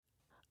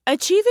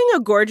Achieving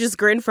a gorgeous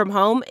grin from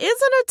home isn't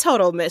a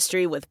total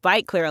mystery with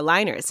Bite Clear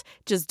aligners.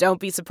 Just don't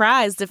be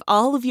surprised if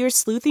all of your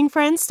sleuthing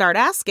friends start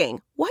asking,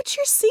 "What's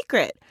your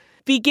secret?"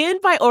 Begin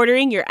by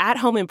ordering your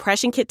at-home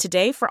impression kit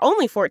today for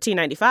only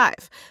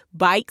 $14.95.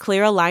 Bite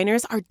Clear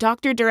aligners are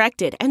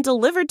doctor-directed and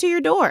delivered to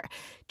your door.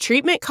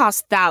 Treatment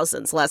costs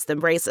thousands less than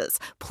braces.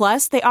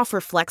 Plus, they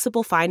offer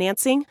flexible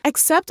financing,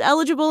 accept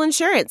eligible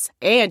insurance,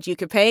 and you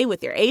can pay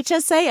with your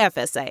HSA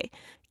FSA.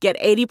 Get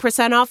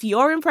 80% off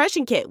your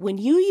impression kit when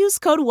you use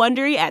code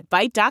WONDERY at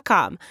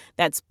Byte.com.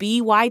 That's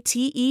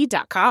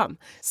BYTE.com.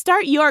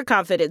 Start your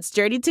confidence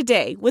journey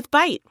today with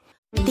Byte.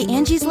 The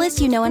Angie's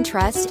List you know and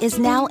trust is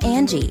now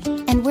Angie,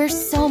 and we're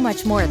so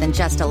much more than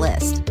just a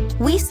list.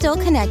 We still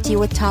connect you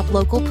with top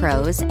local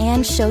pros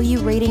and show you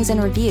ratings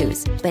and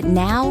reviews, but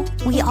now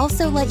we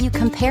also let you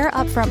compare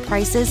upfront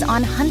prices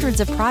on hundreds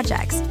of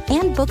projects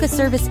and book a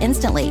service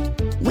instantly.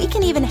 We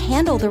can even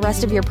handle the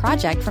rest of your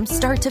project from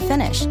start to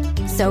finish.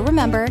 So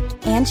remember,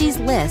 Angie's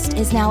List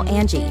is now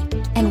Angie,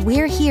 and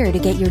we're here to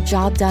get your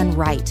job done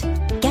right.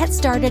 Get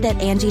started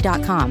at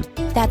Angie.com.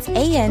 That's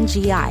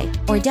ANGI,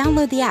 or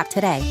download the app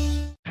today.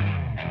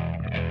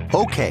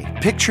 Okay,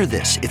 picture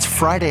this. It's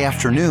Friday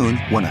afternoon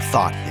when a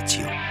thought hits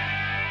you.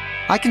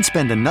 I can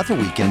spend another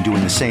weekend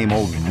doing the same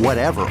old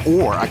whatever,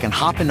 or I can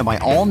hop into my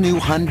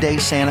all-new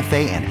Hyundai Santa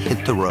Fe and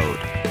hit the road.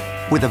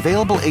 With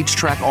available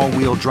H-Track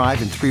all-wheel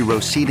drive and 3-row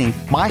seating,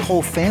 my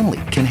whole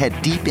family can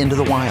head deep into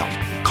the wild.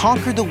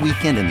 Conquer the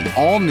weekend in the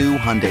all-new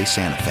Hyundai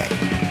Santa Fe.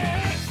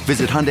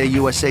 Visit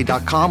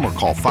HyundaiUSA.com or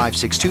call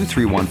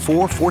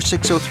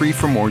 562-314-4603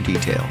 for more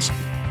details.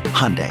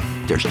 Hyundai,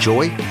 there's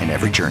joy in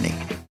every journey.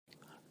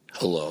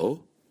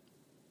 Hello?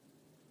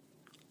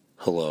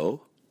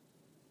 Hello?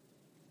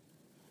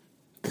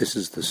 This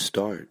is the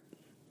start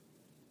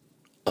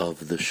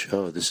of the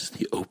show. This is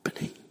the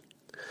opening.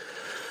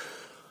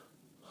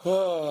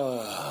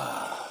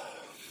 How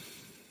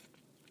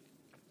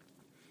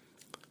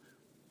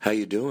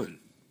you doing?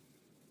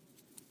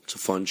 It's a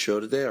fun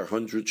show today, our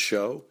 100th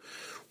show.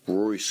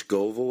 Rory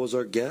Scovel was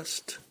our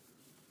guest.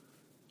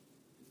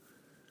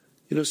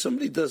 You know,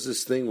 somebody does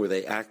this thing where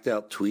they act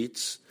out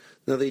tweets.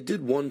 Now, they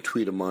did one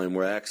tweet of mine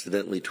where I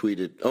accidentally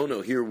tweeted, "Oh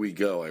no, here we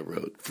go," I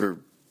wrote, for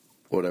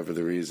whatever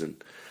the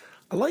reason.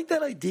 I like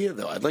that idea,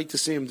 though. I'd like to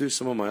see him do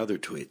some of my other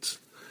tweets.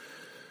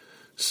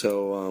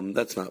 So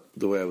that's not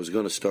the way I was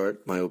going to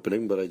start my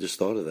opening, but I just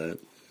thought of that.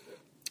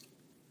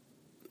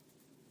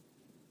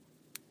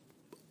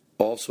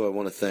 Also, I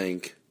want to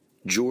thank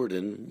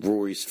Jordan,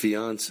 Rory's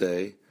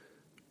fiance,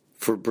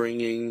 for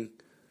bringing,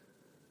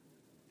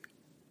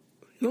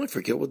 I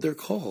forget what they're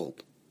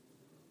called.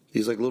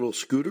 These like little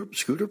scooter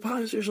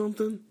pies or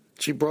something.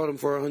 She brought them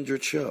for our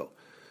 100th show.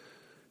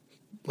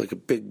 Like a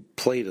big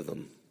plate of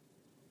them.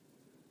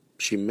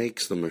 She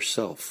makes them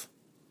herself.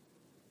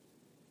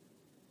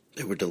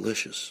 They were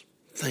delicious.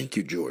 Thank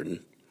you,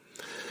 Jordan.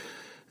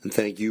 And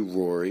thank you,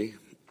 Rory.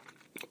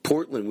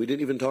 Portland, we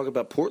didn't even talk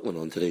about Portland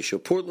on today's show.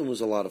 Portland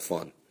was a lot of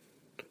fun.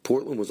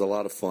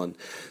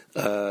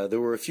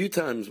 There were a few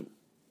times,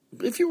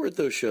 if you were at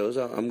those shows,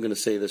 I'm going to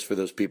say this for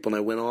those people, and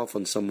I went off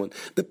on someone.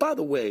 But by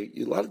the way,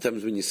 a lot of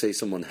times when you say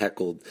someone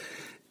heckled,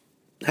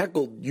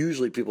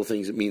 usually people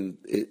think it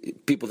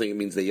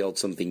means they yelled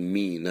something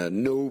mean.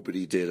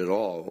 Nobody did at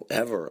all,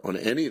 ever, on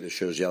any of the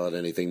shows yell at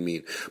anything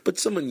mean. But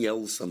someone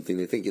yells something,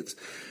 they think it's,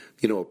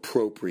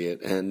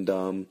 appropriate. And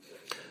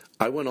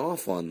I went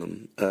off on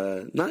them,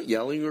 not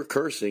yelling or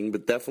cursing,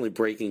 but definitely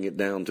breaking it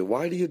down to,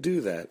 why do you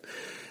do that?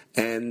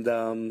 And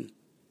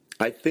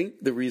I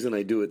think the reason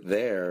I do it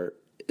there,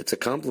 it's a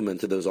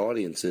compliment to those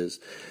audiences.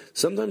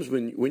 Sometimes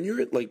when you're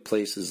at like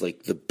places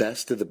like the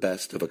best of a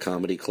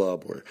comedy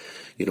club, or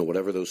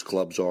whatever those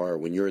clubs are,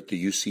 when you're at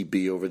the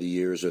UCB over the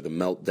years, or the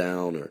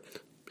Meltdown, or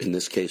in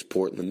this case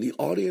Portland, the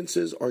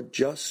audiences are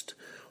just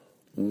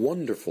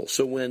wonderful.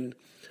 So when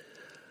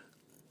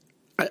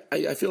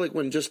I feel like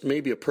when just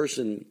maybe a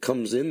person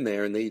comes in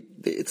there and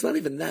it's not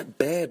even that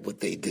bad what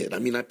they did. I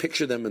mean, I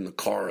picture them in the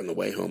car on the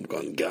way home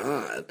going,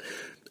 God.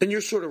 And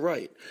you're sort of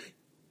right.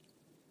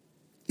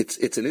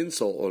 It's an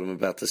insult what I'm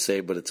about to say,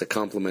 but it's a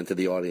compliment to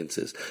the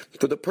audiences.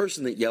 For the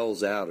person that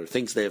yells out or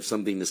thinks they have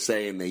something to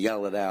say and they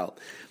yell it out,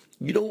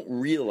 you don't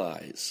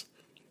realize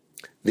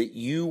that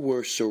you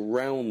were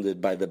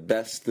surrounded by the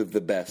best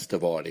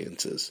of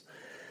audiences.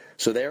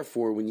 So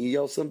therefore, when you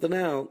yell something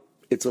out,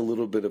 it's a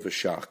little bit of a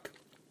shock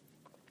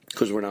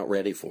because we're not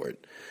ready for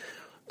it.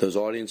 Those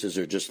audiences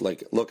are just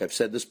like, look, I've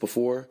said this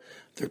before,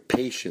 they're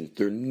patient,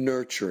 they're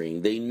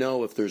nurturing. They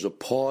know if there's a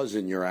pause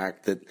in your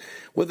act, that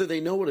whether they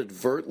know it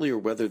advertently or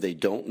whether they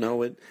don't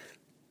know it,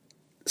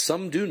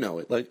 some do know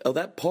it. Like, oh,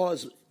 that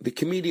pause, the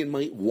comedian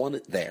might want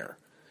it there.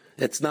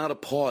 It's not a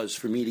pause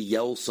for me to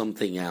yell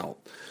something out.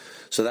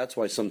 So that's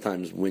why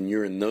sometimes when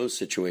you're in those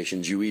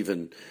situations,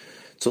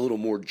 it's a little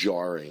more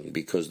jarring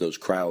because those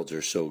crowds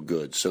are so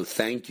good. So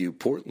thank you,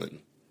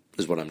 Portland,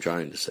 is what I'm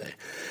trying to say.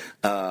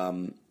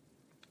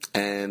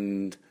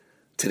 And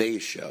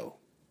today's show,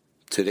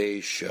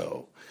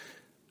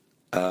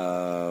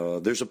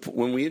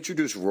 when we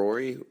introduce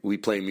Rory, we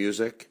play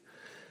music.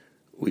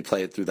 we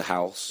play it through the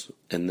house,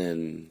 and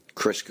then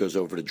Chris goes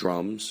over to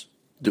drums,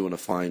 doing a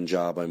fine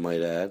job, I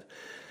might add.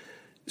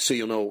 So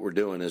you'll know what we're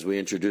doing. As we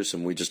introduce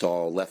him, we just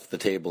all left the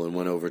table and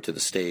went over to the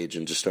stage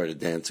and just started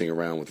dancing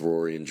around with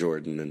Rory and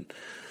Jordan. And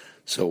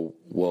so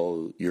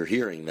while you're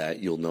hearing that,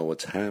 you'll know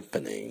what's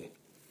happening.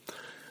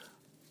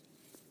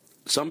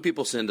 Some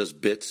people send us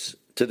bits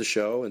to the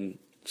show, and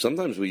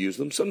sometimes we use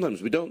them,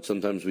 sometimes we don't,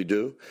 sometimes we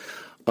do.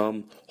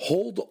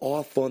 Hold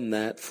off on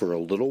that for a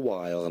little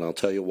while, and I'll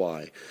tell you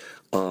why.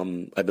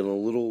 I've been a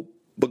little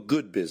but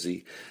good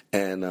busy,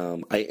 and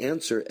I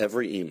answer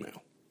every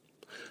email.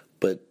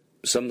 But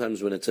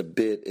sometimes when it's a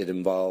bit, it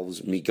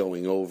involves me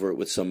going over it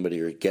with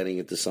somebody or getting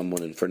it to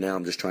someone, and for now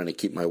I'm just trying to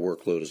keep my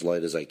workload as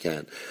light as I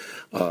can.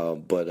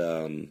 But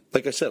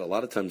like I said, a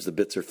lot of times the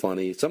bits are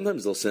funny.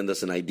 Sometimes they'll send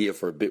us an idea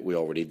for a bit we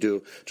already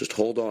do. Just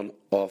hold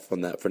off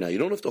on that for now. You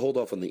don't have to hold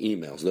off on the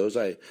emails. Those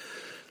I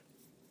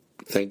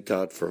thank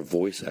God for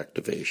voice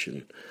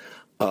activation.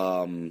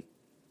 And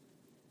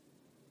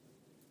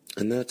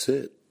that's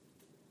it.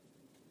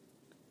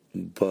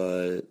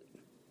 But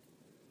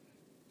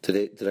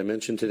today, did I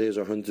mention today is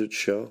our 100th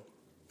show?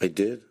 I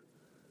did?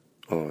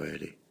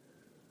 Alrighty.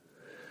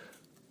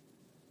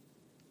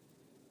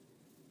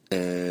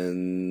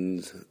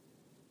 And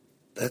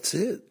that's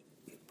it.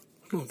 I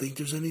don't think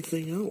there's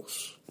anything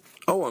else.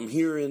 Oh, I'm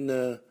here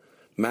in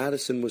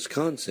Madison,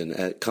 Wisconsin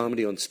at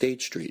Comedy on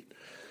State Street,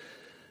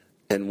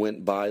 and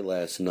went by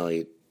last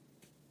night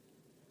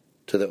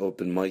to the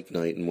open mic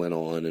night and went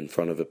on in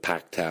front of a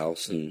packed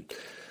house. And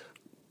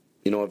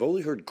you know, I've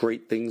only heard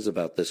great things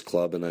about this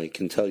club, and I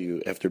can tell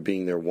you after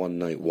being there one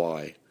night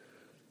why.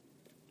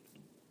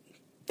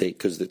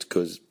 Because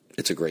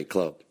it's a great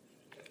club.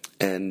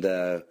 And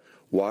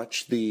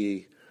watch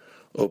the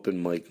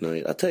open mic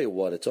night. I'll tell you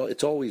what,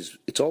 it's always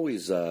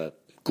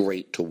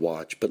great to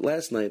watch. But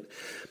last night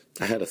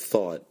I had a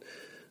thought.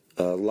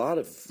 A lot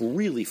of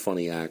really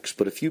funny acts,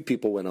 but a few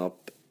people went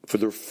up for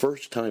their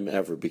first time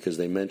ever because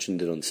they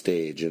mentioned it on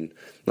stage. And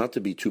not to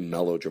be too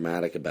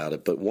melodramatic about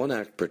it, but one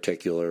act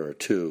particular, or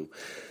two,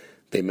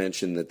 they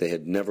mentioned that they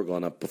had never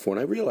gone up before. And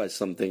I realized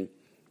something.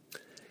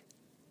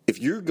 If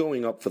you're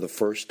going up for the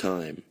first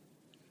time,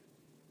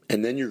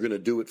 and then you're going to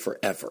do it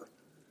forever,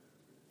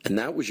 and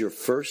that was your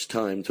first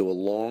time to a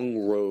long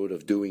road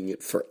of doing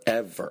it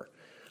forever,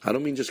 I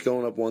don't mean just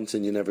going up once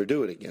and you never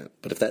do it again,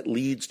 but if that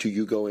leads to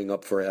you going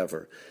up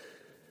forever,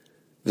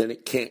 then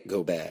it can't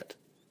go bad.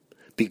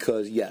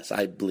 Because, yes,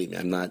 I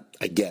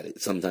get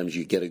it. Sometimes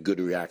you get a good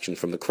reaction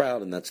from the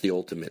crowd, and that's the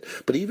ultimate.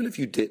 But even if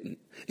you didn't,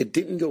 it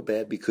didn't go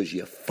bad because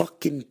you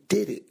fucking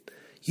did it.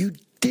 You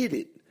did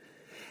it.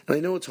 And I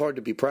know it's hard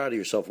to be proud of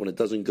yourself when it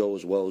doesn't go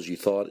as well as you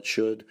thought it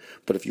should,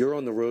 but if you're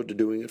on the road to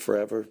doing it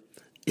forever,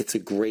 it's a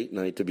great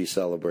night to be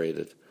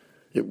celebrated.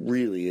 It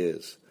really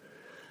is.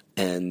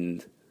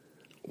 And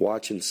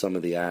watching some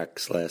of the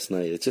acts last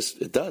night,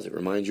 it does. It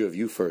reminds you of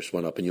you first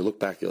went up, and you look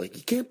back, you're like,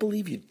 you can't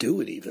believe you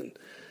do it even.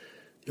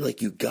 You're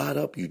like, you got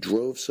up, you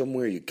drove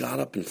somewhere, you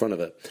got up in front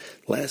of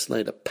last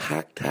night, a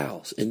packed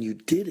house, and you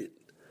did it.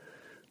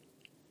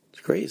 It's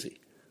crazy.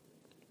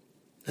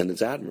 And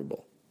it's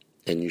admirable.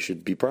 And you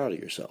should be proud of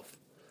yourself.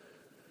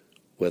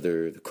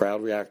 Whether the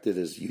crowd reacted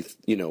as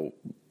you know,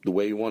 the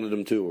way you wanted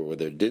them to, or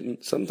whether it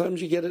didn't. Sometimes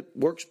you get it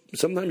works,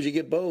 sometimes you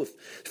get both.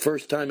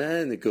 First time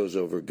and it goes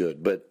over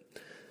good, but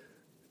it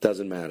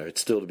doesn't matter.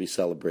 It's still to be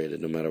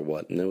celebrated no matter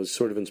what. And it was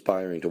sort of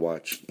inspiring to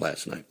watch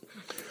last night.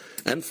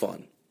 And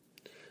fun.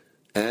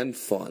 And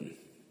fun.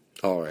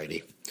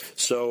 Alrighty.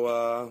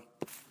 So,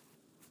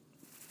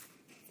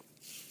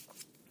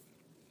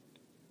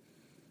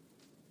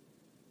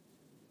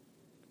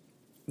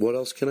 what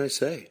else can I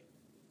say?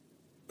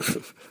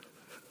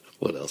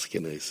 What else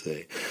can I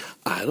say?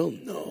 I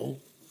don't know.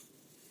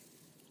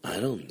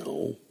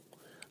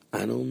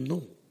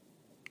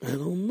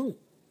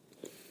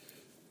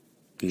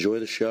 Enjoy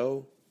the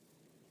show.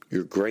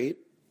 You're great.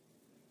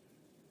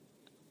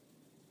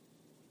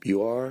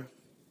 You are.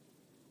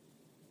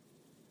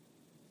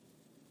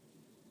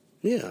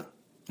 Yeah,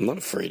 I'm not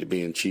afraid of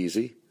being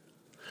cheesy.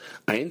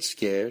 I ain't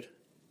scared.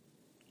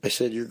 I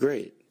said you're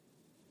great.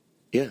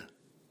 Yeah.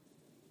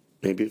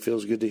 Maybe it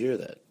feels good to hear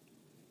that.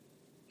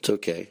 It's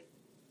okay.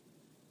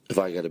 If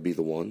I gotta be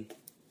the one.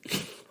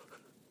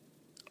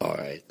 All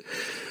right.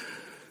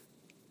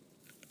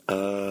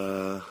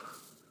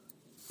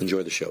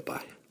 Enjoy the show.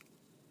 Bye.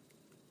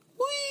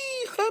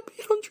 Whee!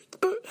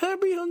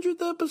 Happy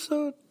 100th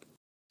episode.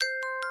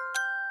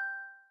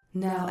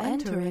 Now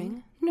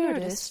entering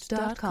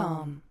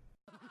Nerdist.com.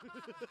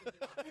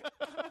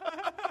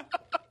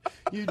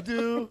 You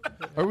do?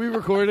 Are we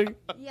recording?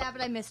 Yeah,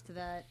 but I missed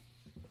that.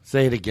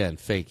 Say it again.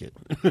 Fake it.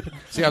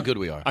 See how good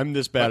we are. I'm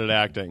this bad at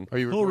acting. Are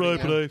you all right,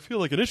 now? but I feel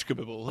like an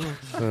ishkabibble.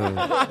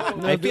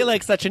 I feel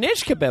like such an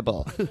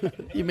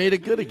ishkabibble. You made it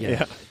good again.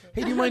 Yeah.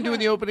 Hey, do you mind doing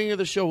the opening of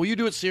the show? Will you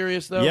do it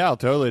serious, though? Yeah, I'll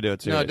totally do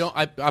it serious. No, don't.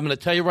 I'm going to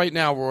tell you right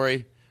now,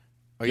 Rory.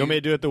 You want me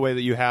to do it the way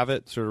that you have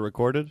it, sort of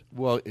recorded?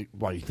 Well,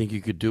 why, you think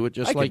you could do it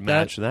just I like could that?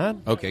 match that.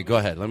 Okay, go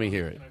ahead. Let me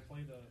hear it.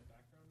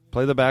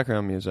 Play the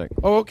background music.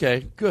 Oh,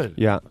 okay. Good.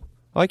 Yeah.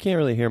 Oh, I can't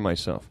really hear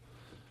myself.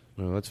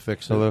 Well, let's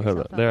fix it.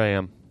 Hello. There I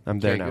am. I'm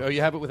there now. Oh, you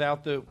have it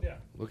without the... Yeah.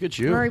 Look at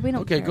you. Rory, we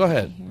don't okay, care go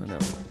ahead.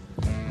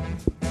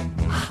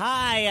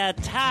 Hi,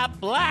 Top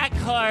Black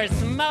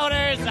Horse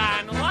Motors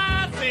on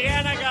La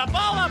Cienega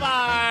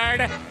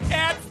Boulevard.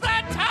 It's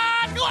the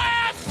Todd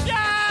Glass Show!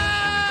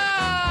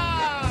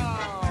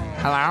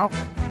 Hello?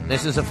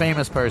 This is a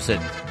famous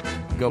person.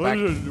 Go back.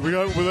 Ladies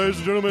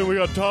and gentlemen, we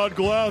got Todd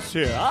Glass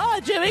here. Oh,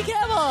 Jimmy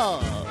Kimmel!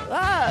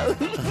 Oh.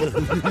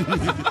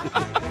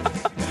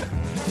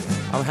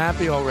 I'm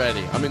happy already.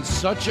 I'm in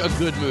such a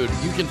good mood.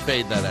 You can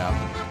fade that out.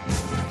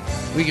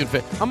 We can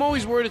fade. I'm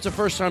always worried it's a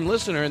first-time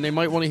listener, and they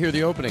might want to hear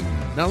the opening.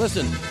 Now,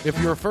 listen, if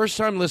you're a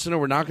first-time listener,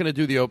 we're not going to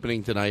do the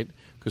opening tonight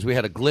because we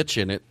had a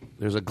glitch in it.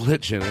 There's a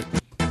glitch in it.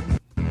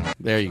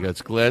 There you go.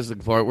 It's the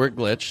part where it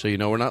glitched, so you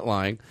know we're not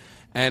lying.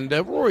 And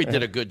Rory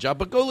did a good job.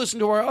 But go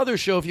listen to our other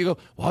show if you go,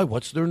 why,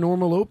 what's their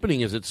normal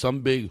opening? Is it some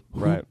big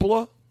hoopla?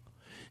 Right.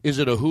 Is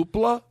it a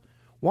hoopla?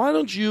 Why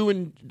don't you,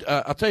 and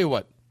I'll tell you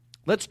what,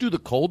 let's do the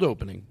cold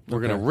opening.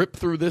 We're going to rip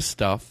through this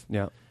stuff.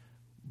 Yeah.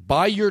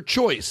 By your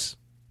choice.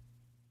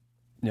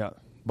 Yeah.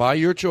 By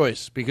your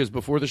choice. Because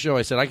before the show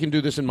I said, I can do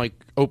this in my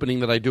opening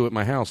that I do at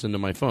my house into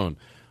my phone.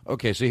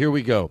 Okay, so here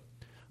we go.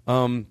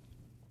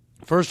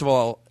 First of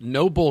all,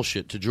 no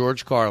bullshit to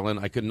George Carlin.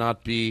 I could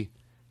not be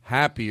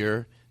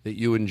happier that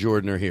you and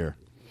Jordan are here.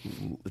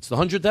 It's the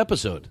 100th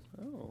episode.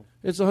 Oh.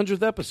 It's the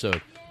 100th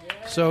episode.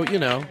 So,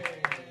 the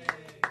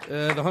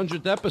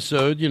 100th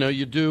episode,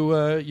 you do,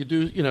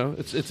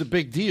 it's a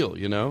big deal,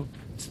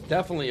 It's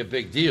definitely a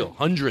big deal.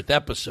 100th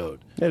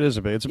episode. It's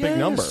a big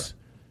number.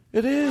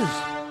 It is.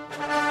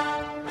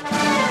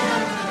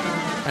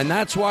 And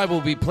that's why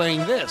we'll be playing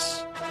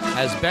this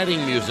as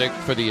betting music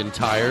for the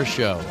entire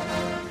show.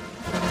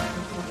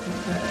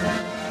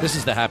 This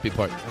is the happy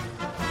part.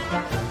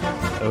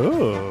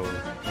 Oh.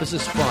 This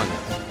is fun.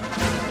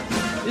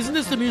 Isn't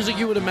this the music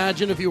you would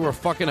imagine if you were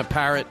fucking a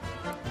parrot?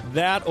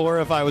 That or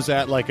if I was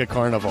at, like, a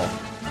carnival.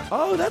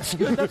 Oh, that's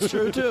good. That's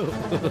true, too.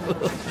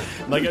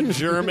 Like a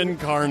German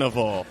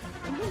carnival.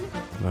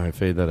 All right,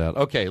 fade that out.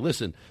 Okay,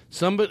 listen.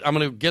 I'm going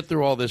to get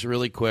through all this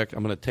really quick.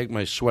 I'm going to take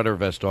my sweater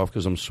vest off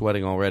because I'm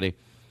sweating already.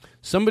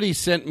 Somebody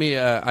sent me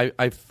I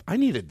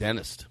need a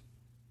dentist.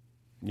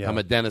 Yeah. I'm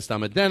a dentist.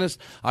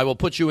 I will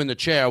put you in the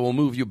chair. I will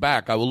move you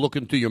back. I will look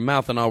into your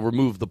mouth, and I'll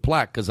remove the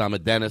plaque because I'm a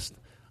dentist.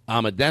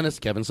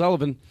 Kevin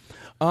Sullivan.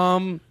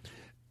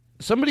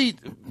 Somebody,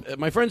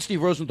 my friend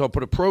Steve Rosenthal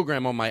put a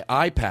program on my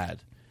iPad,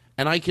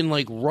 and I can,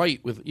 like,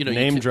 write with,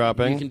 name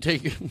dropping. You can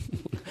take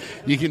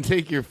you can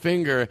take your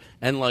finger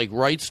and, like,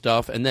 write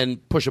stuff, and then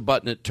push a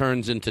button. It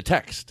turns into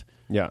text.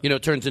 Yeah.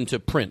 It turns into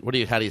print.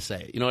 How do you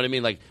say it? You know what I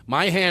mean? Like,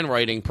 my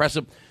handwriting, press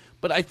a...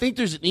 But I think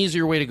there's an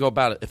easier way to go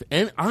about it.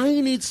 And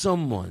I need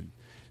someone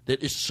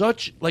that is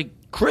such, like,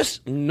 Chris,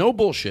 no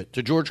bullshit,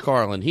 to George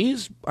Carlin.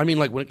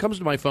 When it comes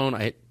to my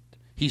phone,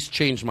 he's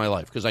changed my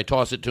life because I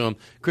toss it to him.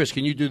 Chris,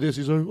 can you do this?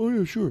 He's like, oh,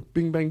 yeah, sure.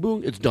 Bing, bang,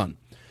 boom. It's done.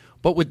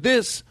 But with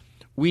this,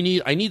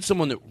 I need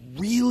someone that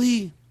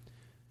really,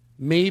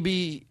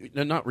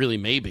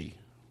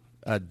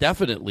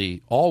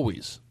 definitely,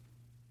 always.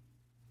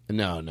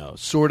 No.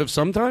 Sort of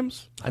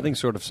sometimes? I think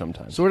sort of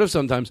sometimes. Sort of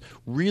sometimes.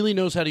 Really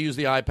knows how to use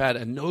the iPad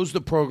and knows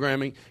the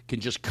programming. Can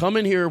just come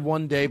in here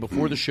one day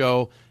before the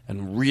show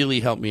and really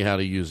help me how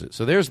to use it.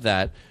 So there's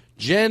that.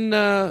 Jen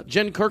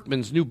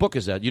Kirkman's new book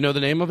is that. You know the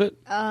name of it?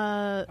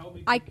 Help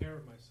me take care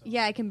of myself.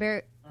 Yeah, I can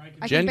barely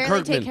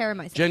take care of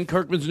myself. Jen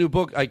Kirkman's new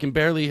book, I Can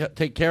Barely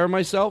Take Care of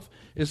Myself.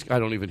 I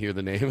don't even hear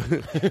the name.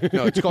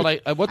 No, it's called,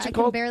 what's it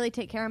called? I Can Barely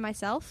Take Care of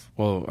Myself.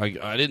 Well, I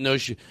didn't know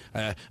she...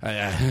 I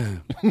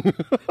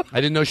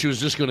didn't know she was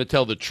just going to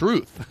tell the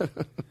truth.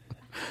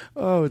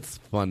 Oh, it's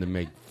fun to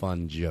make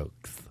fun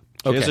jokes.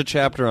 Okay. She has a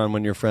chapter on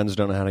when your friends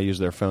don't know how to use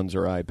their phones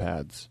or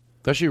iPads.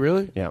 Does she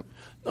really? Yeah.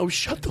 Oh,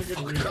 shut the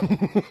fuck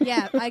up.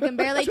 Yeah, I Can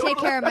Barely Take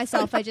Care of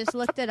Myself. I just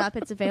looked it up.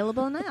 It's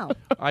available now.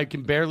 I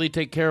Can Barely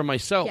Take Care of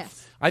Myself.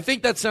 Yes. I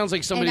think that sounds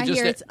like somebody and I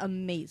just... hear it's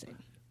amazing.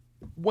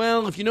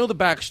 Well, if you know the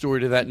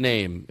backstory to that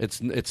name,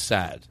 it's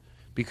sad.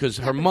 Because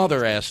her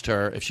mother asked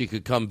her if she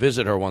could come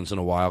visit her once in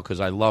a while because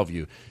I love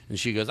you. And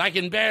she goes, I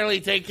can barely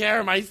take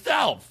care of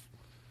myself.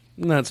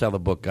 And that's how the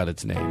book got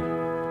its name.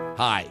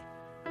 Hi,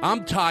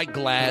 I'm Todd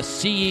Glass,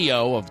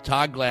 CEO of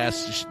Todd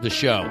Glass, the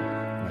show.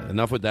 Right,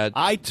 enough with that.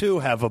 I, too,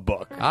 have a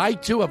book. I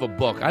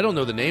don't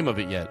know the name of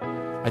it yet.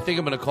 I think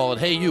I'm going to call it,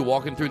 Hey, you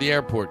walking through the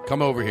airport.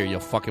 Come over here, you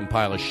fucking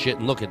pile of shit,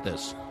 and look at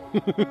this.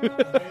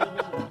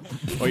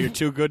 Oh, you're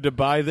too good to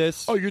buy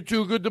this? Oh, you're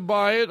too good to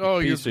buy it? Oh,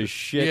 piece of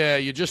shit. Yeah,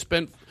 you just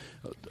spent...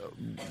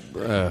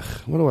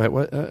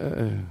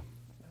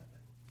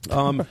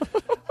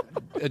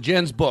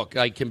 Jen's book,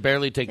 I Can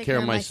Barely Take Care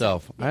of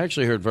Myself. I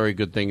actually heard very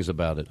good things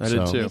about it. I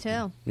did too. Me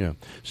too. Yeah.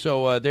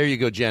 So there you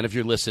go, Jen, if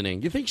you're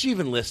listening. You think she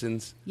even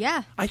listens?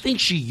 Yeah. I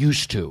think she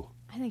used to.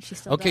 I think she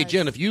still Okay, does.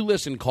 Jen, if you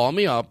listen, call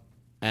me up,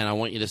 and I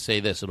want you to say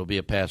this. It'll be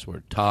a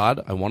password.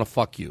 Todd, I want to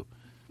fuck you.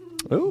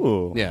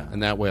 Ooh. Yeah,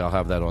 and that way I'll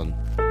have that on.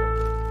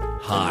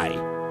 Hi.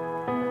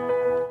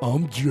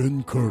 I'm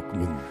Jen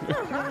Kirkman.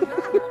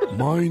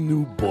 My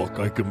new book,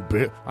 I can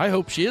bear. I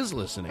hope she is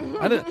listening.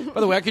 By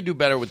the way, I could do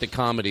better with the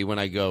comedy when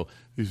I go,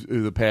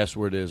 the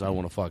password is, I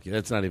want to fuck you.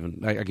 That's not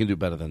even, I can do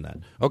better than that.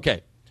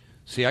 Okay.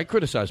 See, I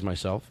criticize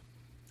myself.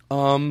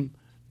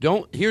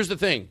 Here's the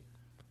thing.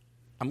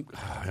 I'm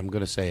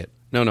going to say it.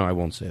 No, I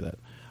won't say that.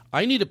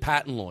 I need a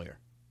patent lawyer.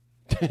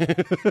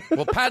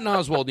 Well, Patton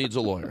Oswalt needs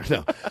a lawyer.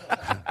 No.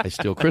 I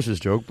steal Chris's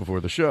joke before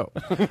the show.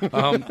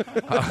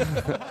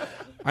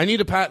 I need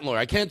a patent lawyer.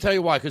 I can't tell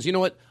you why, because you know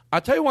what?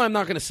 I'll tell you why I'm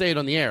not going to say it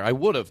on the air. I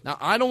would have. Now,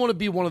 I don't want to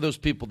be one of those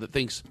people that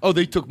thinks, oh,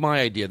 they took my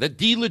idea. That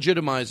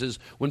delegitimizes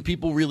when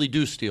people really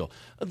do steal.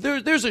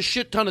 There's a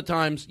shit ton of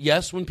times,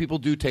 yes, when people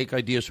do take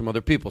ideas from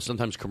other people,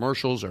 sometimes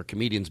commercials or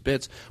comedians'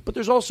 bits, but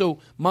there's also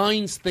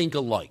minds think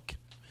alike.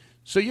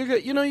 So you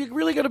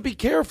really got to be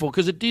careful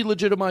because it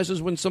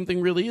delegitimizes when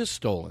something really is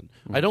stolen.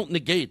 I don't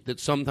negate that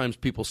sometimes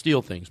people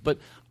steal things, but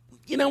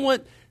you know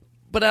what?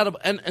 But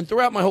and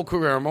throughout my whole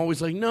career, I'm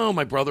always like, no,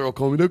 my brother will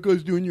call me, that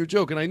guy's doing your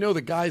joke, and I know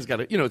the guy's got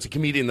it's a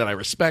comedian that I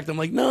respect. I'm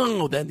like,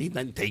 no, then he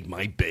doesn't take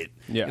my bit.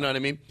 Yeah. You know what I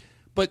mean?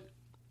 But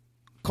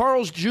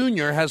Carl's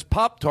Jr. has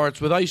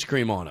Pop-Tarts with ice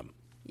cream on them.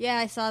 Yeah,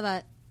 I saw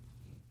that.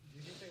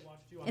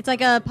 It's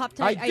like a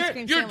Pop-Tart ice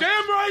cream You're sandwich.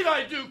 damn right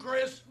I do,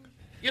 Chris.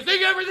 You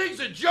think everything's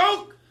a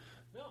joke?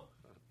 No,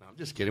 I'm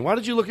just kidding. Why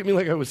did you look at me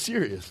like I was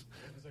serious?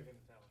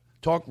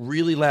 Talk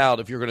really loud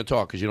if you're going to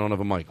talk because you don't have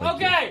a mic.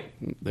 Okay.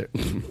 There.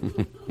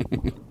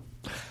 Okay,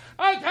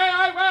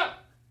 I will.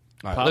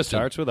 Right,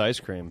 Pop-Tarts with ice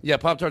cream. Yeah,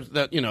 Pop-Tarts.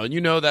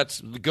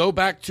 That's go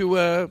back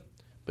to.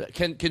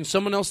 Can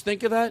someone else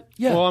think of that?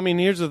 Yeah. Well, I mean,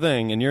 here's the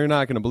thing, and you're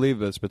not going to believe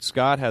this, but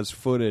Scott has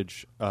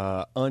footage,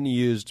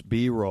 unused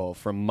B-roll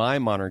from my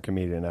Modern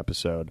Comedian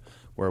episode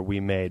where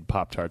we made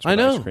Pop-Tarts with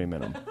ice cream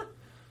in them.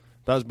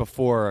 That was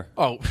before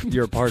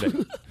your party.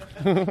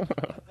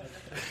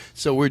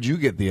 So where'd you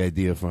get the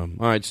idea from?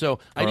 All right, so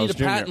I need a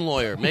patent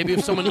lawyer. Maybe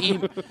if someone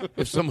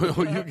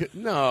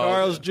no.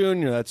 Carl's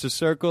Jr., that's a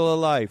circle of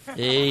life.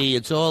 Hey,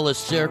 it's all a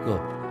circle.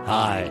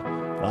 Hi.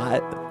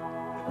 What?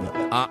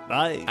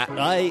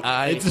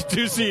 It's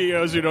two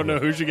CEOs who don't know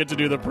who should get to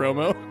do the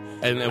promo.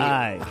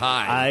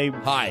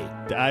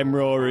 I'm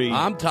Rory.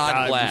 I'm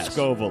Todd Glass. I'm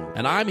Scovel.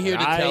 And I'm here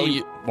to tell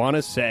you. Want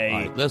to say.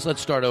 Right,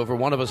 let's start over.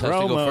 One of us has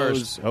to go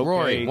first. Okay.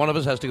 Rory, one of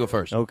us has to go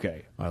first.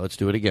 Okay. All right, let's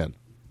do it again.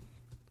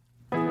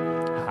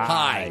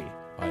 Hi.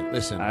 All right,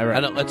 listen. All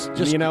right. Let's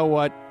just. You know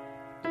what?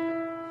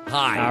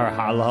 Hi. Or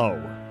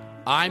hello.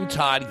 I'm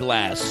Todd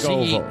Glass.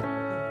 Scovel.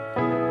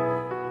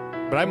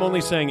 But I'm only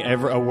saying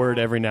a word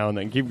every now and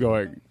then. Keep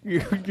going.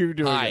 You're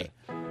doing Hi. it.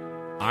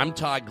 I'm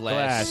Todd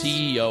Glass,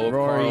 CEO of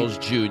Carl's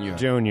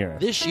Jr.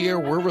 This year,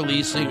 we're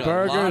releasing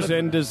burgers a lot of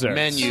and desserts,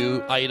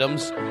 menu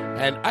items,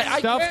 and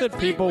stuff that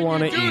people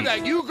want to eat.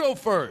 That. You go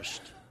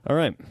first. All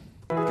right,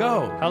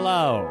 go.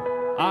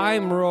 Hello,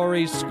 I'm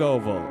Rory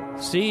Scovel,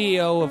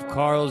 CEO of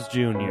Carl's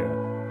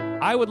Jr.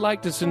 I would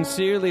like to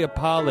sincerely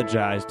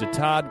apologize to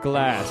Todd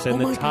Glass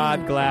and the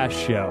Todd Glass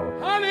Show.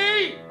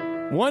 Honey!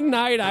 One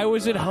night I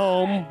was at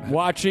home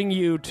watching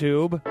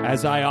YouTube,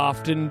 as I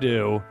often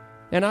do,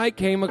 and I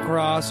came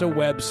across a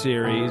web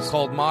series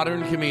called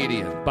Modern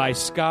Comedian by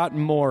Scott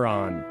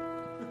Moron.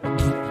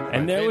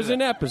 And there was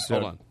an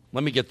episode. Hold on.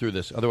 Let me get through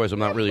this. Otherwise, I'm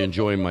not really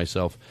enjoying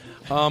myself.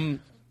 Out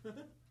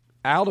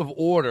of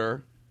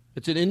Order.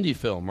 It's an indie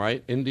film,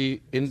 right?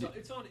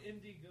 It's on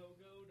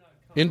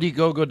Indiegogo.com.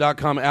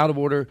 Indiegogo.com. Out of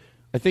Order.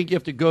 I think you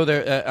have to go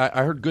there.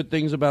 I heard good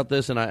things about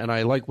this, and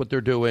I like what they're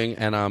doing.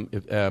 And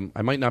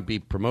I might not be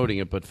promoting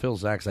it, but Phil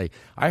Zaks,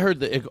 I heard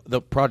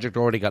the project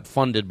already got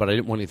funded, but I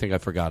didn't want you to think I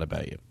forgot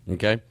about you.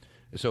 Okay,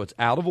 so it's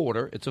Out of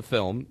Order. It's a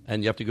film,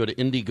 and you have to go to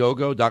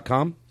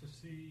Indiegogo.com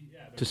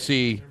to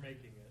see.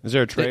 Is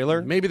there a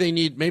trailer? Maybe they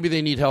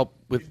need help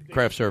with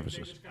craft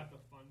services. They just got the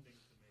funding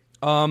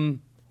to make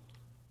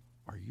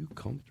it. Are you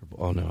comfortable?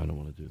 Oh no, I don't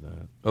want to do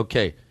that.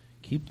 Okay,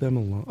 keep them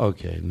alone.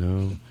 Okay,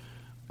 no.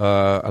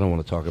 I don't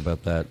want to talk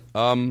about that.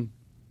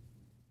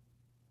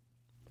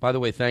 By the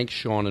way, thanks,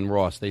 Sean and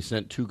Ross. They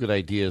sent two good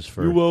ideas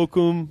for... You're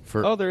welcome.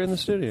 They're in the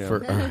studio.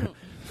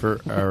 For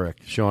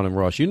Eric, Sean, and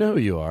Ross. You know who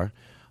you are.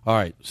 All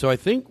right, so I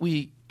think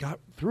we got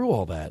through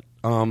all that.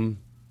 I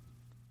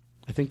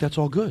think that's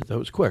all good. That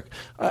was quick.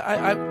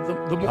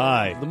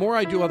 The more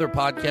I do other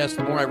podcasts,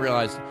 the more I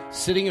realize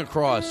sitting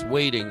across,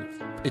 waiting,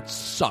 it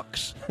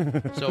sucks.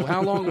 So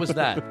how long was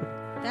that?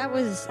 That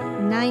was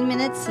 9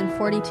 minutes and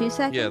 42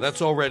 seconds. Yeah,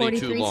 that's already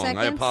too long.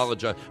 Seconds, I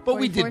apologize. But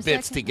we did bits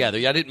seconds. Together.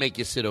 I didn't make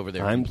you sit over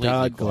there. I'm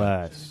Todd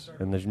Glass,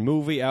 and the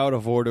movie Out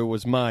of Order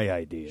was my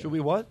idea. Should we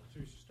what?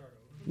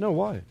 No,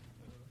 why?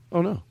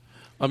 Oh, no.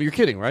 You're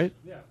kidding, right?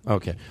 Yeah.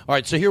 Okay. All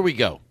right, so here we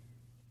go.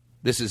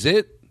 This is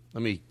it.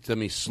 Let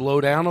me slow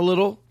down a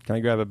little. Can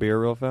I grab a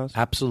beer real fast?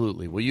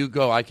 Absolutely. Will you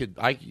go?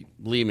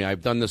 Believe me,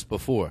 I've done this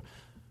before.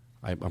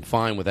 I'm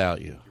fine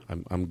without you.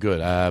 I'm good.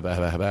 Today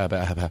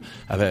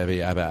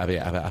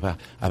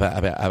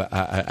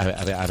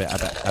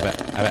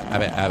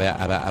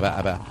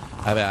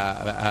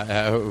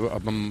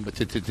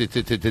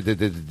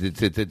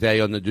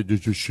on the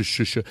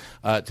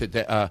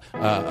today.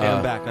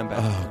 I'm back.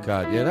 Oh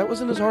God, yeah, that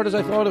wasn't as hard as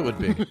I thought it would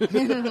be.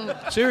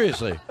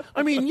 Seriously,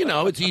 I mean,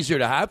 it's easier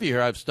to have you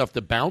here. I have stuff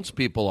to bounce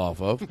people off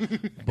of,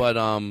 but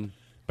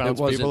bounce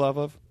people off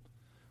of.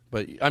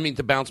 But I mean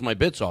to bounce my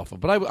bits off of.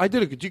 But I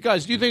did a good. You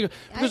guys, do you think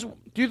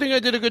I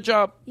did a good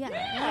job? Yeah.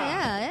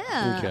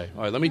 Okay.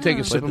 All right. Let me take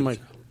a sip of my.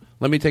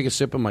 Let me take a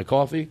sip of my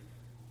coffee.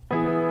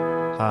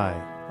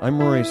 Hi, I'm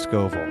Rory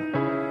Scovel,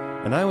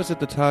 and I was at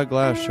the Todd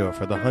Glass show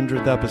for the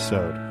 100th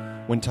episode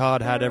when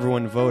Todd had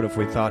everyone vote if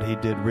we thought he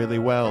did really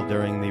well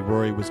during the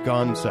Rory Was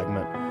Gone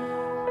segment.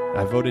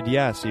 I voted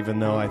yes, even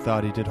though I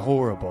thought he did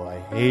horrible. I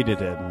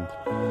hated it, and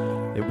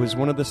it was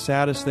one of the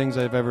saddest things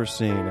I've ever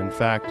seen. In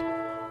fact,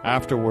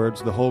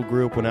 afterwards, the whole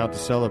group went out to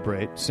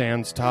celebrate.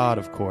 Sans Todd,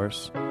 of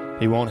course.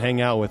 He won't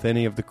hang out with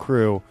any of the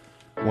crew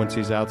once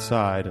he's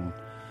outside, and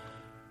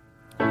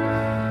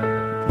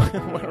I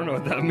don't know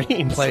what that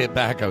means. Play it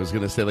back, I was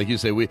going to say. Like you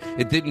say,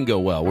 it didn't go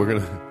well. We're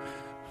going to...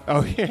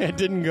 Oh, yeah, it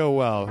didn't go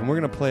well. And we're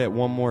going to play it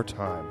one more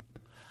time.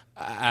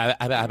 I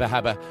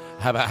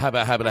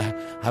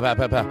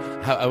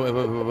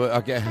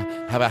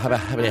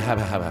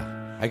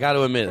got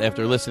to admit,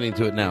 after listening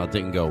to it now, it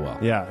didn't go well.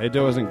 Yeah, it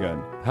wasn't good.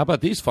 How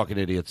about these fucking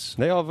idiots?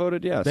 They all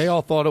voted yes. They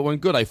all thought it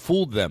went good. I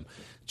fooled them.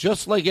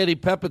 Just like Eddie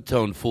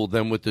Pepitone fooled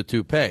them with the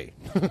toupee.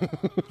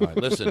 All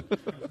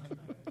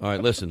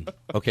right, listen.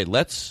 Okay,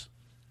 let's...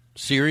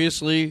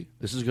 Seriously,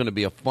 this is going to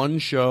be a fun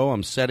show.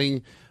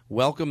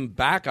 Welcome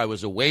back. I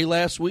was away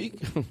last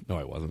week. No,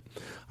 I wasn't.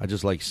 I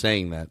just like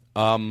saying that.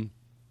 You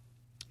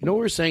know what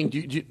we're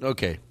saying?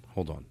 Okay,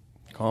 hold on.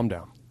 Calm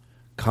down.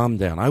 Calm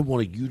down. I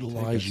want to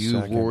utilize you,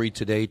 Rory,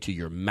 today to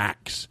your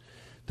max.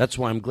 That's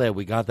why I'm glad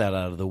we got that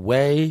out of the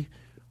way.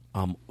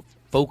 I'm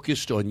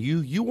focused on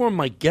you. You were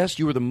my guest.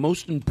 You were the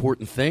most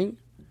important thing.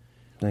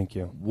 Thank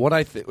you.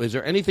 Is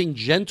there anything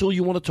gentle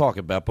you want to talk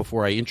about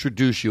before I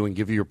introduce you and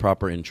give you your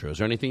proper intro? Is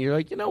there anything you're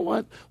like, you know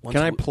what?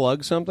 Can I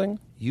plug something?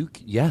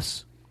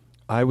 Yes.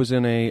 I was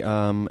in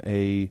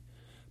a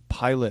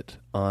pilot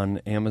on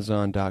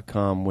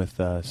Amazon.com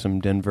with some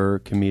Denver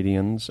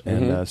comedians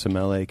and some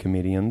LA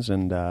comedians,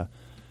 and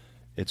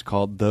it's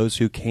called Those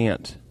Who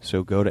Can't.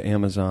 So go to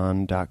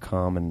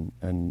Amazon.com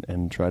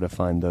and try to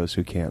find Those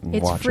Who Can't and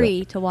watch it. It's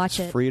free to watch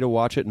it. It's free to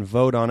watch it and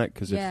vote on it,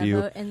 because if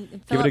you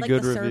give it a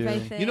good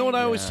review. You know what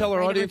I always tell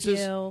our audiences?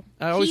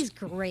 He's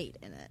great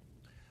in it.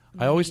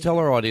 I always tell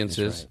our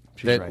audiences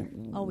that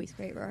always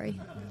great, Rory.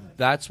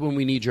 That's when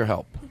we need your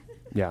help.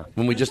 Yeah.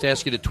 When we just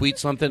ask you to tweet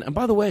something. And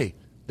by the way,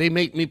 they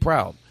make me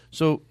proud.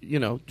 So,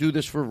 do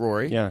this for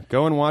Rory. Yeah,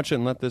 go and watch it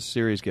and let this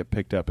series get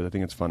picked up. I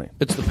think it's funny.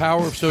 It's the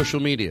power of social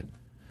media.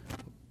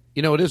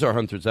 It is our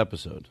 100th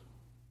episode.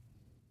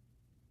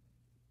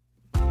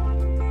 What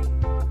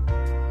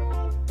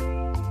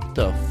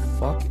the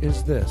fuck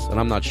is this? And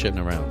I'm not shitting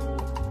around.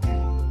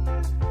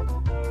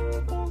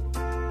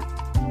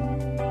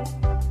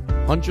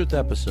 100th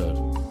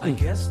episode. I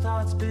guess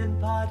Todd's been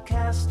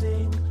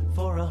podcasting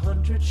for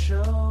 100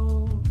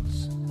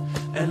 shows.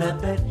 And I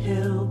bet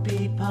he'll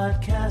be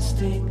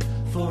podcasting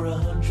for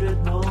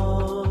 100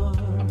 more.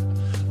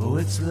 Oh,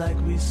 it's like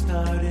we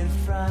started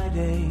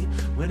Friday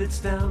when it's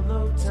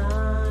download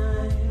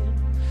time.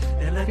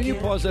 And Can you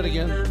pause that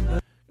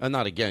again?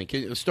 Not again.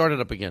 Can you start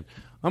it up again?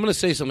 I'm going to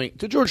say something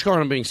to George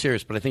Carlin. I'm being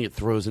serious, but I think it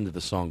throws into the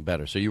song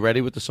better. So you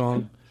ready with the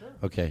song? Sure.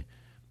 Okay.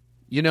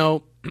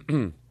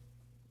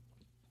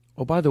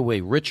 Oh, by the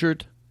way,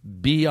 Richard,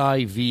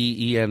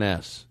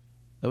 Bivens.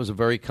 That was a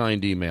very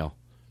kind email.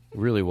 It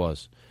really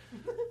was.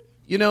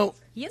 He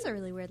has a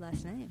really weird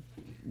last name.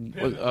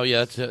 Oh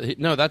yeah,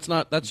 that's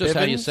not. That's just Bivens?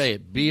 How you say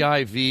it.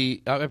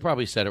 B-I-V. I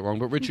probably said it wrong,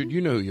 but Richard, you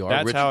know who you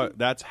are.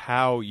 That's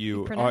how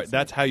you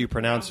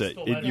pronounce it.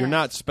 You're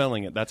not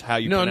spelling it. That's how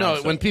you. pronounce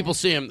it. When people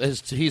see him,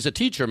 he's a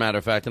teacher. Matter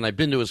of fact, and I've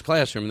been to his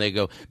classroom. They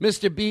go,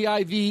 Mr.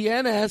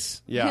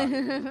 Bivens.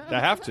 Yeah, I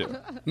have to.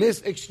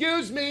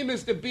 Excuse me,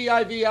 Mr.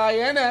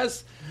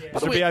 Bivens.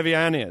 Mr.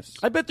 Bivens.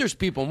 I bet there's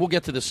people, and we'll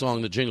get to the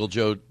song that Jingle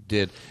Joe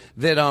did.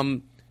 That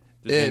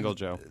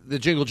the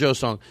Jingle Joe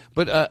song,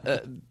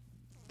 but.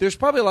 There's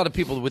probably a lot of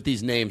people with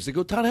these names that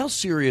go, Todd, how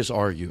serious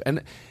are you?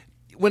 And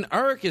when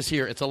Eric is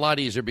here, it's a lot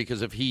easier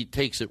because if he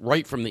takes it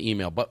right from the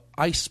email. But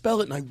I spell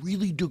it, and I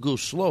really do go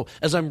slow.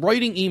 As I'm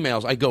writing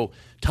emails, I go,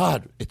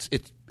 Todd, it's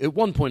at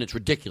one point it's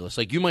ridiculous.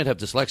 Like, you might have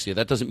dyslexia.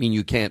 That doesn't mean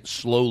you can't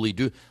slowly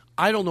do.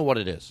 I don't know what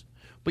it is.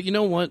 But you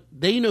know what?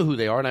 They know who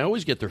they are, and I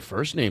always get their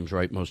first names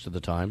right most of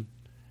the time.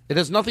 It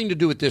has nothing to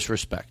do with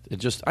disrespect.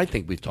 I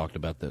think we've talked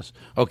about this.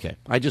 Okay,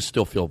 I just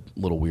still feel a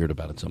little weird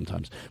about it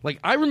sometimes. Like,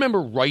 I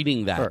remember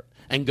writing that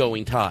and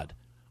going, Todd,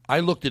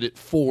 I looked at it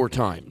 4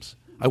 times.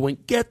 I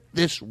went, get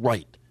this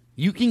right.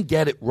 You can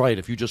get it right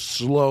if you just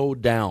slow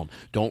down.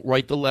 Don't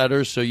write the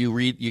letters so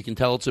you can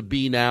tell it's a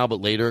B now, but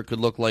later it could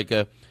look like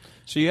a...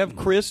 So you have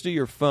Chris to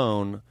your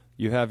phone.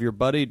 You have your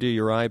buddy do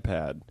your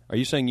iPad. Are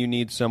you saying you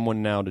need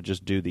someone now to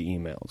just do the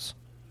emails?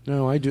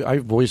 No, I do. I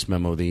voice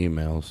memo the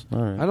emails.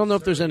 All right. I don't know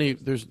if there's any.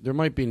 There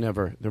might be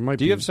never. There might.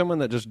 Do you have someone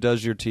that just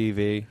does your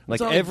TV,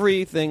 like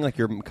everything, like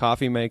your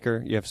coffee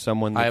maker? You have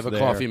someone. That's I have a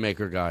coffee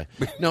maker guy.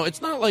 No,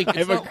 it's not like I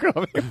have a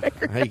coffee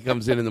maker. He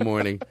comes in the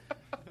morning,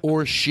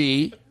 or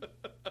she,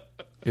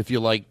 if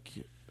you like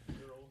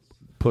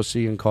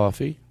pussy and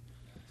coffee.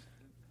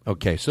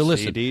 Okay, so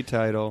listen. CD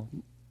title.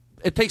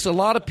 It takes a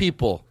lot of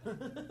people.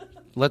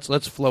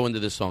 Let's flow into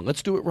this song.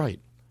 Let's do it right.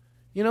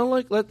 You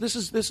know, this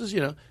is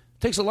you know.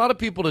 It takes a lot of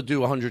people to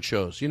do 100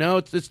 shows. You know,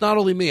 it's not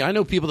only me. I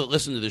know people that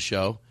listen to the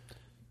show.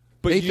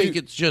 But they think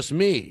it's just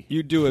me.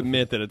 You do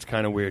admit that it's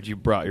kind of weird. You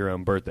brought your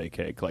own birthday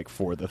cake, like,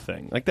 for the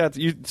thing. Like, that's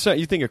you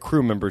think a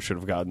crew member should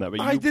have gotten that, but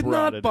you I did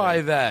brought not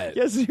buy that.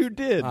 Yes, you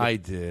did. I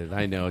did.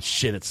 I know.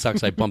 Shit, it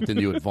sucks. I bumped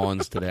into you at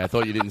Vaughn's today. I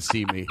thought you didn't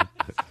see me.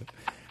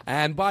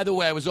 And, by the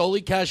way, I was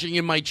only cashing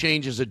in my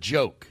change as a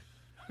joke.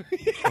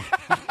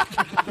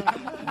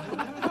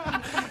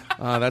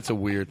 That's a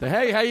weird thing.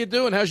 Hey, how you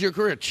doing? How's your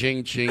career?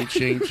 Ching, ching,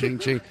 ching, ching,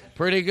 ching.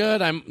 Pretty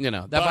good. I'm,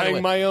 that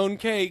buying my own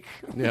cake.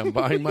 Yeah, I'm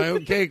buying my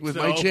own cake with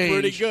my change.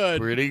 Pretty good.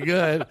 Pretty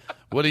good.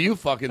 What do you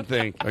fucking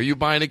think? Are you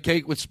buying a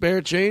cake with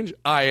spare change?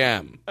 I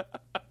am.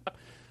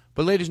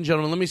 But, ladies and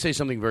gentlemen, let me say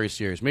something very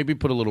serious. Maybe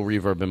put a little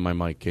reverb in my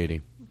mic, Katie.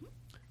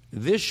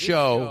 This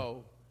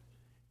show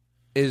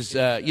is,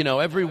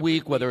 every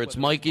week, whether it's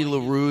Mikey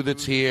LaRue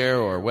that's here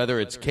or whether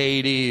it's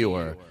Katie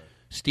or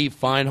Steve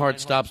Feinhardt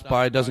stops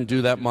by, doesn't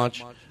do that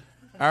much.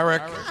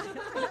 Eric,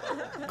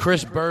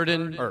 Chris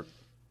Burden,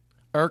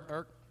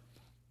 Irk.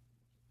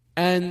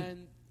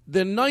 And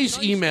the nice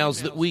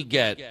emails that we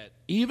get,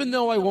 even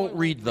though I won't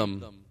read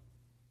them,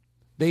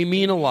 they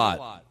mean a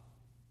lot.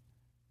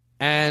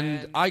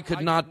 And I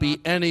could not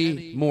be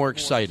any more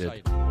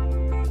excited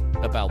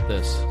about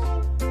this.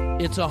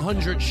 It's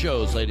 100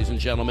 shows, ladies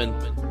and gentlemen.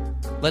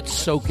 Let's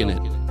soak in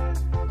it.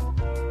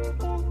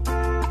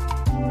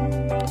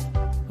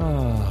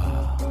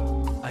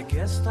 I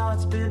guess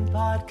Todd's been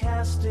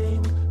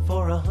podcasting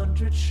for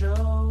 100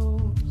 shows.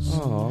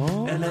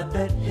 Aww. And I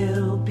bet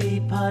he'll be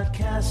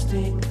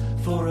podcasting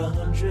for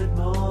 100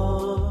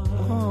 more.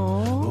 Aww.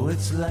 Oh,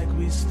 it's like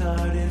we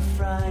started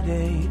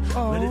Friday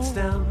when it's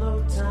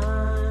download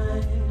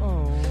time.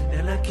 Aww.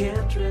 And I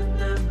can't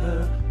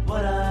remember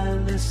what I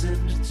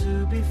listened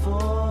to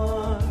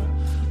before.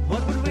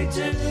 What would we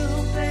do,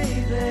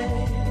 baby,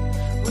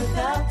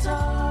 without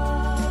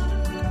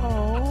Todd?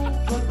 Oh.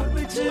 What would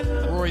we do,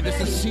 Rory, this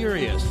is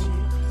serious.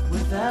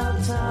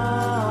 Without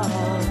Todd?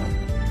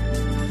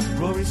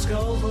 Rory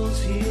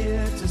Scovel's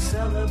here to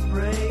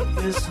celebrate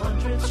this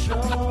 100th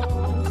show.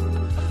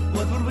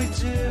 What would we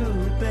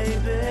do,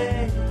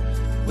 baby,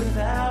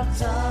 without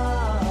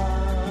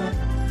Todd?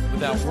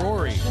 Without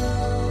Rory.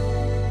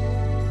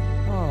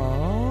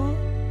 Aww.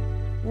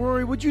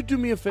 Rory, would you do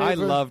me a favor? I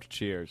loved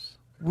Cheers.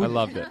 I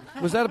loved it.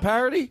 Was that a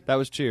parody? That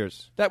was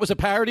Cheers. That was a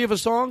parody of a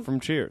song? From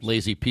Cheers.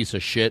 Lazy piece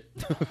of shit.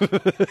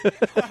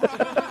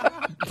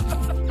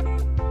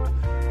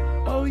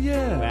 Oh,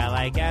 yeah. Well,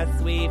 I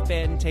guess we've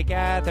been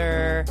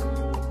together.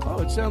 Oh,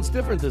 it sounds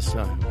different this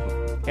time.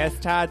 Guess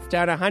Todd's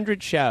done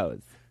 100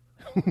 shows.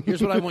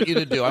 Here's what I want you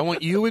to do. I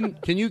want you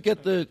and... Can you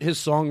get his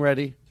song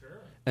ready? Sure.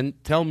 And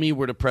tell me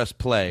where to press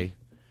play.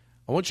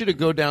 I want you to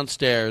go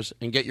downstairs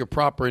and get your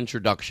proper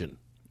introduction.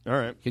 All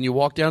right. Can you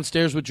walk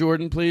downstairs with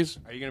Jordan, please?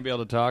 Are you going to be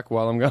able to talk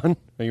while I'm gone?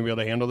 Are you going to be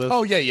able to handle this?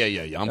 Oh, yeah.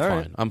 I'm All fine.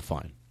 right. I'm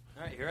fine.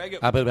 All right, here I go.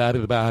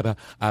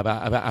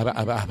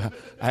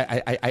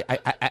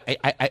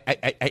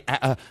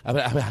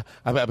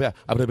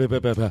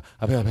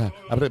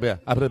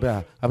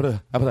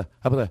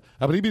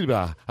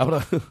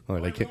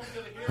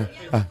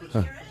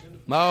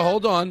 No,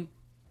 hold on.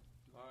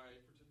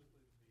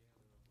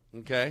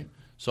 Okay.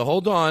 So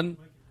hold on.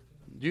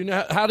 Do you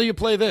know how do you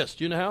play this?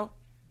 Do you know how?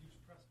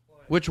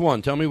 Which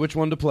one? Tell me which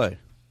one to play.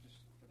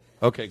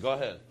 Okay, go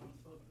ahead.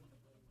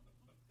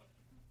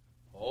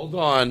 Hold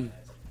on.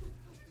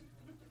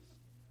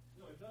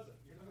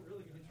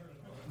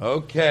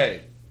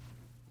 Okay.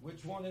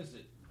 Which one is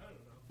it?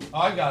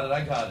 Oh, I got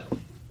it.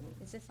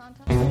 Is this on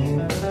time?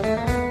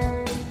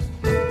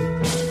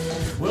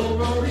 Well,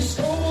 Rory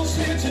Scovel's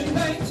here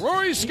tonight.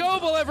 Rory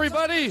Scovel,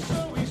 everybody.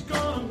 So he's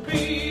gonna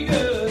be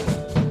good.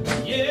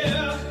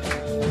 Yeah.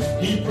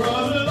 He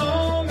brought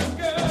along a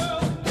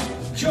girl.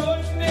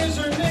 Jordan is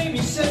her name.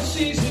 He said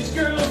she's his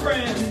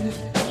girlfriend.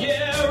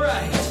 Yeah,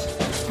 right.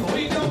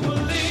 We don't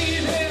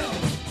believe him.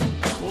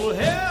 Well,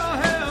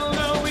 hell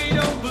no, we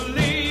don't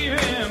believe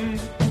him.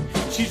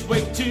 She's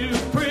way too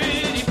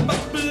pretty,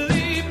 but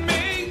believe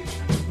me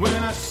when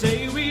I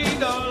say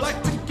we'd all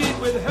like to get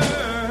with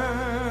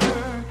her.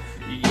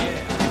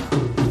 Yeah.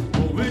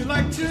 Well, we'd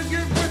like to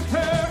get with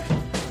her.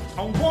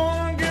 I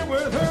wanna get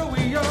with her.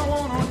 We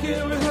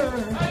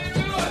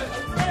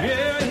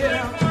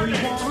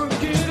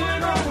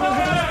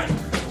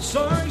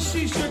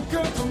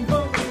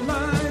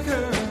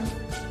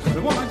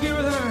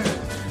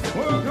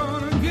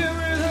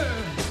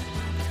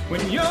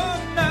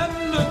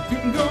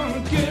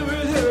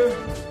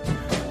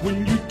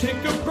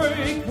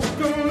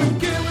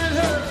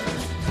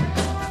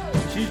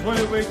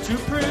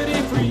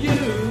ready for you.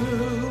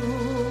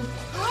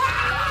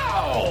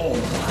 Wow!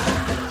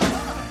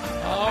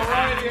 All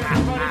righty,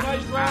 everybody,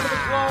 nice round of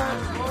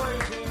applause. Rory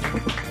team.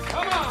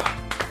 Come on.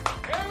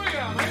 Here we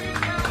go. Maybe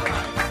it's not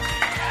right.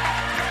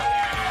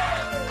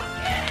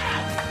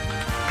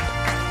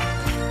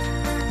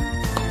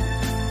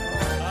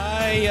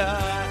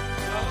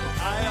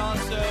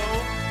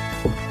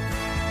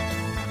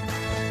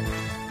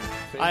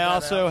 I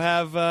also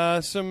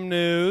have some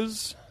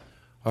news.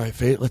 All right,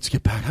 Faye, let's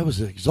get back. That was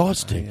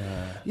exhausting.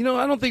 You know,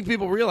 I don't think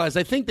people realize.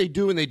 I think they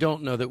do and they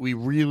don't know that we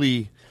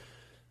really...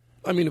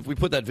 I mean, if we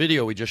put that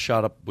video we just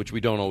shot up, which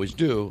we don't always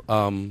do,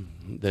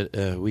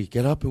 that we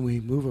get up and we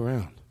move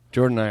around.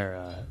 Jordan and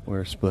I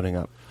we're splitting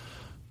up.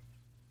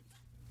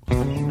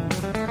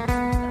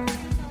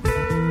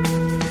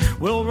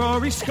 Well,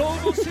 Rory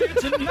Scovel's here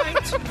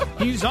tonight.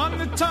 He's on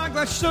the Todd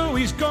Glass show.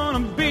 He's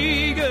gonna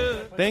be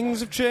good. Things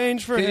have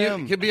changed for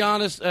him. Can be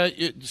honest,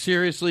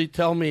 seriously,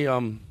 tell me,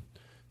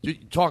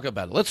 talk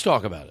about it. Let's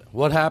talk about it.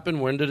 What happened?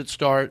 When did it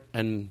start?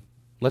 And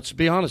let's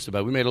be honest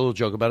about it. We made a little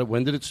joke about it.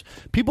 When did it...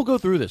 People go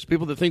through this.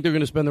 People that think they're going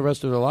to spend the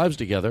rest of their lives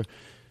together,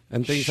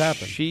 and things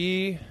happen.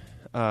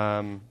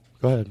 Go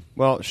ahead.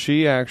 Well,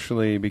 she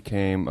actually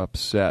became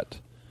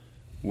upset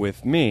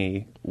with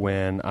me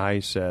when I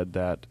said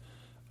that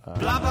a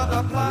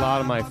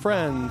lot of my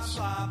friends,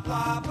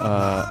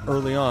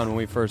 early on when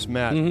we first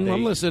met,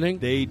 I'm listening.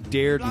 They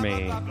dared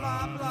me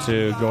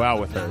to go out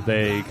with her.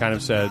 They kind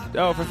of said,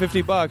 "Oh, for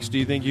 $50, do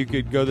you think you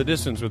could go the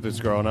distance with this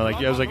girl?" And I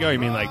was like, "Oh, you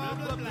mean like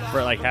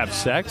for like have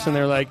sex?" And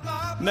they're like,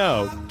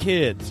 "No,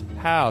 kids,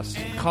 house,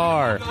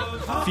 car,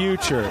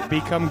 future,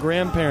 become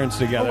grandparents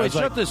together." Oh, wait,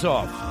 shut this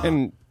off.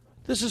 And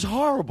this is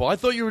horrible. I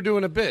thought you were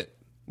doing a bit.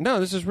 No,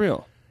 this is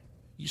real.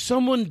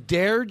 Someone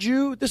dared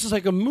you? This is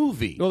like a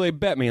movie. Well, they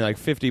bet me like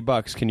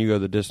 $50. Can you go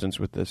the distance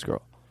with this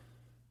girl?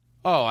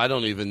 Oh, I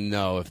don't even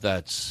know if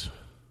that's...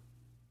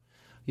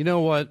 You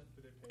know what?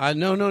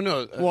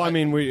 No. Well, I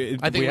mean, we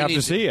have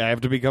to see. I have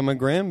to become a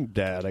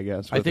granddad, I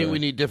guess. I think we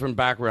need different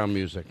background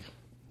music.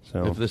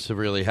 So if this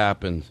really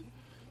happened...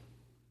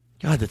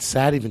 God, that's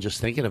sad even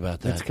just thinking about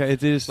that.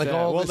 It is like sad.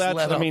 all well, this that's...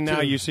 led I mean, up now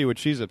to... you see what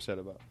she's upset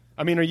about.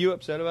 I mean, are you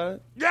upset about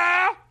it?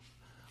 Yeah!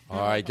 All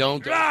right,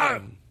 don't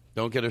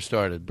get her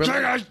started.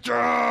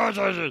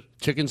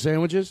 Chicken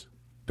sandwiches?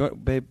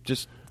 Babe,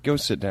 just go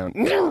sit down.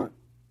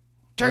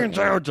 Chicken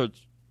sandwiches.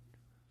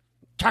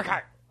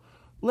 Chicken.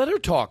 Let her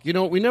talk. You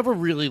know, we never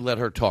really let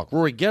her talk.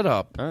 Rory, get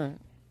up. All right.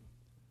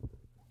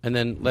 And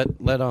then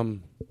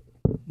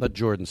let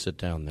Jordan sit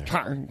down there.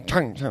 How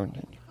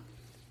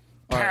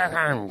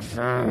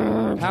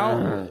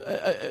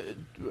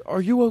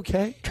are you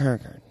okay?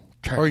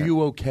 Are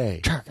you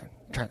okay?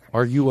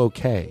 Are you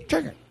okay?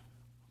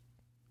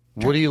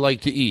 What do you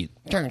like to eat?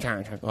 All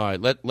right,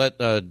 let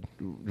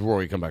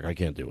Rory come back. I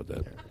can't deal with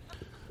that.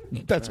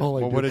 That's all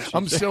I do. What did she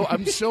say?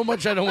 I'm so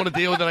much I don't want to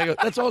deal with it. I go,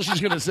 that's all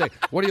she's going to say.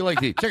 What do you like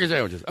to eat? Chicken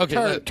sandwiches. Okay.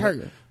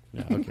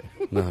 Yeah, okay.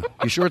 No.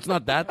 You sure it's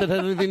not that had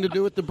anything to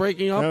do with the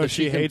breaking up? No,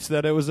 she hates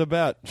that it was a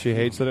bet. She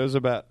hates that it was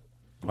a bet.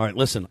 All right,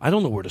 listen. I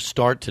don't know where to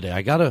start today.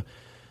 I gotta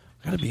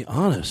be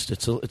honest.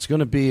 It's going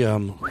to be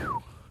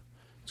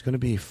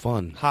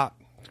fun. Hot.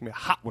 It's gonna be a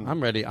hot one.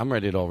 I'm ready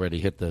to already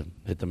hit the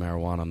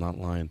marijuana. I'm not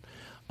lying.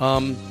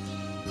 Hi.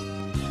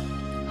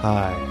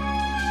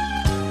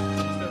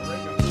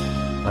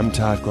 I'm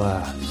Todd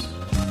Glass.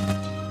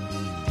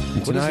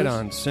 And tonight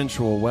on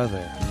Sensual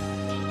Weather,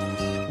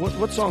 what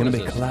song it's is going to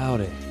be this?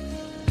 cloudy.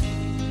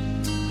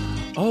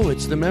 Oh,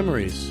 it's the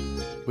memories.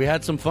 We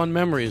had some fun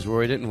memories,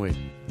 Roy, didn't we?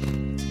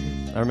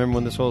 I remember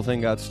when this whole thing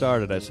got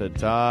started, I said,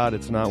 Todd,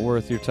 it's not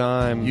worth your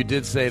time. You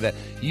did say that.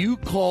 You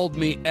called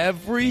me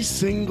every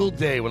single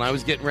day when I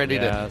was getting ready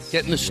to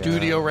get in the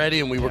studio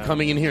ready, and we were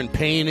coming in here and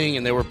painting,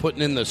 and they were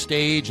putting in the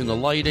stage and the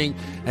lighting,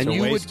 and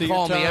you would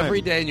call me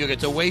every day, and you get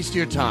to waste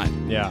your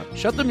time. Yeah.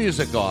 Shut the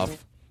music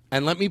off,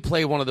 and let me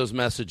play one of those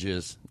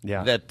messages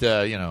that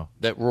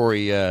that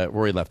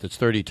Rory left. It's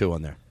 32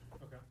 on there.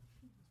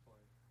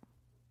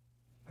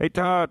 Hey,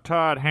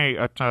 Todd. Hey,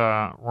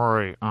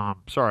 Rory.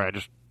 Sorry, I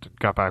just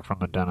got back from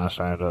the dentist.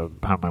 I had to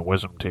have my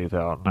wisdom teeth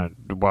out,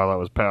 and while I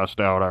was passed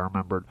out, I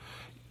remembered.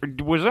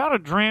 Was that a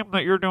dream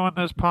that you're doing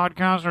this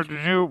podcast,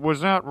 or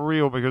was that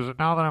real? Because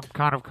now that I'm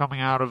kind of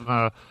coming out of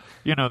the,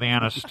 the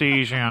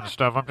anesthesia and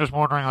stuff, I'm just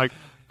wondering, like,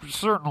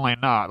 certainly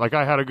not. Like,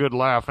 I had a good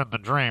laugh in the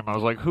dream. I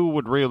was like, who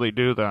would really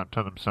do that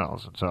to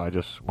themselves? And so I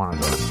just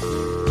wanted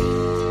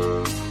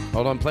to...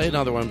 Hold on, play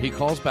another one. He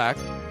calls back.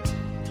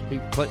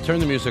 Turn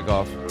the music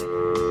off.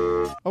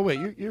 Oh, wait,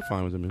 you're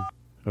fine with it, man.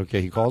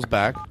 Okay, he calls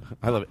back.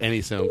 I love any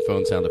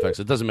phone sound effects.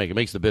 It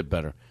makes the bit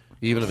better.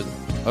 Even if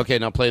it's... Okay,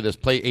 now play this.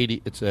 Play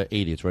 80. It's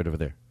 80. It's right over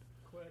there.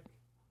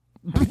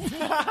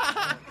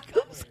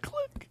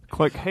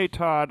 Click. Hey,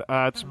 Todd.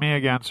 It's me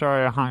again.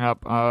 Sorry I hung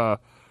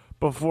up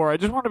before. I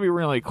just want to be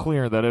really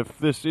clear that if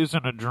this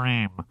isn't a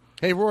dream...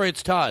 Hey, Rory,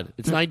 it's Todd.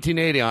 It's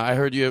 1980. I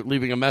heard you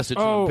leaving a message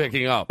and I'm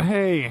picking up.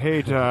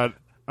 Hey, Todd.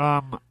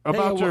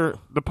 About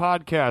the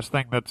podcast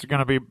thing that's going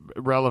to be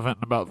relevant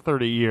in about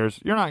 30 years.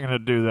 You're not going to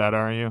do that,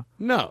 are you?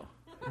 No.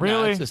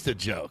 Really? It's just a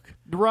joke.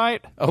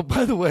 right? Oh,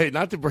 by the way,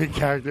 not to break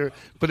character,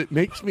 but it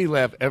makes me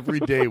laugh every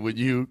day when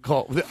you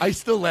call. I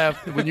still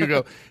laugh when you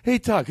go, "Hey,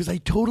 Todd," because I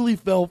totally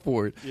fell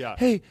for it. Yeah.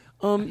 Hey,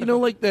 you know,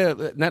 like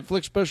the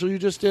Netflix special you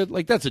just did?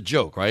 Like, that's a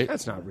joke, right?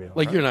 That's not real.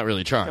 Like, you're not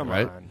really trying, Come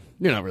right? on.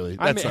 You're not really.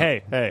 I mean,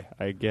 hey,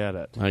 I get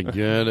it. I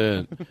get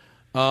it.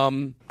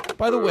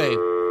 By the way,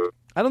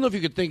 I don't know if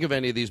you could think of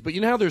any of these, but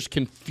you know how there's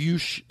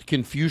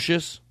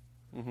Confucius?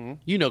 Mm-hmm.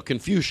 You know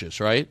Confucius,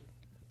 right?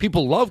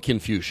 People love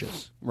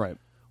Confucius. Right.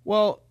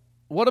 Well,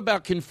 what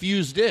about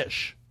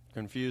Confused-ish?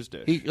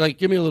 Confused-ish.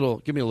 Give me a little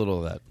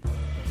of that.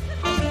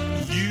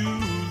 You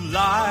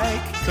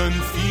like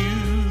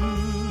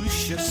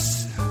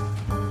Confucius.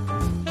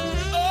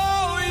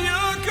 Oh,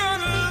 you're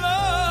gonna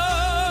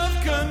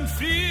love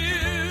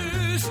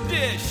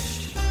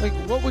Confused-ish. Like,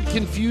 what would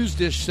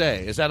Confused-ish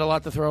say? Is that a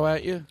lot to throw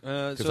at you?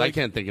 Because I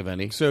can't think of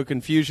any. So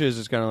Confucius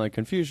is kind of like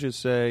Confucius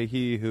say,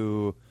 he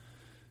who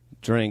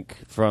drink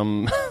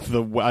from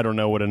the... I don't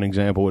know what an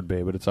example would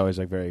be, but it's always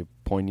like very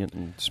poignant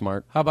and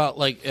smart. How about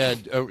like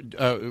you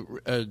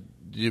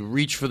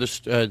reach for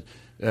the...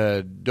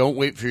 don't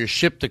wait for your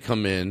ship to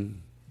come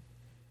in.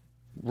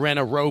 Rent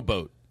a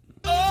rowboat.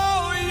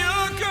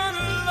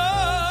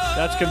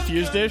 That's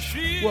Confused-ish?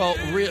 Well,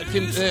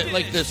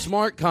 like the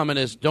smart comment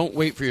is, don't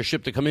wait for your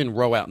ship to come in,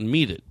 row out and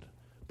meet it.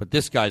 But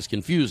this guy's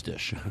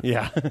Confused-ish.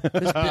 Yeah.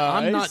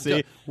 I'm not.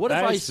 See. What if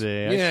I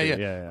see?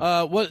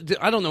 Yeah. What?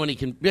 I don't know any.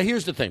 Yeah,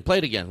 here's the thing. Play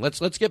it again.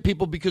 Let's get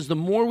people, because the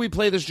more we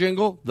play this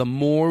jingle, the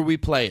more we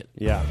play it.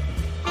 Yeah.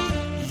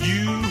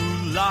 You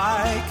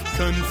like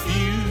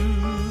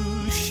Confucius.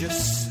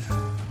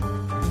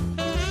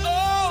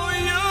 Oh,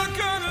 you're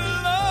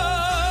gonna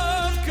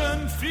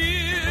love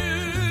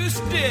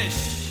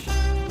Confused-ish.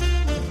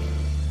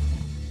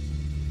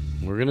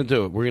 We're going to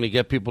do it. We're going to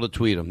get people to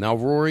tweet them. Now,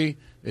 Rory,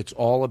 it's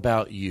all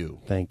about you.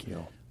 Thank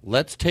you.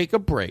 Let's take a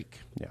break.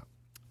 Yeah.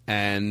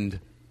 And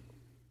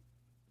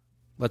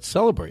let's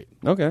celebrate.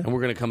 Okay. And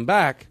we're going to come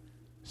back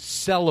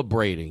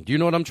celebrating. Do you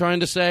know what I'm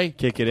trying to say?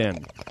 Kick it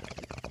in.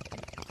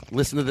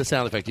 Listen to the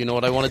sound effect. You know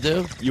what I want to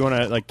do? You want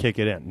to, like, kick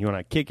it in. You want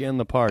to kick in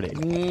the party.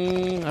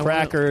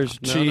 Crackers,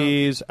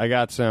 cheese. No. I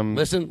got some...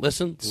 Listen.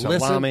 Salami.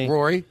 Listen,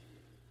 Rory.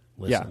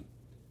 Listen.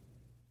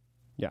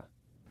 Yeah.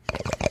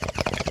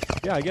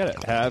 Yeah, I get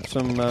it. Have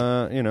some,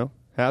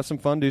 have some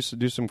fun. Do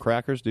some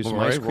crackers. Do some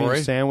ice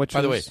cream sandwiches.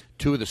 By the way,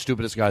 two of the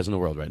stupidest guys in the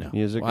world right now.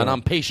 And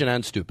I'm patient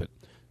and stupid.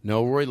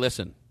 No, Rory,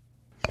 listen.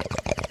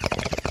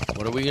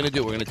 What are we going to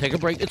do? We're going to take a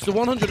break. It's the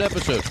 100th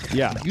episode.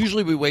 Yeah.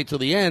 Usually we wait till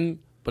the end,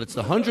 but it's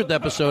the 100th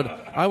episode.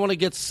 I want to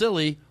get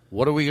silly.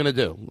 What are we going to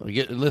do?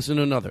 Listen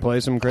to another. Play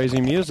some crazy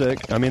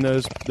music. I mean,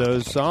 those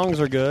songs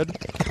are good.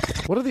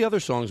 What are the other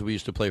songs we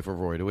used to play for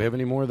Rory? Do we have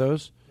any more of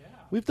those? Yeah.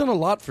 We've done a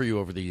lot for you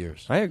over the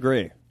years. I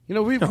agree. You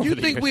know, do you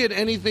think we had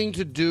anything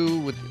to do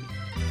with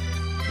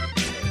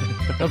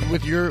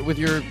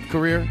your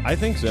career? I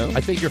think so.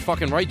 I think you're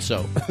fucking right.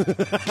 So.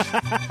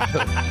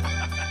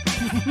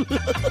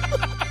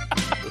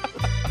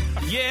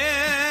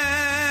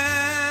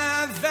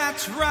 Yeah,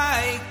 that's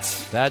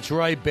right. That's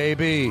right,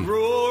 baby.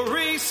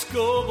 Rory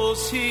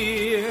Scovel's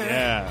here.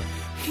 Yeah.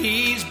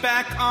 He's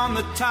back on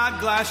the Todd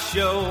Glass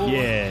Show.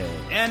 Yeah.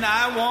 And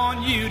I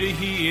want you to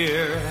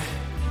hear.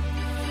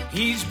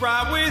 He's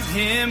brought with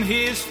him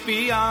his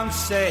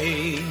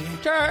fiancée.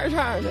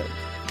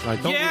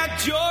 Yeah,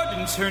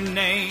 Jordan's her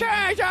name.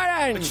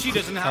 Jordan! But she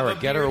doesn't have all right,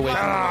 get her away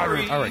from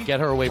Rory. All right, get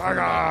her away from the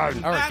mic.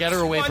 All right, get her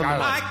away from the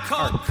mic.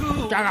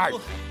 Cool.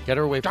 Get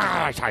her away from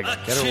the mic.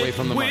 Get her away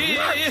from the mic.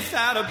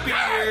 Without a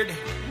beard.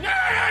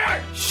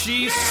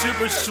 She's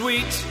super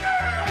sweet.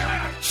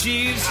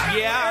 She's,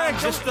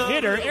 just a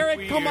hit her, Eric,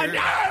 weird. come on.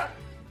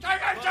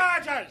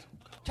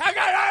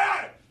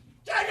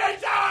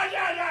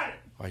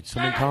 All right,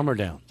 someone calm her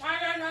down.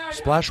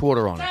 Splash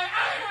water on her.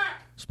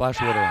 Splash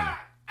water on her.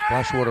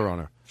 Splash water on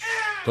her.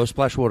 Go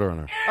splash water on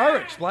her.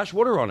 Eric, splash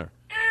water on her.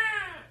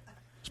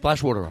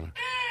 Splash water on her.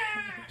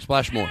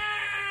 Splash more.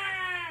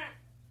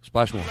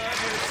 Splash more.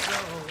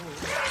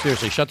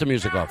 Seriously, shut the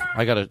music off.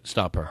 I got to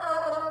stop her.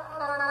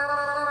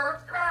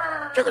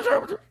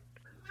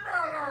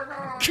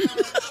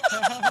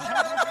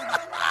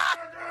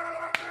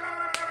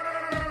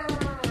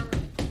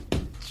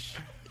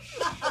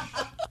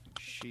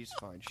 She's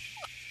fine.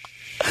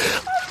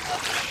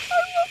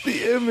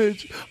 The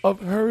image of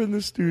her in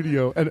the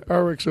studio and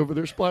Eric's over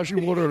there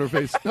splashing water on her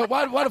face. Now,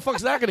 why the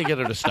fuck's that going to get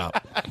her to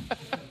stop?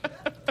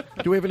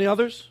 Do we have any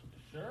others?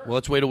 Sure. Well,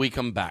 let's wait till we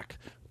come back.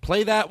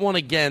 Play that one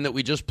again that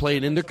we just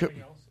played in the...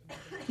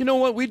 You know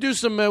what? We do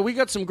some... we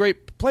got some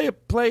great... Play.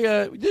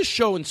 This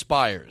show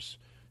inspires.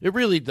 It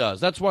really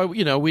does. That's why,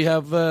 we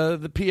have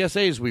the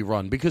PSAs we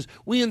run, because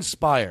we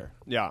inspire.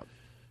 Yeah.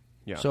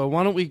 So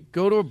why don't we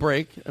go to a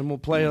break and we'll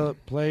play a...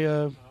 we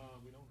don't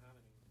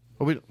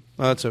have any.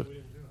 That's a...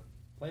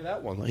 Play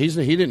that one. He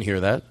didn't hear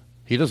that.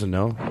 He doesn't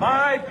know.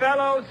 My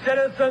fellow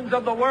citizens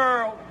of the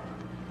world,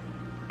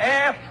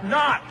 ask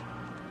not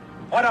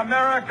what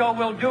America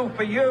will do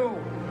for you,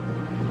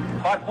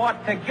 but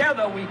what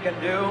together we can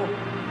do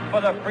for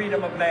the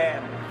freedom of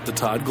man. The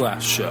Todd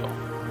Glass Show.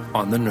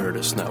 on the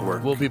Nerdist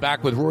Network. We'll be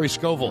back with Rory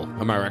Scovel,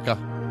 America.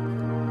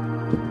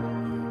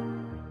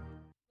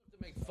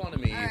 Make fun of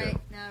me either.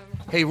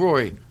 Hey,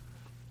 Rory,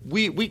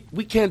 we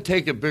can't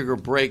take a bigger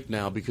break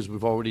now because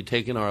we've already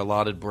taken our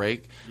allotted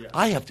break. Yeah.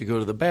 I have to go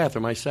to the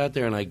bathroom. I sat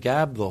there and I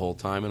gabbed the whole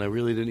time, and I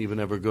really didn't even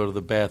ever go to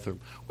the bathroom.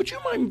 Would you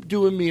mind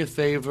doing me a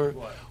favor?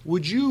 What?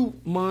 Would you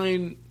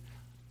mind...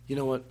 You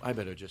know what? I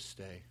better just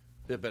stay.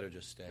 They better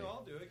just stay. No,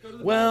 I'll do it. Go to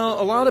the bathroom.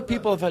 A lot of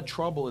people have had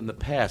trouble in the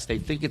past. They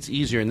think it's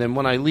easier, and then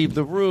when I leave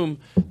the room,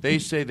 they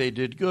say they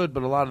did good,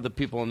 but a lot of the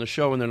people on the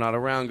show, when they're not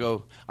around,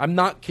 go, I'm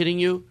not kidding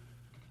you.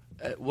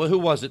 Well, who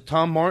was it?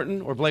 Tom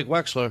Martin or Blake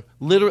Wexler?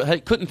 Literally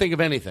couldn't think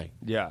of anything.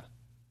 Yeah.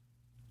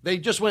 They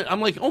just went,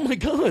 I'm like, oh, my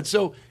God.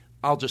 So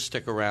I'll just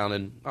stick around,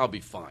 and I'll be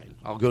fine.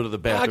 I'll go to the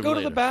bathroom I'll go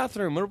later. to the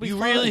bathroom. It'll be you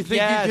fun. You really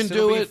think yes, you can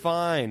do it? It'll be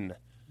fine.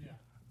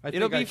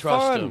 It'll be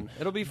fun.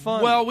 It'll be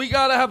fun. Well, we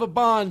got to have a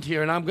bond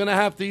here, and I'm going to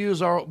have to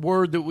use our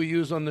word that we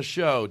use on the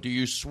show. Do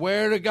you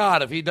swear to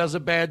God if he does a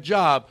bad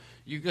job?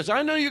 Because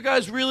I know you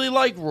guys really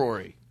like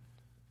Rory.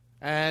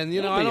 And,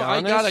 you know,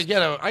 I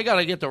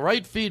gotta get the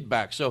right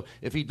feedback. So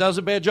if he does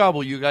a bad job,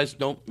 will you guys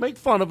don't make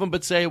fun of him,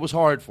 but say it was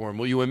hard for him?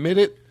 Will you admit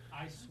it?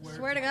 I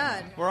swear to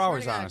God. We're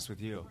always honest with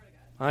you.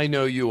 I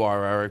know you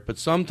are, Eric, but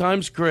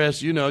sometimes,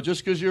 Chris, you know,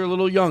 just because you're a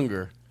little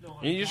younger.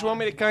 You just want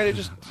me to kind of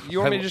just... You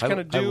want me to just kind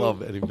of do... I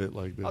love any bit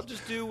like this. I'll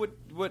just do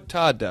what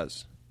Todd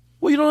does.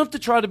 Well, you don't have to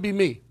try to be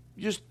me.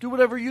 You just do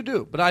whatever you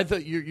do. But I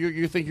thought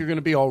you think you're going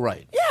to be all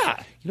right.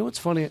 Yeah. You know what's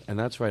funny? And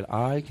that's right.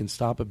 I can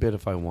stop a bit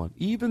if I want,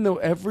 even though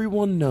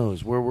everyone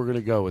knows where we're going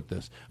to go with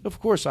this. Of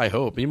course, I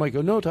hope. And you might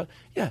go, no, Todd.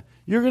 Yeah,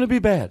 you're going to be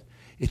bad.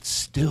 It's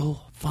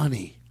still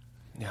funny.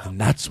 Yeah.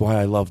 And that's why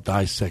I love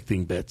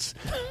dissecting bits,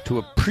 to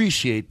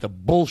appreciate the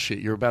bullshit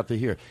you're about to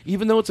hear.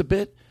 Even though it's a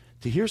bit...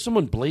 To hear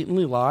someone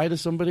blatantly lie to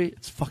somebody,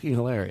 it's fucking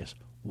hilarious.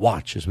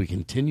 Watch as we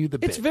continue the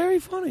bit. It's very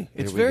funny.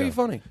 It's very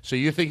funny. So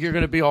you think you're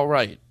going to be all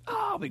right?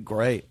 Oh, I'll be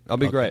great. I'll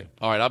be great.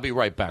 All right, I'll be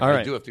right back. All right.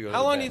 I do have to go.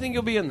 How long do you think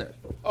you'll be in there?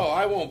 Oh,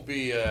 I won't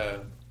be.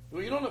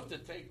 Well, you don't have to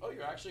take. Oh,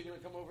 you're actually going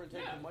to come over and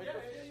take the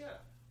microphone?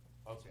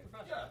 Yeah. Okay.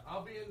 Yeah,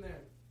 I'll be in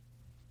there.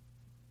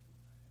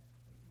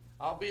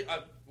 I'll be.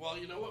 Well,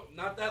 you know what?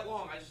 Not that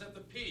long. I just have to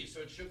pee, so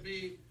it should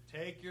be.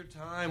 Take your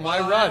time.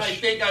 Why rush? I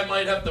think I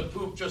might have to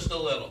poop just a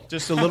little.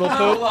 Just a little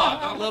poop?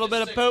 A little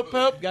bit of poop.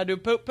 Gotta do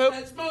poop.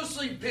 It's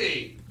mostly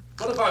pee.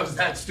 What if I was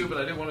that stupid?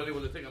 I didn't want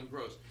anyone to think I'm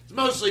gross. It's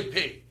mostly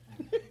pee.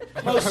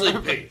 Mostly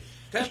pee.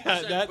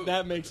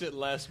 That makes it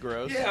less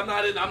gross. Yeah,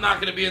 I'm not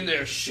going to be in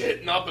there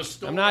shitting up a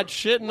storm. I'm not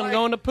shitting. I'm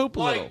going to poop a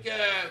little.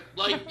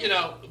 Like, you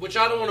know, which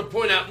I don't want to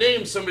point out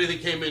names. Somebody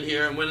that came in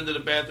here and went into the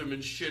bathroom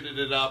and shitted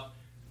it up.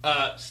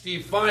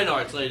 Steve Fine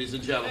Arts, ladies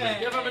and gentlemen. Hey.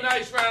 Give him a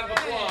nice round of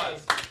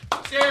applause.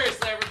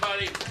 Seriously,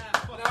 everybody.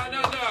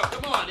 No.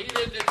 Come on.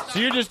 So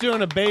you're just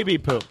doing a baby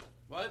poop.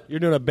 What? You're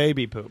doing a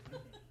baby poop. I'm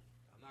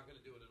not going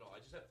to do it at all. I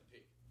just have to pee.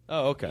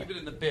 Oh, okay. Even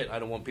in the bit, I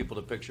don't want people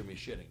to picture me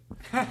shitting.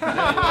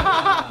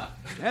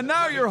 And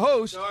now your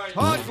host,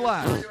 Todd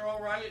Glass. You're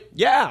all right?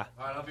 Yeah.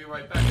 All right, I'll be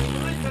right back.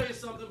 Can I tell you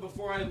something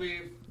before I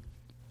leave?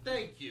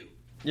 Thank you.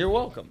 You're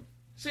welcome.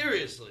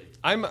 Seriously.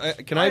 I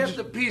have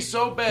to pee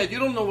so bad. You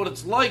don't know what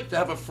it's like to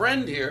have a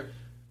friend here.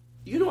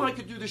 You know I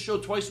could do this show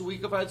twice a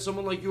week if I had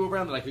someone like you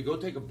around, that I could go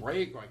take a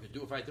break, or I could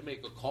do if I had to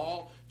make a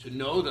call to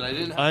know that I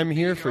didn't have to be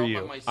here here for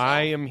you.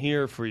 I am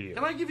here for you.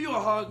 Can I give you a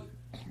hug?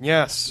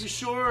 Yes. You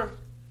sure?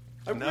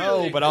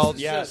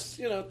 Yes.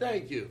 You know,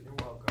 thank you. You're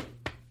welcome.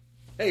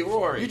 Hey,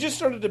 Rory. You just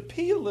started to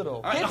pee a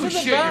little. Get to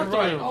the bathroom.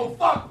 Right. Oh,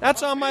 fuck.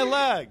 That's on my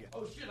leg.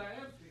 Oh, shit, I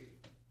am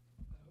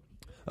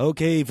peeing.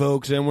 Okay,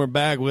 folks, and we're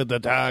back with the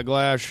Todd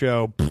Glass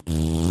Show.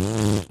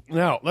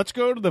 Now, let's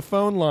go to the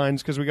phone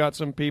lines because we got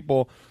some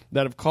people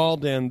that have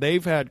called in.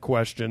 They've had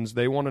questions.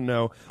 They want to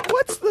know,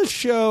 what's the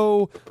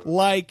show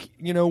like?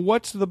 You know,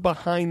 what's the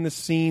behind the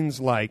scenes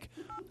like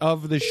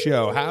of the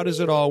show? How does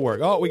it all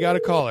work? Oh, we got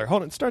a caller.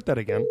 Hold on. Start that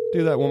again.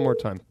 Do that one more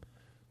time.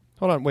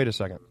 Hold on. Wait a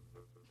second.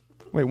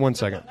 Wait 1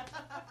 second.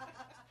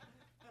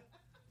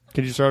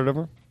 Could you start it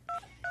over?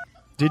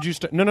 Did you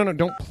start? No.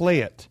 Don't play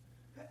it.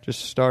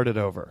 Just start it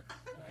over.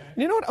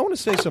 You know what? I want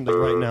to say something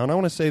right now, and I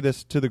want to say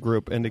this to the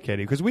group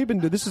indicating, because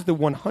this is the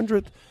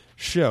 100th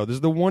show. This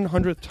is the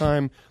 100th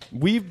time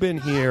we've been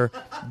here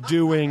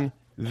doing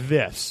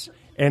this,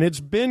 and it's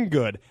been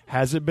good.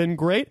 Has it been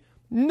great?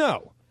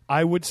 No.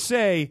 I would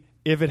say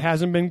if it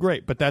hasn't been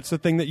great, but that's the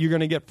thing that you're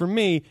going to get from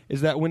me,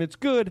 is that when it's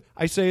good,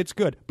 I say it's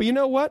good. But you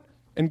know what?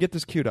 And get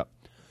this queued up.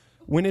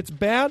 When it's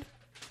bad,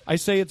 I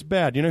say it's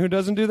bad. You know who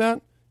doesn't do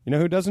that? You know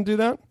who doesn't do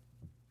that?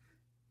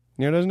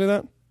 You know who doesn't do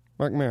that?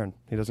 Mark Maron.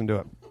 He doesn't do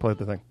it. Play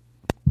the thing.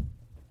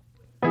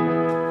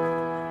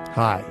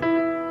 Hi,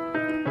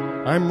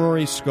 I'm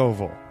Rory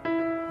Scovel,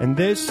 and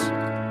this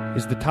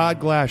is the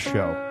Todd Glass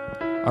Show,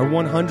 our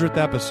 100th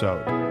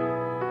episode.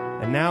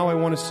 And now I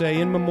want to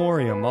say in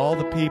memoriam all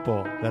the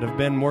people that have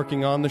been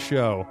working on the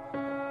show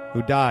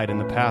who died in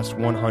the past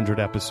 100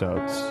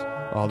 episodes,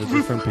 all the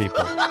different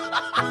people.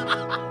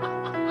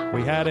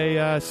 We had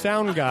a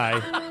sound guy.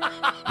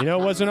 You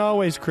know, it wasn't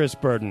always Chris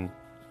Burton.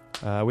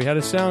 We had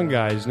a sound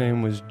guy. His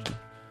name was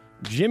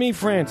Jimmy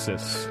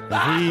Francis.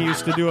 He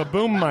used to do a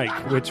boom mic,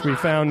 which we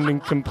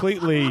found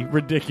completely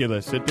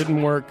ridiculous. It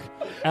didn't work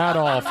at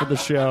all for the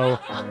show.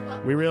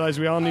 We realized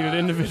we all needed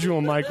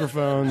individual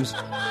microphones.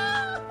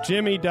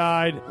 Jimmy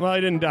died. Well,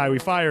 he didn't die. We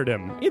fired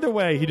him. Either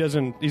way,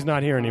 he's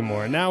not here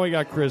anymore. Now we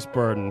got Chris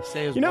Burden.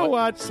 You know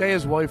what? Say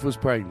his wife was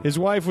pregnant. His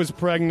wife was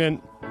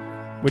pregnant,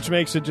 which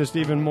makes it just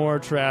even more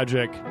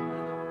tragic.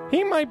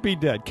 He might be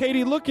dead.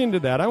 Katie, look into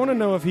that. I want to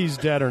know if he's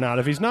dead or not.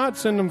 If he's not,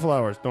 send him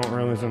flowers. Don't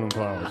really send him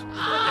flowers.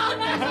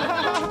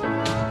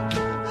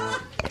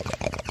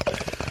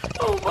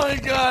 Oh my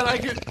God! I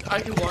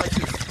could watch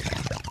it.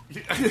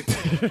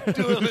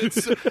 Doing it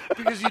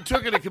because you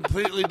took it a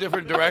completely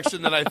different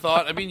direction than I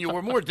thought. I mean, you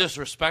were more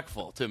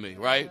disrespectful to me,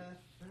 right?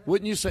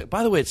 Wouldn't you say?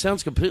 By the way, it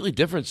sounds completely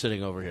different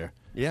sitting over here.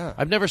 Yeah,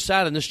 I've never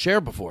sat in this chair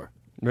before.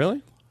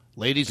 Really?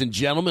 Ladies and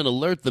gentlemen,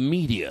 alert the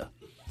media.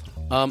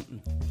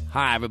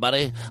 Hi,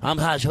 everybody. I'm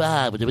Hot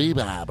Shwab with the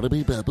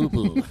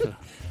Bebop.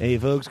 Hey,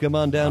 folks, come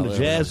on down to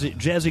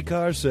Jazzy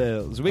Car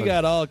Sales. We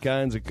got all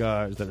kinds of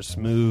cars that are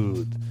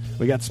smooth.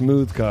 We got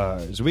smooth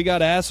cars. We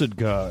got acid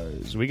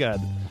cars. We got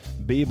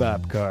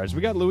bebop cars.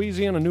 We got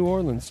Louisiana, New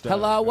Orleans stuff.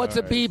 Hello, what's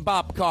a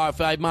bebop car,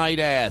 if I might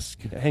ask?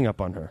 Hang up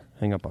on her.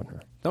 Hang up on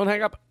her. Don't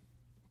hang up.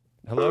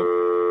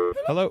 Hello?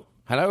 Hello?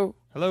 Hello?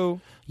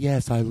 Hello?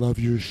 Yes, I love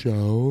your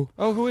show.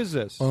 Oh, who is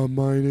this?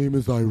 My name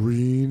is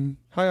Irene.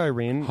 Hi,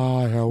 Irene.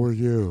 Hi, how are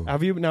you?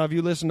 Have you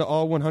listened to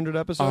all 100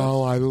 episodes?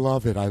 Oh, I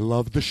love it. I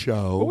love the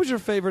show. What was your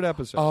favorite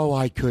episode? Oh,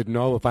 I couldn't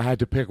know. If I had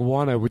to pick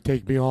one, it would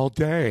take me all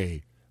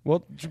day.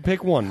 Well,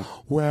 pick one.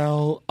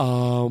 Well,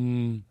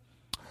 I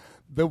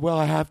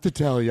have to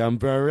tell you,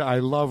 I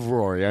love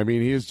Rory. I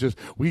mean,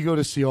 we go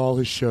to see all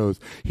his shows.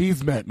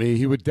 He's met me.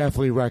 He would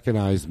definitely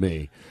recognize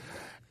me.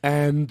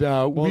 And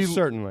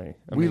certainly.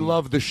 We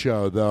love the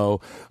show,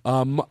 though.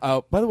 By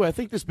the way, I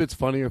think this bit's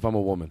funnier if I'm a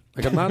woman.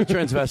 Like, I'm not a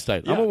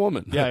transvestite. Yeah. I'm a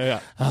woman. Yeah.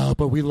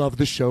 But we love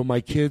the show. My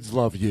kids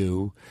love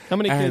you. How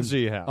many kids do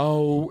you have?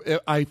 Oh,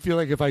 I feel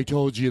like if I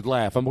told you, you'd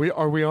laugh. Are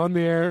we on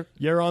the air?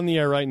 You're on the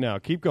air right now.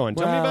 Keep going.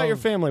 Tell me about your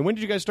family. When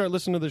did you guys start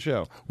listening to the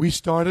show? We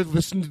started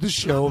listening to the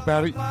show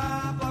about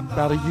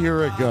a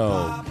year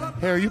ago.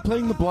 Hey, are you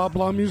playing the blah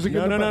blah music?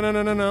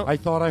 No. I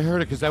thought I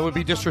heard it because that would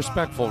be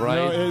disrespectful,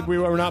 right? No, we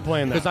were not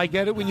playing that. Because I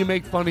get it when you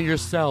make fun of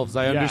yourselves.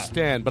 I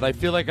understand, but I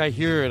feel like I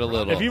hear it a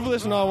little. If you've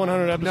listened to all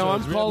 100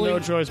 episodes, we have no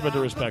choice but to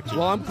respect you.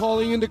 Well, I'm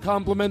calling in to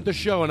compliment the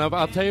show, and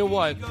I'll tell you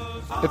what.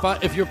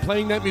 If you're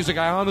playing that music,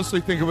 I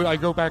honestly think I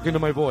go back into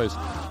my voice.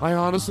 I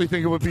honestly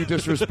think it would be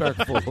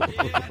disrespectful.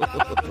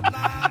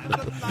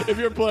 If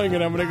you're playing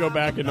it, I'm going to go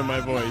back into my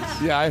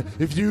voice. Yeah,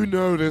 if you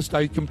noticed,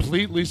 I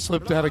completely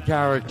slipped out of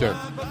character.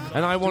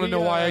 And I want to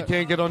know why I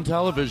can't get on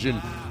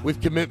television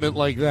with commitment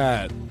like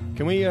that.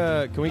 Can we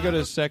go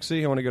to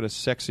sexy? I want to go to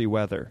sexy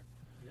weather.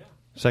 Yeah.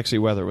 Sexy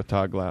weather with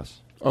Todd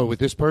Glass. Oh, with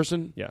this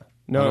person? Yeah.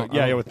 No,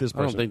 with this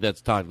person. I don't think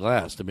that's Todd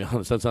Glass, to be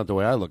honest. That's not the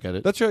way I look at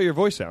it. That's how your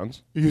voice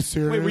sounds. Are you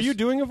serious? Wait, were you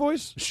doing a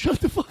voice? Shut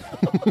the fuck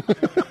up.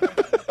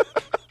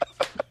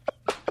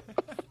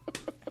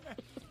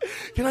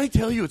 Can I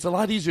tell you, it's a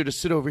lot easier to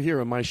sit over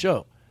here on my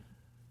show.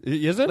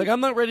 Is it? Like,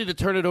 I'm not ready to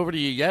turn it over to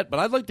you yet, but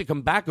I'd like to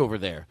come back over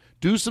there,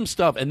 do some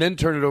stuff, and then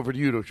turn it over to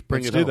you to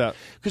bring Let's it do home. that.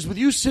 Because with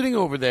you sitting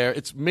over there,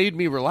 it's made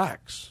me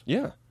relax.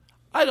 Yeah.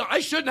 I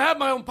shouldn't have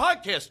my own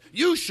podcast.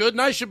 You should,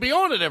 and I should be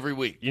on it every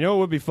week. You know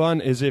what would be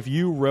fun is if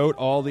you wrote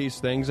all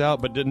these things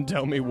out but didn't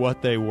tell me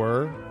what they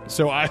were.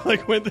 So I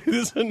went through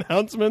these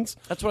announcements.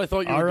 That's what I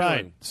thought you were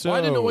doing. So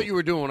I didn't know what you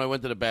were doing when I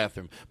went to the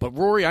bathroom. But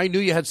Rory, I knew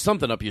you had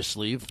something up your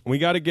sleeve. We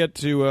got to get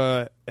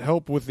to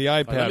help with the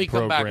iPad Let me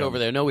come program. back over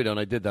there. No, we don't.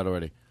 I did that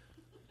already.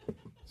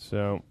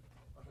 So,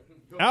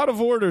 Out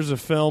of Order's a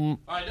film.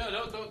 All right,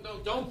 no,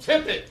 don't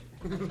tip it.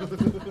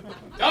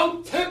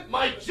 Don't tip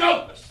my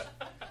jokes.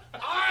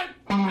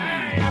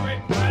 Hey,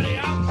 everybody,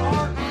 I'm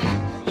Mark.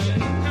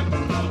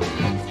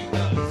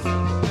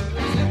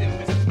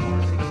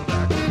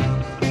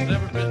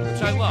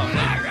 Which I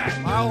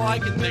love. All I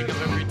can think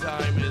of every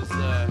time is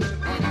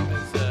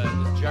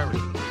Jerry.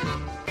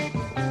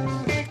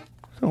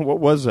 What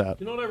was that?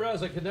 You know what I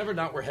realized? I could never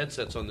not wear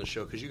headsets on this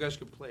show because you guys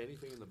could play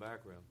anything in the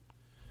background.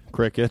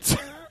 Crickets.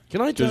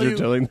 Can I tell you? You're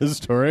telling this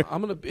story?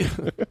 I'm going to be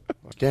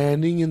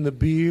standing in the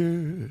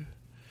beer.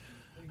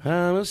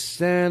 I'm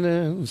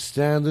standing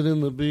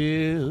in the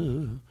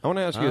beer. I want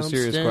to ask you a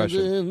serious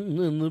question.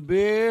 Standing in the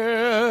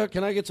beer.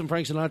 Can I get some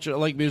Frank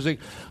Sinatra-like music?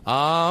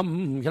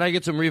 Can I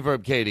get some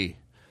reverb, Katie?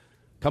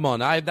 Come on.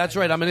 That's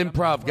right. I'm an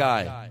improv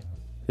guy.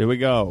 Here we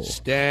go.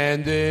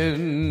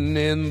 Standing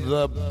in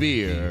the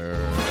beer.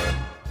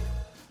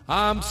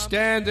 I'm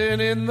standing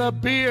in the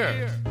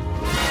beer.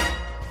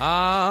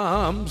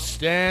 I'm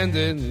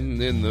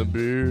standing in the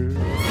beer.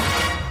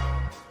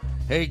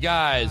 Hey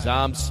guys,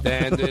 I'm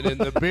standing in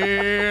the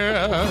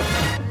beer.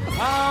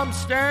 I'm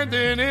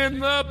standing in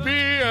the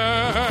beer.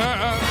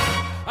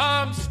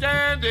 I'm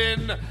standing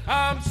in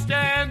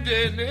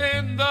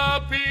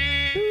the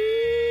beer.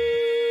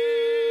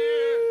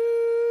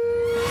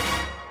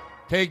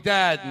 Take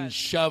that and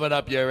shove it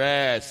up your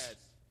ass.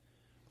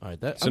 All right,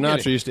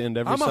 Sinatra used to end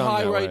every I'm song a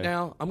high that right way.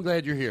 now. I'm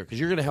glad you're here because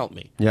you're going to help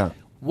me. Yeah.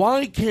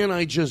 Why can't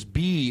I just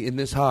be in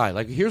this high?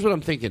 Like, here's what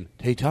I'm thinking.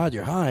 Hey, Todd,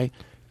 you're high.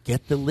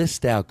 Get the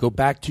list out. Go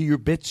back to your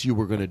bits you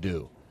were going to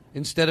do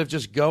instead of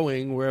just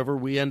going wherever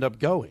we end up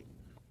going.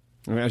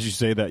 I mean, as you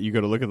say that, you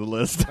got to look at the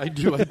list. I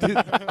do. I did.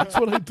 That's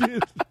what I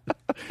did.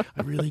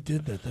 I really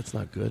did that. That's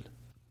not good.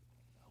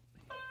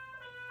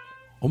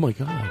 Oh, my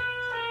God.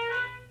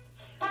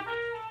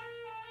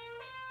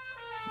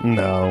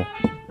 No.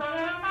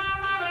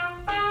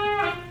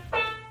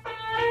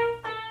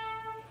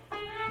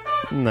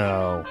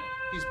 No.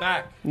 He's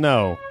back.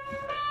 No.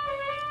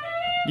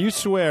 You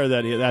swear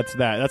that that's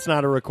that. That's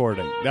not a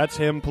recording. That's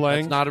him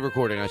playing? That's not a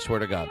recording, I swear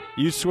to God.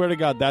 You swear to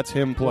God that's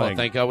him playing? Well,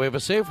 thank God we have a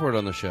safe word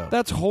on the show.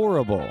 That's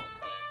horrible.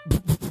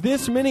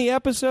 This many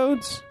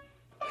episodes?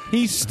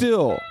 He's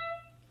still...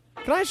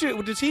 Can I ask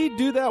you, does he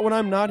do that when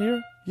I'm not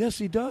here? Yes,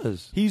 he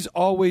does. He's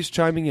always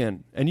chiming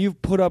in, and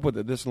you've put up with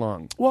it this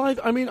long. Well,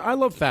 I mean, I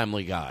love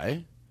Family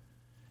Guy.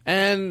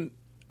 And,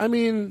 I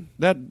mean...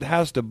 That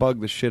has to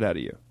bug the shit out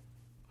of you.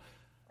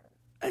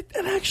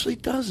 It actually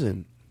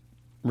doesn't.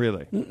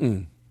 Really?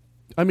 Mm-mm.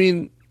 I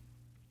mean,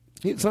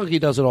 it's not like he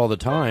does it all the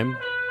time.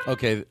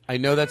 Okay, I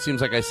know that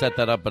seems like I set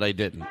that up, but I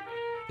didn't.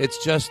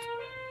 It's just...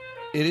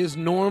 It is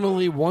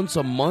normally once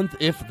a month,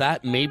 if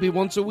that, maybe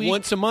once a week.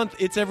 Once a month.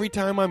 It's every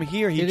time I'm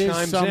here. He chimes in. It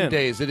is some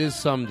days. It is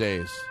some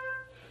days.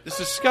 It's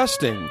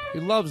disgusting. He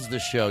loves the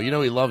show. You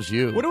know he loves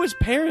you. What do his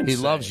parents He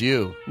say? loves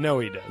you. No,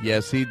 he doesn't.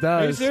 Yes, he does.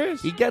 Are you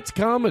serious? He gets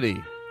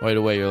comedy. Right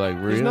away, you're like,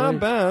 really? He's not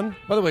bad.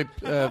 By the way,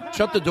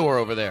 shut the door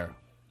over there.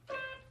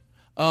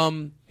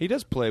 He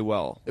does play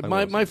well.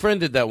 My friend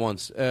did that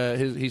once.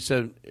 He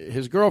said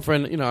his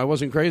girlfriend, I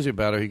wasn't crazy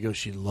about her. He goes,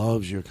 she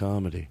loves your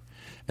comedy.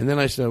 And then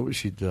I said, well,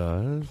 she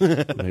does.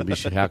 Maybe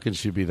how can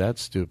she be that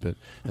stupid?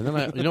 And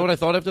then you know what I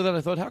thought after that?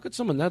 I thought, how could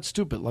someone that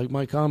stupid like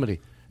my comedy?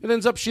 It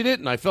ends up she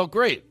didn't. I felt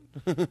great.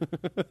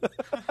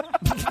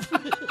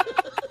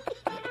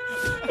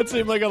 That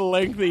seemed like a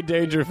lengthy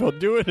Dangerfield.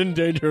 Do it in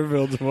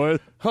Dangerfield's voice.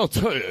 I'll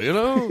tell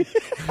you,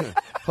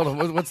 Hold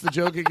on, what's the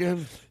joke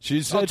again?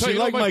 She said she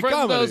liked my friend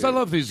comedy. Does. I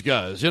love these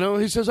guys.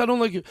 He says I don't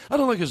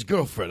like his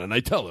girlfriend, and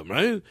I tell him,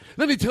 right?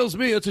 Then he tells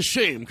me it's a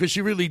shame because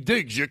she really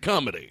digs your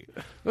comedy.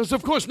 So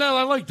of course now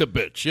I like the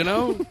bitch,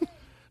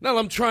 Now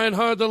I'm trying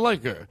hard to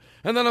like her,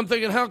 and then I'm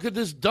thinking, how could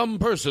this dumb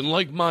person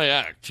like my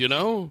act,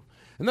 And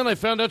then I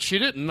found out she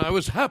didn't. I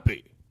was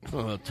happy.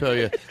 Oh, I'll tell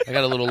you, I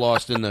got a little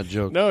lost in that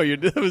joke. No,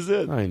 that was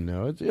it. I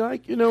know. It's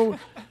like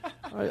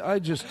I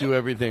just do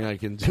everything I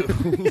can do.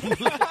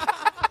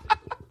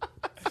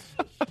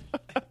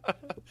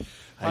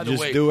 I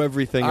just do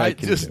everything I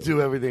can do. I just do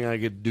everything I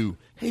could do.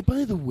 Hey,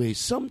 by the way,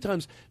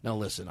 sometimes... Now,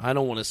 listen, I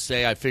don't want to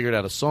say I figured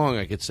out a song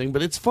I could sing,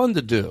 but it's fun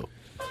to do.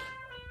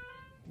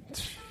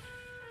 Do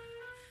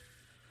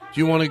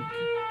you want to...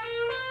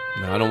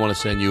 No, I don't want to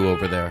send you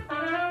over there.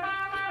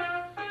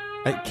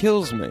 It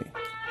kills me.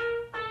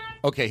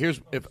 Okay,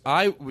 here's...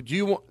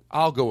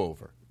 I'll go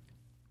over.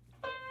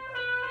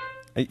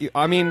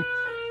 I mean,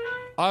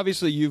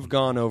 obviously you've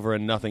gone over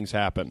and nothing's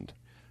happened.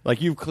 Like,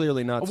 you've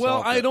clearly not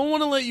solved it. I don't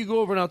want to let you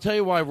go over, and I'll tell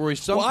you why, Rory.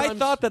 Sometimes... Well, I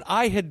thought that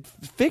I had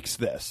fixed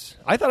this.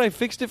 I thought I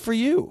fixed it for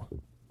you.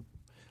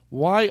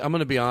 Why? I'm going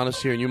to be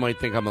honest here, and you might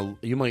think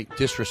you might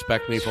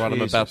disrespect me for what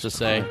I'm about to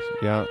say.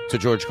 Yeah. To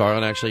George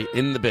Carlin, actually,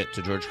 in the bit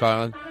to George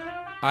Carlin.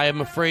 I am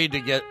afraid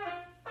to get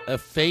a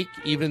fake,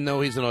 even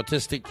though he's an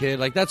autistic kid.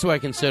 Like, that's who I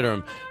consider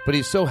him. But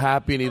he's so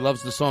happy, and he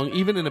loves the song.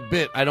 Even in a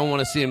bit, I don't want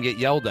to see him get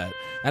yelled at.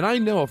 And I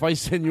know if I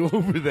send you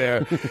over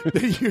there,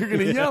 that you're going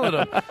to yell at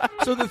him.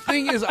 So the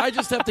thing is, I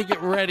just have to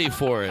get ready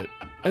for it.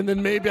 And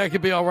then maybe I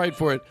could be all right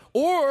for it.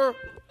 Or...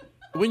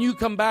 when you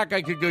come back,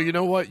 I could go, you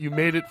know what? You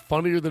made it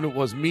funnier than it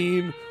was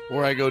mean.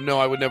 Or I go, no,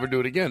 I would never do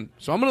it again.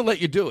 So I'm going to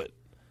let you do it.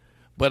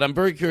 But I'm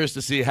very curious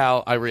to see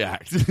how I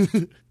react.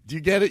 Do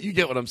you get it? You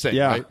get what I'm saying,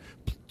 right?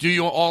 Do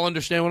you all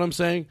understand what I'm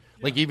saying?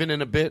 Yeah. Like even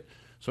in a bit?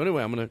 So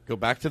anyway, I'm going to go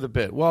back to the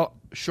bit. Well,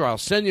 sure, I'll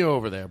send you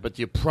over there. But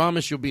do you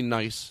promise you'll be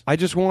nice? I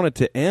just want it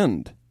to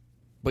end.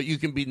 But you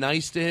can be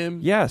nice to him?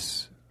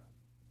 Yes.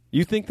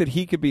 You think that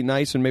he could be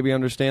nice and maybe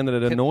understand that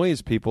it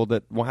annoys people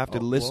that will have to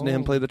listen to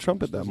him play the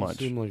trumpet that much?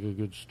 Seem like a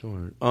good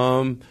start.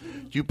 Do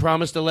you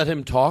promise to let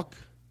him talk?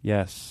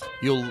 Yes.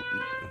 You'll...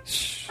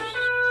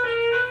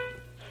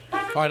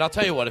 All right, I'll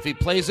tell you what. If he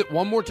plays it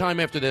one more time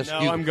after this...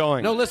 I'm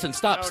going. No, listen,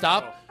 stop.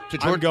 To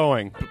George... I'm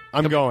going.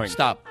 I'm going.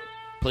 Stop.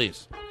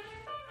 Please.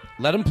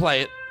 Let him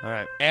play it. All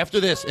right. After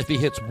this, if he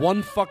hits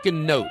one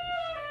fucking note,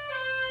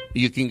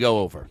 you can go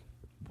over.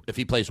 If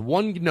he plays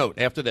one note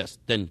after this,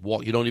 then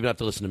you don't even have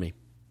to listen to me.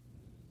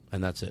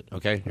 And that's it,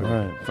 okay? All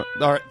right.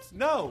 All right.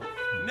 No.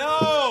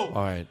 All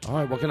right.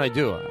 What can I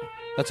do?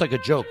 That's like a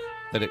joke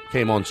that it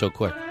came on so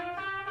quick.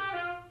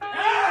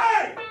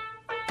 Hey!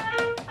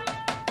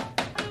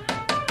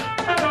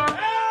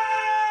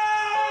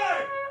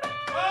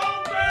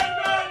 Open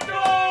the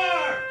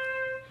door!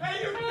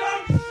 Hey, you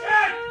dumb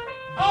shit!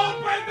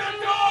 Open the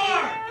door!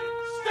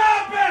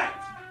 Stop it!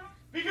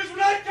 Because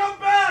when I come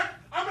back,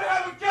 I'm going to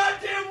have a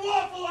goddamn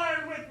waffle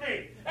iron with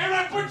me. And when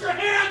I put your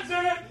hands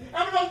in it,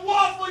 I'm going to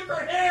waffle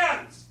your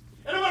hands.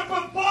 And I'm going to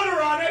put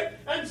butter on it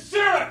and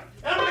syrup.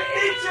 And I'm going to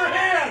eat your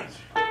hands.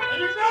 And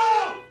you're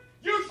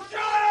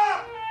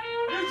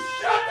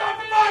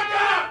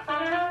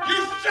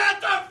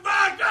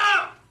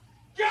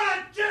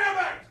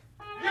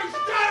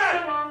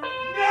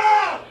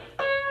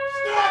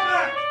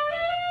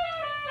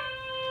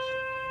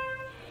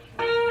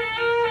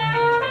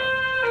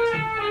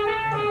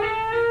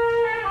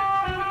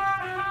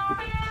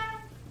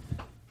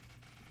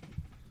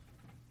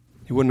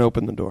wouldn't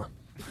open the door.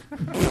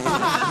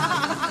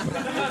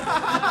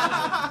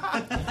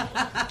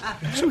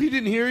 So he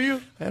didn't hear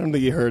you? I don't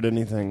think he heard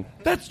anything.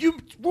 That's you,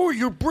 Rory.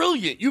 You're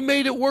brilliant. You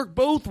made it work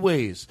both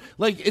ways.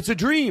 Like it's a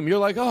dream. You're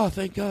like, oh,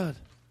 thank God,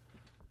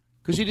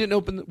 because he didn't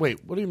open.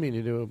 Wait, what do you mean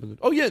he didn't open the?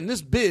 Oh yeah, in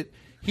this bit,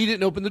 he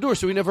didn't open the door,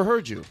 so he never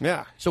heard you.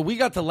 Yeah. So we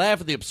got to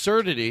laugh at the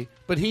absurdity,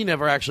 but he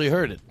never actually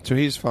heard it. So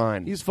he's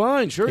fine. He's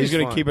fine. Sure, he's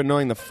going to fine. keep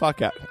annoying the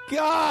fuck out.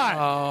 God.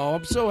 Oh,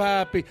 I'm so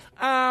happy.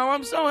 Oh,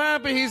 I'm so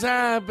happy he's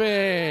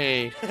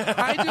happy.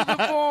 I do the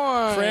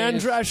voice. Fran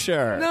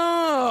Drescher.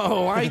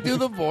 No, I do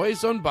the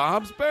voice on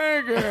Bob's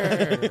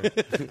Burger.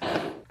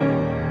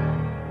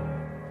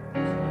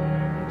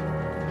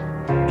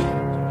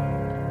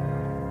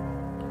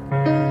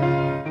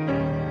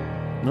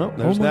 No,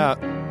 there's that.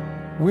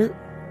 Where?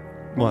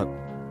 What?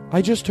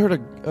 I just heard a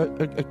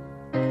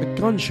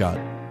gunshot.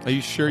 Are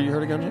you sure you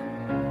heard a gunshot?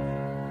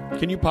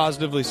 Can you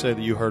positively say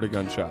that you heard a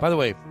gunshot? By the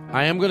way,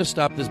 I am going to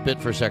stop this bit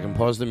for a second.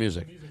 Pause the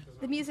music.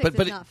 The music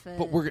does not fit.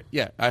 But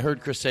I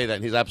heard Chris say that,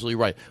 and he's absolutely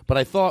right. But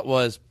I thought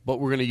but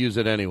we're going to use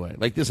it anyway.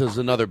 Like, this is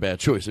another bad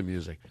choice of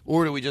music.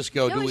 Or do we just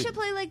go... No, we should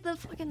play, like, the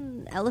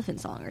fucking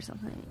elephant song or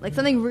something. Like,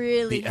 something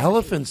really... The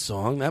elephant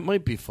song? That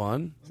might be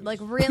fun. Like,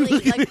 really,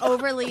 like,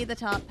 overly the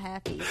top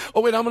happy. Oh,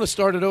 wait, I'm going to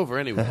start it over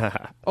anyway.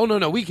 Oh,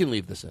 no, we can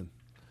leave this in.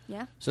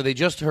 Yeah? So they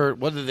just heard...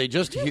 They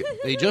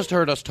just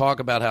heard us talk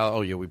about how,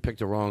 oh, yeah, we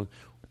picked it wrong.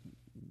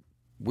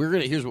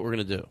 Here's what we're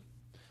going to do.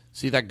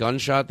 See that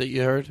gunshot that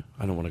you heard?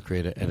 I don't want to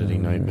create an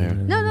editing nightmare.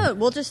 No,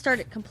 we'll just start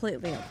it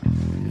completely over.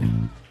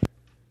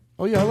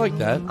 Oh, yeah, I like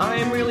that. I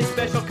am really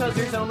special because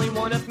there's only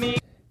one of me.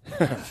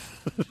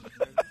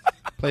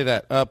 Play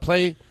that.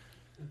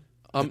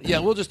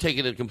 We'll just take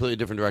it in a completely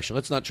different direction.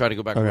 Let's not try to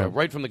go back. Okay.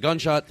 Right from the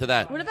gunshot to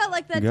that. What about,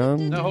 like, that... No,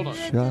 hold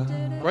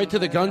on. Right to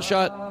the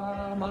gunshot.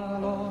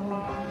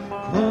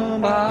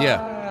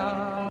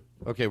 Yeah.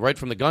 Okay, right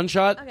from the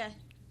gunshot. Okay,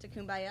 to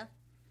Kumbaya.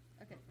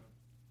 Okay.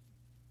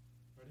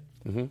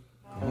 Mm-hmm.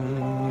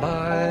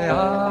 Kumbaya,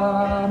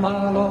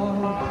 my Lord.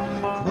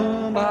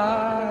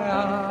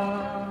 Kumbaya.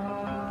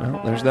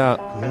 Well, there's that.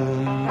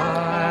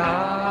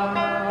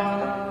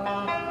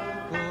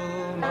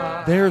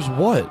 There's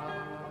what?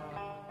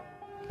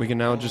 We can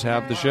now just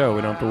have the show.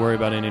 We don't have to worry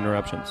about any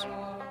interruptions.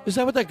 Is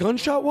that what that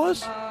gunshot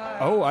was?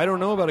 Oh, I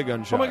don't know about a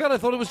gunshot. Oh, my God, I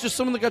thought it was just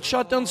someone that got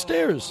shot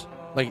downstairs.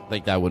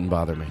 Like that wouldn't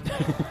bother me.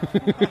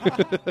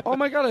 Oh,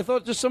 my God, I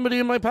thought just somebody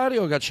in my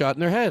patio got shot in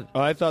their head.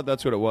 Oh, I thought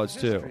that's what it was,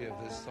 too.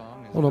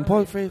 Hold on,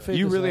 pause.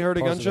 You really heard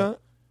a gunshot?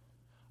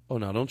 Oh,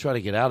 no, don't try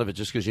to get out of it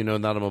just because you know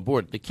that I'm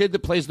aboard. The kid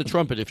that plays the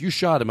trumpet, if you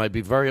shot him, I'd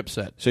be very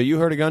upset. So you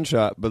heard a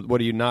gunshot, but what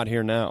do you not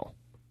hear now?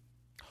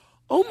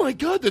 Oh, my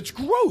God, that's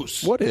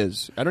gross. What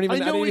is? I don't even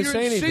know what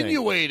say anything.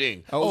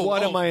 Insinuating.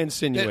 What am I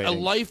insinuating? That a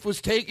life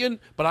was taken,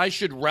 but I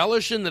should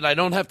relish in that I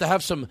don't have to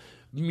have some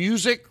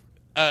music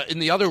in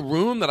the other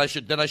room that I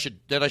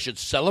should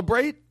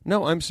celebrate.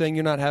 No, I'm saying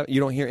you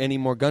don't hear any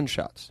more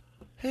gunshots.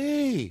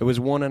 Hey, it was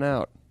one and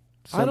out.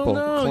 Simple, I don't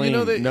know.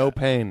 clean, no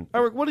pain.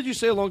 Eric, what did you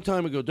say a long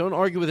time ago? Don't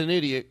argue with an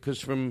idiot because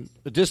from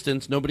a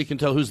distance nobody can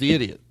tell who's the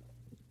idiot.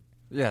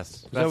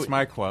 Yes, that's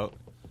my quote.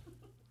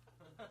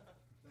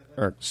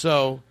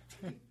 So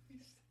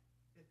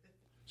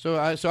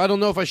I don't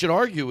know if I should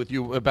argue with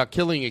you about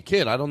killing a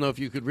kid. I don't know if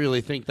you could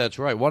really think that's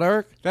right. What,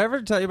 Eric? Did I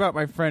ever tell you about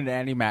my friend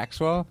Andy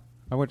Maxwell?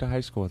 I went to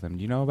high school with him.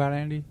 Do you know about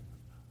Andy?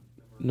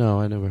 No,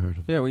 I never heard of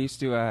him. Yeah, we used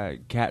to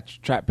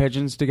catch trap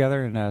pigeons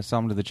together and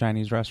sell them to the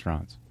Chinese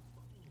restaurants.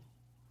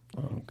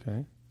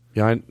 Okay.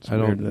 Yeah, I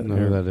don't know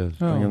who that is.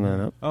 Bringing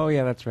that up. Oh,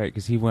 yeah, that's right,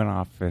 because he went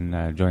off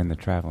and joined the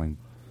traveling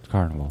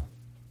carnival.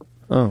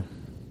 Oh.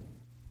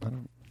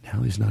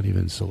 Now he's not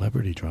even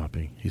celebrity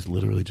dropping. He's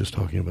literally just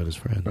talking about his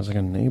friends. I was like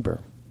a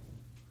neighbor.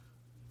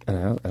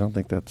 And I don't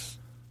think that's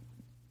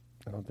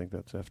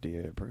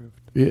FDA approved.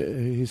 Yeah,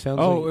 he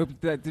sounds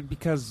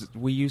because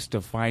we used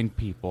to find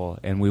people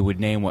and we would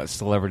name what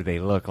celebrity they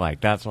look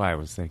like. That's why I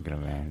was thinking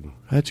of Andy.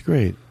 That's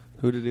great.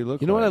 Who did he look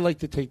like? You know what? I like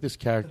to take this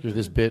character,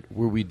 this bit,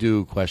 where we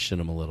do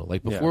question him a little.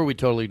 Like, before we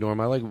totally ignore him,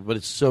 I like it, but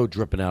it's so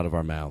dripping out of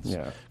our mouths.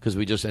 Yeah. Because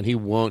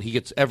he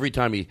gets, every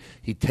time he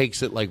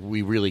takes it like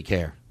we really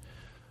care.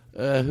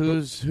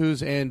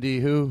 Who's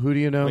Andy? Who do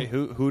you know? Wait,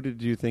 who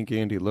did you think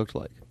Andy looked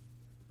like?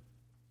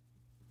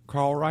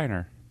 Carl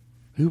Reiner.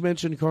 Who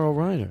mentioned Carl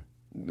Reiner?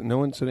 No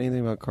one said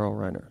anything about Carl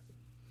Reiner.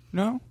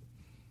 No?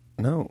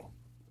 No.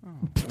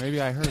 Oh,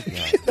 maybe I heard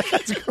that.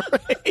 That's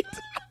great.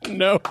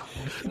 No,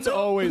 it's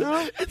always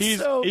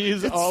he's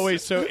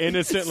always so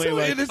innocently so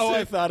like, innocent. oh,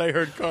 I thought I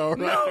heard Carl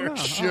Reiner. No,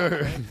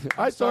 sure.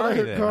 I thought I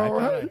heard Carl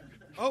Reiner.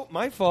 Oh,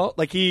 my fault.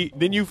 Like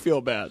then you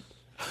feel bad.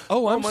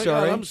 Oh, I'm sorry.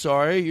 God, I'm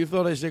sorry. You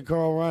thought I said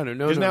Carl Reiner.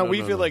 No, because now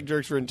we feel like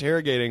jerks for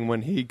interrogating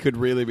when he could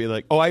really be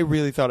like, oh, I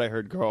really thought I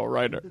heard Carl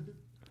Reiner.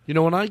 You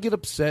know, when I get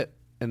upset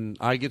and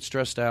I get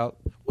stressed out,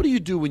 what do you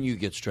do when you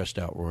get stressed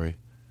out, Rory?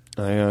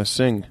 I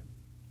sing.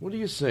 What do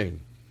you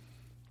sing?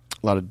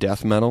 A lot of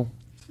death metal.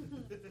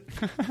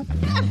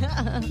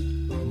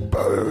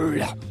 Very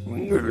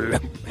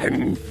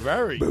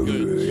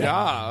good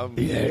job.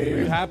 Are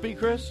you happy,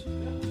 Chris?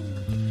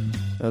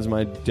 That's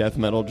my death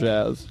metal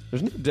jazz.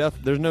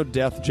 There's no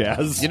death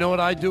jazz. You know what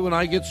I do when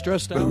I get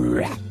stressed out?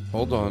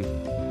 Hold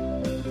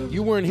on.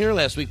 You weren't here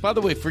last week. By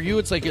the way, for you,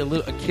 it's like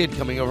a kid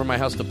coming over my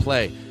house to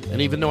play.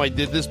 And even though I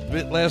did this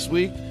bit last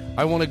week,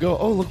 I want to go,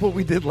 oh, look what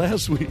we did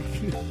last week.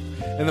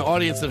 And the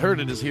audience that heard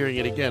it is hearing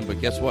it again. But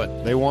guess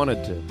what? They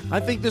wanted to. I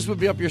think this would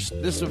be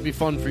this would be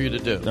fun for you to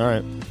do. All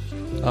right.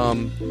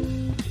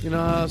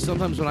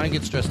 Sometimes when I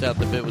get stressed out,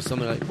 the bit was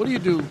something like, what do you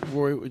do,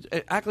 Rory?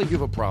 Act like you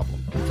have a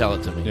problem. Tell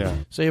it to me. Yeah.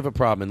 Say you have a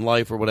problem in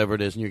life or whatever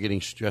it is, and you're getting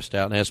stressed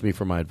out, and ask me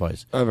for my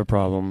advice. I have a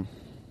problem.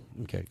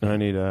 Okay. And I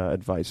need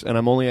advice. And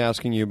I'm only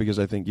asking you because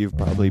I think you've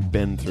probably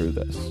been through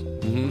this.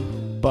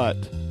 Mm-hmm. But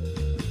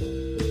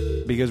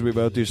because we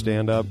both do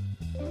stand-up,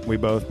 we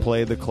both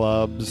play the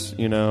clubs,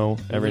 every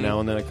now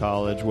and then at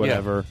college,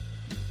 whatever.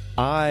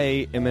 Yeah.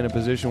 I am in a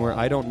position where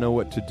I don't know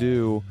what to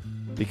do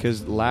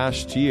because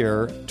last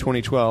year,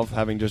 2012,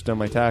 having just done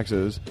my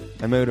taxes,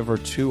 I made over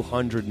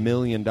 $200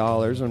 million.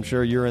 I'm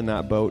sure you're in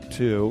that boat,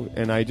 too.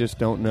 And I just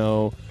don't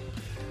know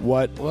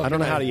I don't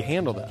know how do you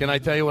handle that. Can I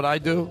tell you what I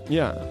do?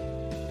 Yeah.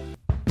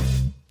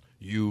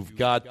 You've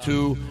got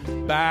to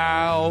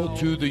bow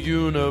to the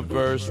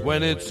universe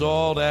when it's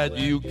all that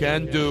you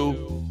can do.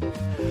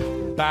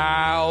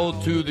 Bow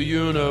to the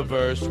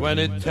universe when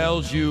it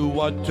tells you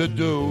what to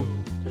do.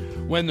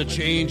 When the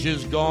change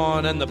is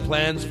gone and the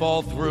plans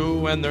fall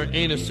through and there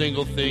ain't a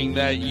single thing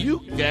that you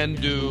can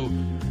do.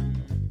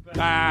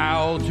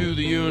 Bow to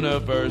the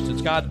universe.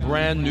 It's got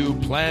brand new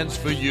plans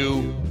for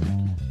you.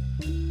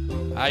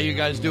 How you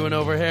guys doing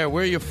over here?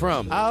 Where are you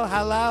from? Oh,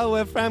 hello.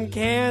 We're from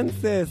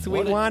Kansas.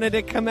 We wanted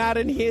to come out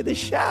and hear the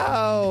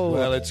show.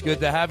 Well, it's good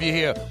to have you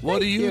here. What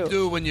do you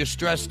do when you're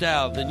stressed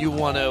out and you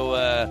want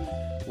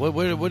to... What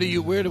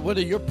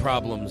are your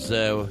problems?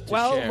 To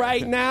share?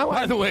 Right now...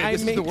 By the way,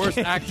 this is the worst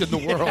act in the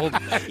world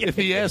if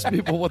he asks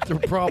people what their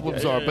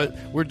problems are, but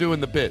we're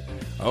doing the bit.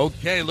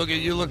 Okay, look at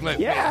you. Look like...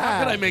 Yeah.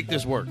 How can I make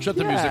this work? Shut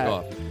the music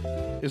off.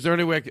 Is there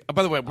any way...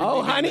 By the way...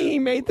 honey, he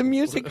made the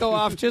music go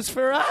off just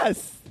for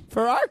us.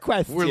 For our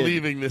question. We're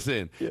leaving this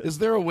in. Yeah. Is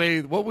there a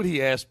way... What would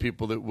he ask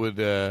people that would...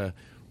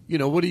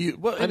 what do you...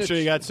 I'm sure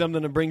you got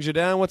something that brings you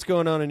down. What's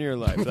going on in your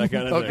life? That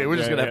kind of okay, thing. We're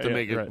just going to have to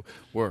make it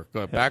work.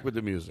 Go ahead, back with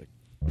the music.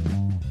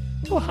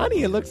 Oh,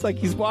 honey, it looks like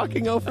he's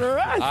walking over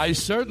us. I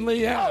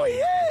certainly am. Oh,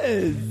 he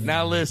is.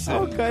 Now listen.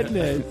 Oh,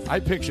 goodness. I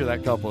picture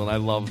that couple, and I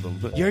love them.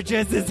 You're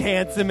just as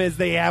handsome as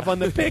they have on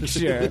the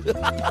picture.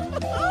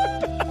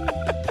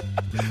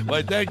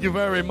 Well, thank you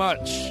very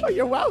much. Oh,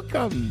 you're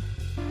welcome.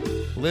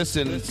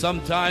 Listen,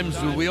 sometimes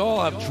we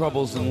all have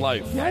troubles in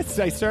life. Yes,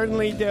 I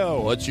certainly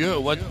do. What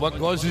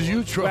causes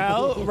you trouble?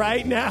 Well,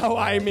 right now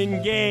I'm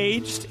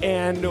engaged,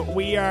 and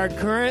we are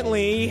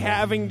currently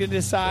having to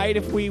decide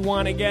if we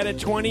want to get a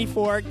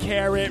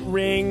 24-karat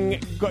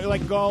ring,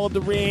 like gold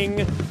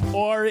ring,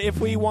 or if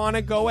we want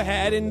to go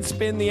ahead and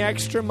spend the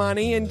extra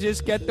money and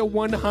just get the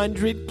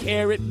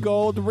 100-karat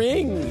gold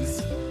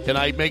rings. Can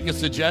I make a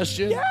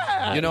suggestion?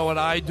 Yeah. You know what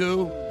I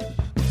do?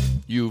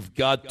 You've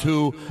got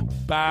to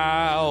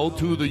bow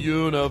to the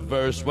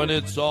universe when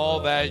it's all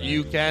that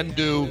you can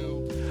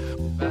do.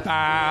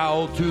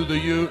 Bow to the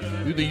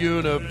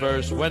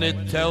universe when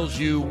it tells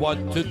you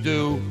what to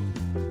do.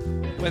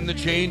 When the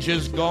change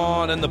is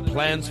gone and the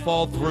plans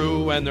fall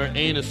through and there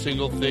ain't a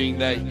single thing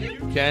that you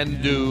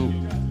can do.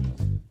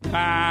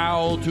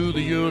 Bow to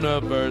the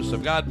universe.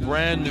 I've got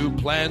brand new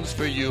plans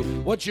for you.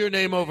 What's your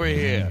name over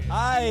here?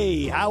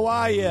 Hi, how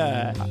are you?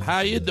 How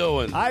you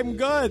doing? I'm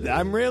good.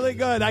 I'm really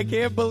good. I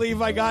can't believe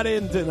I got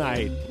in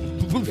tonight.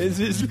 This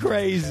is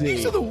crazy.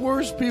 These are the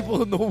worst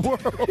people in the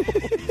world.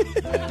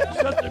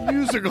 Shut the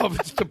music off.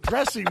 It's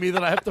depressing me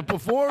that I have to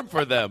perform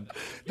for them.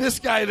 This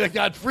guy that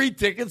got free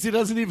tickets, he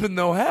doesn't even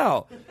know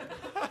how.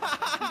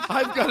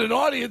 I've got an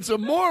audience of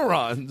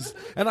morons,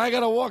 and I got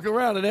to walk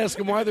around and ask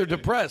them why they're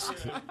depressed.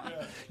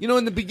 You know,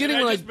 in the beginning,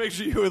 I just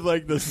picture you with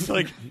like this,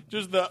 like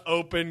just the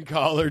open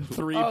collared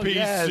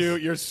three-piece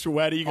suit. You're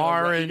sweaty, you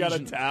got a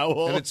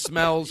towel, and it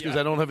smells because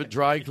I don't have it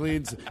dry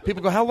cleaned.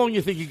 People go, "How long do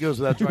you think he goes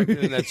without dry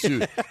cleaning that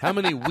suit?" How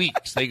many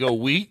weeks? They go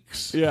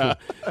weeks. Yeah,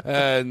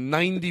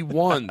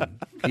 91.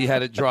 He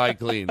had it dry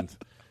cleaned.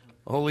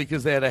 Only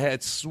because they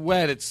had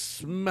sweat. It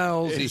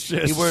smells.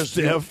 He wears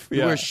stiff. He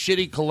wears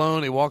shitty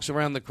cologne. He walks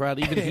around the crowd.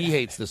 Even he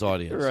hates this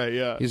audience. Right,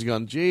 yeah. He's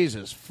going,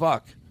 Jesus,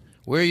 fuck.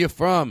 Where are you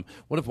from?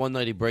 What if one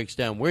night he breaks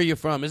down? Where are you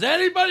from? Is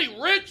anybody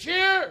rich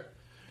here?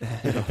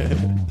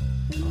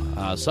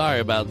 Sorry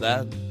about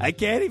that. I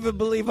can't even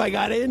believe I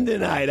got in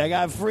tonight. I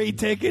got free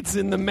tickets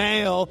in the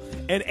mail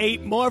and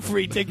 8 more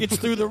free tickets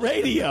through the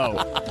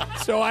radio.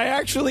 So I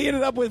actually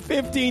ended up with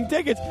 15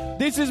 tickets.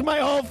 This is my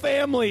whole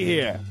family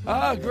here.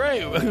 Ah,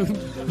 great.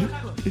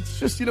 It's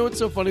just, you know what's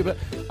so funny about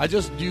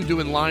you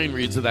doing line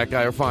reads of that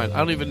guy are fine. I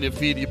don't even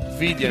feed you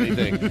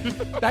anything.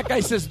 That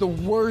guy says the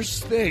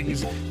worst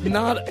things.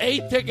 Not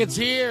 8 tickets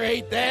here,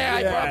 8 there.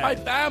 I brought my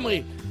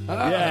family.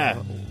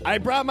 Yeah. I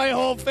brought my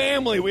whole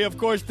family. We, of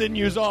course, didn't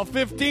use all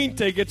 15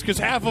 tickets because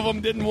half of them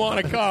didn't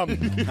want to come.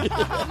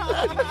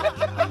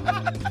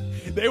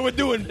 They were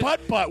doing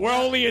putt-putt. We're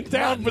only in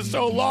town for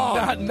so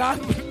long.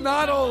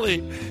 Not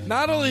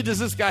only does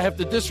this guy have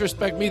to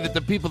disrespect me that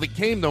the people that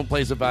came don't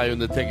place a value in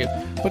the ticket,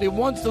 but he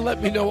wants to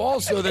let me know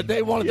also that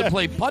they wanted to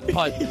play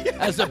putt-putt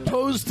as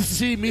opposed to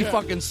see me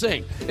fucking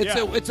sing.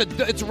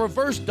 It's a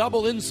reverse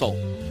double insult.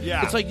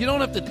 Yeah. It's like you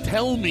don't have to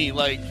tell me,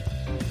 like,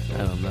 I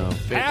don't know.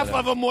 Half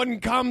of them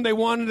wouldn't come. They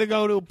wanted to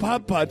go to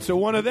putt-putt. So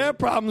one of their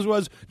problems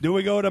was, do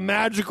we go to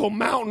Magical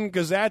Mountain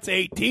because that's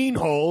 18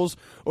 holes,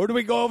 or do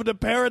we go over to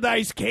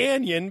Paradise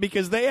Canyon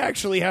because they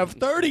actually have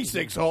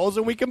 36 holes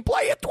and we can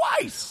play it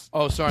twice?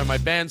 Oh, sorry, my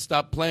band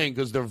stopped playing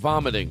because they're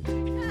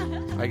vomiting.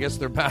 I guess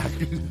they're back.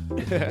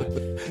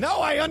 No,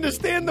 I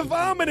understand the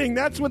vomiting.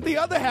 That's what the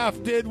other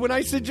half did when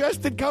I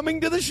suggested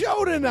coming to the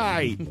show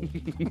tonight.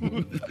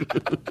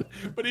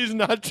 But he's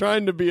not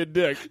trying to be a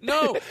dick.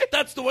 No,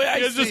 that's the way I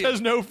see it. He just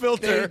has no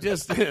filter.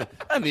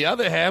 And the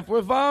other half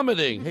were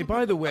vomiting. Hey,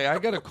 by the way, I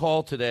got a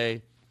call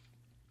today.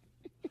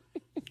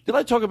 Did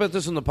I talk about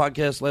this on the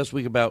podcast last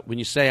week about when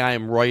you say I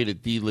am right,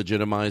 it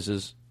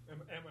delegitimizes?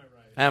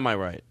 Am I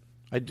right?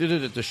 I did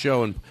it at the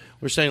show, and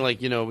we're saying,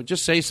 like,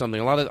 just say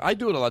something. I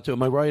do it a lot, too.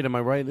 Am I right? Am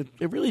I right?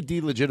 It really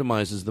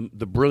delegitimizes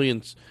the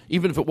brilliance,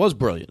 even if it was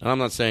brilliant. And I'm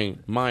not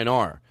saying mine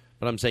are,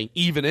 but I'm saying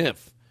even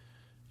if,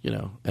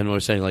 and we're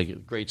saying,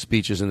 like, great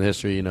speeches in the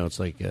history, it's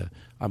like,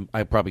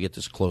 I probably get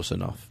this close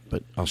enough,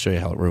 but I'll show you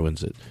how it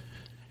ruins it.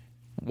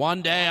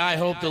 One day I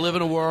hope to live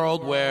in a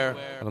world where,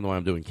 I don't know why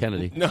I'm doing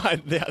Kennedy.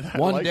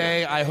 One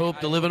day I hope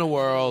to live in a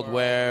world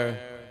where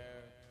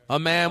a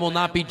man will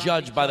not be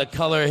judged by the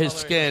color of his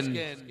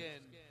skin,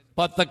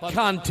 but the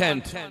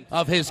content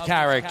of his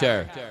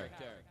character.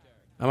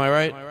 Am I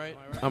right?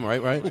 I'm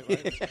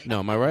right? No,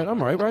 am I right?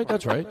 I'm right?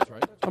 That's right.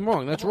 I'm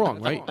wrong. That's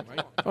wrong, right?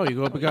 Oh, you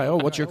go up a guy. Oh,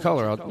 what's your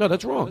color? No,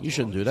 that's wrong. You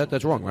shouldn't do that.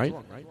 That's wrong, right?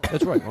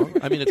 That's right. Wrong.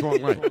 I mean, it's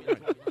wrong, right?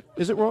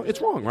 Is it wrong?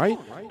 It's wrong, right?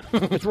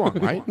 It's wrong,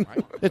 right?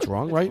 It's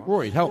wrong, right?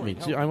 Rory, help me.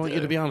 See, I want you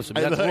to be honest with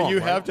me. That's wrong. You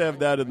have to have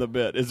that in the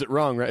bit. Is it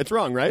wrong, right? It's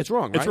wrong, right? It's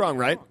wrong, right? It's wrong,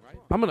 right?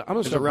 I'm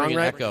gonna start bringing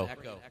Echo.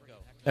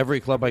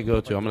 Every club I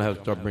go to, I'm going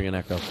to start bringing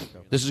Echo.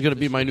 This is going to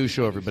be my new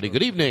show, everybody.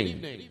 Good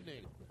evening.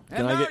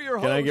 Can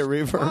I get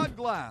reverb? Todd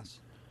Glass.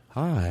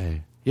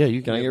 Hi. Yeah,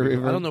 you can. I get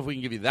reverb? I don't know if we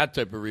can give you that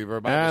type of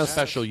reverb. I have a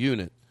special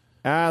unit.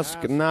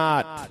 Ask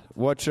not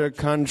what your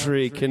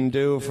country can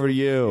do for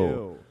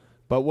you,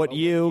 but what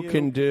you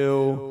can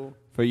do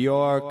for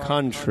your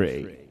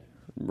country.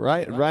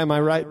 Right? Am I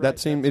right?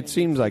 It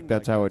seems like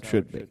that's how it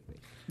should be.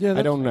 Yeah,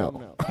 I don't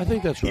know. I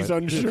think that's right. He's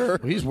unsure.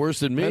 He's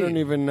worse than me. I don't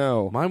even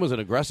know. Mine was an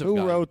aggressive guy.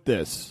 Who wrote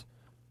this?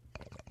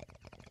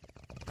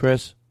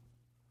 Chris.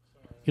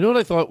 You know what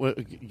I thought?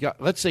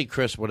 Let's say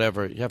Chris,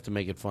 whatever. You have to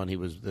make it fun. He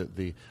was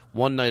the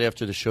one night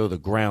after the show, the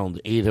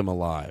ground ate him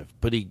alive.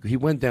 But he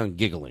went down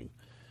giggling.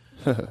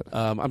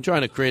 I'm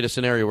trying to create a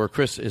scenario where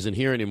Chris isn't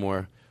here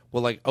anymore.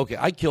 Well, like, okay,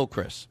 I kill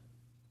Chris.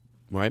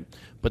 Right?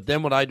 But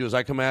then what I do is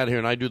I come out here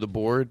and I do the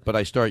board, but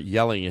I start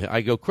yelling.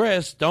 I go,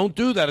 Chris, don't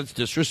do that. It's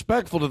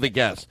disrespectful to the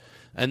guests.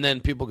 And then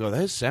people go,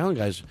 that's sound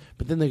guys.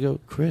 But then they go,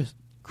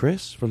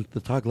 Chris from the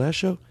Todd Glass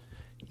Show?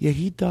 Yeah,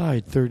 he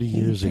died 30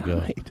 years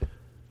ago.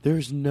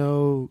 There's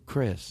no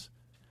Chris.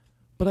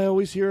 But I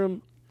always hear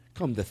him.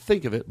 Come to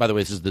think of it. By the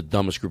way, this is the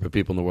dumbest group of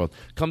people in the world.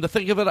 Come to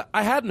think of it,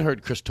 I hadn't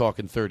heard Chris talk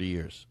in 30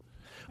 years.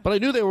 But I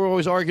knew they were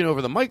always arguing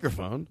over the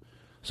microphone.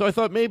 So I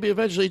thought maybe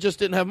eventually he just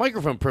didn't have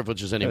microphone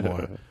privileges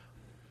anymore.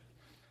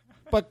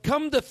 But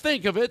come to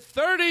think of it,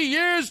 30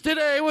 years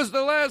today was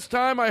the last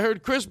time I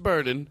heard Chris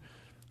Burden.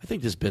 I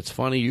think this bit's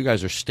funny. You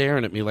guys are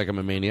staring at me like I'm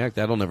a maniac.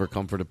 That'll never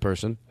comfort a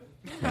person.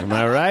 Am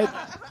I right?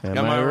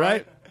 Am I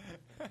right?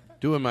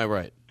 Do am I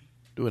right?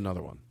 Do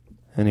another one.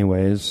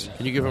 Anyways.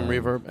 Can you give him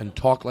reverb and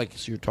talk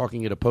like you're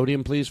talking at a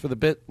podium, please, for the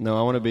bit? No,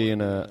 I want to be in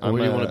a... Where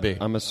do you want to be?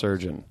 I'm a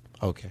surgeon.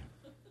 Okay.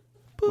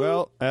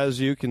 Well, as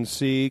you can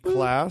see,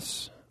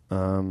 class,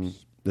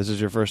 this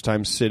is your first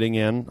time sitting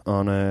in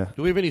on a...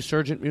 Do we have any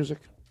surgeon music?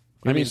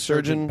 I mean,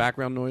 surgeon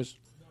background noise.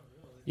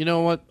 You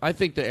know what? I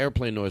think the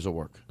airplane noise will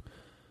work.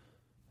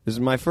 This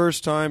is my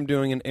first time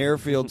doing an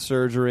airfield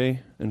surgery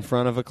in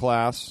front of a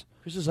class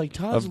This is like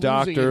Todd's of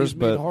doctors. He's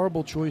but made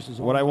horrible choices.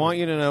 What I want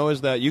you to know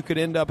is that you could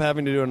end up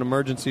having to do an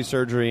emergency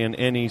surgery in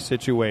any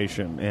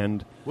situation.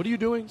 And what are you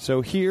doing? So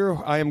here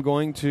I am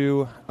going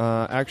to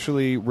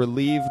actually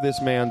relieve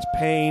this man's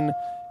pain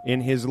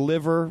in his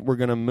liver. We're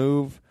going to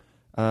move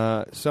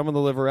some of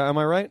the liver out. Am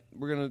I right?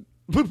 We're going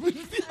to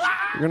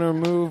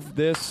remove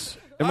this.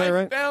 Am I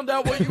right? I found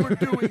out what you were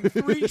doing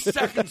 3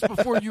 seconds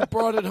before you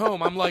brought it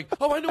home. I'm like,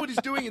 oh, I know what he's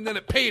doing, and then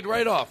it paid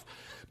right off.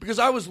 Because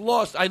I was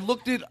lost. I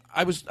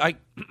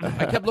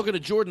kept looking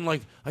at Jordan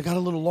like, I got a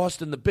little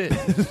lost in the bit.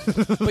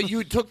 But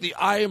you took the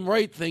I am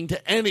right thing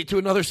to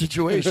another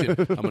situation.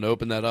 I'm going to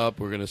open that up.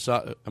 We're going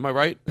to... Am I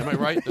right? Am I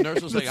right? The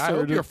nurse was like, I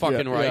hope you're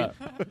fucking right.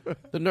 Yeah.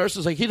 The nurse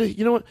is like,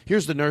 you know what?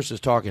 Here's the nurses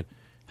talking.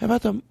 How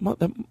about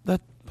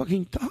that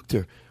fucking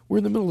doctor? We're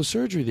in the middle of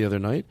surgery the other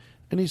night,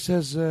 and he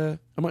says, am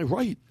I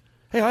right?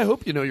 Hey, I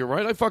hope you know you're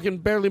right. I fucking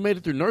barely made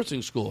it through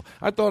nursing school.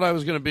 I thought I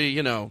was going to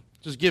be,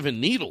 just giving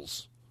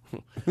needles.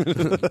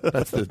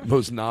 That's the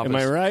most novice. Am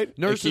I right?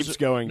 Nurses It keeps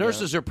going.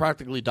 Nurses are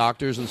practically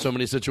doctors in so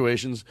many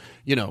situations,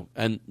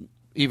 and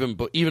even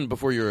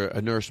before you're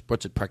a nurse,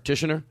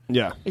 practitioner?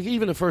 Yeah. Like,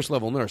 even a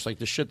first-level nurse, like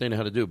the shit they know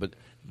how to do. But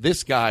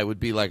this guy would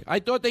be like, I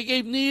thought they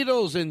gave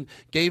needles and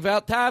gave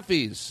out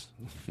taffies.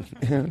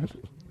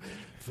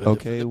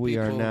 Okay, we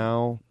are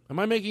now... Am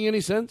I making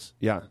any sense?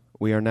 Yeah.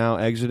 We are now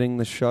exiting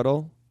the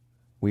shuttle.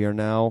 We are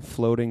now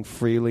floating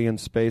freely in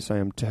space. I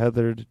am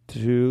tethered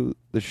to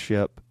the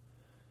ship.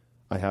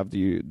 I have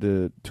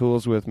the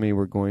tools with me.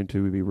 We're going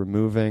to be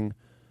removing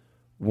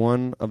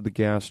one of the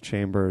gas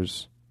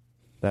chambers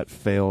that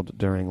failed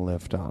during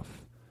liftoff.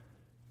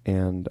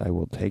 And I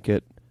will take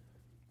it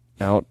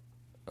out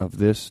of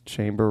this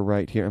chamber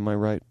right here. Am I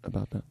right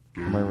about that?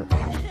 Am I right?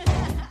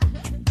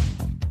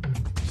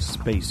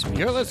 Space me.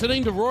 You're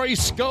listening to Rory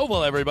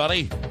Scovel,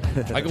 everybody.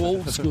 I go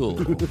old school.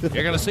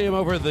 You're going to see him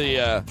over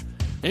the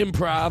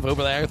Improv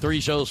over there.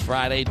 3 shows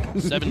Friday,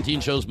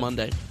 17 shows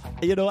Monday.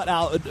 You know what?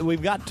 Now,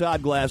 we've got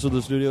Todd Glass in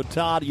the studio.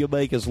 Todd, you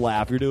make us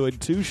laugh. You're doing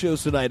 2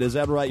 shows tonight. Is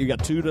that right? You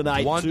got 2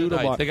 tonight, 2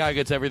 tomorrow. The guy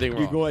gets everything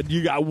wrong.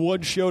 You got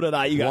 1 show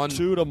tonight. You got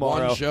 2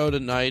 tomorrow. 1 show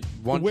tonight,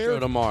 1 show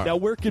tomorrow. Now,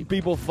 where can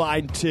people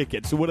find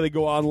tickets? So, what do they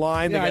go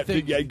online? Yeah,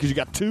 because you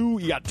got 2.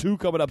 You got 2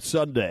 coming up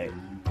Sunday.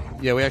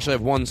 Yeah, we actually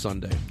have 1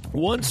 Sunday.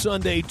 1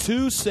 Sunday,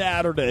 2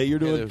 Saturday. You're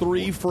doing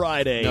 3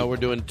 Friday. No, we're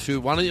doing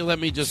 2. Why don't you let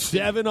me just...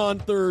 7 on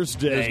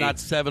Thursday. There's not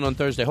 7 on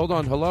Thursday. Hold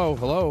on.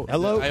 Hello.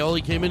 I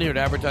only came in here to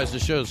advertise the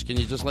shows. Can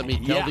you just let me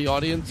tell the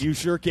audience? You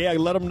sure can.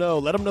 Let them know.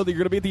 Let them know that you're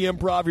going to be at the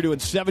Improv. You're doing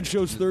 7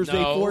 shows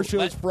Thursday, 4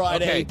 shows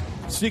Friday,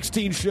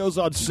 16 shows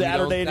on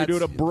Saturday, and you're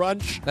doing a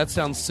brunch. That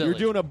sounds silly. You're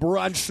doing a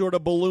brunch sort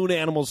of balloon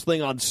animals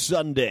thing on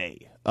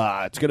Sunday.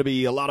 It's going to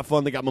be a lot of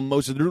fun. They got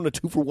mimosas. They're doing a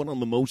 2-for-1 on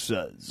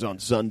mimosas on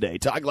Sunday.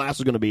 Todd Glass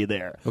is going to be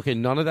there. Okay,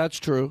 none of that's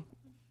true.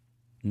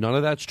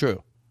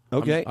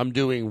 Okay. I'm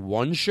doing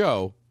 1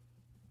 show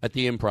at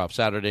the Improv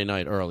Saturday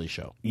night, early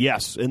show.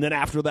 Yes, and then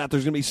after that,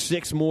 there's going to be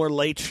 6 more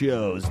late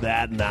shows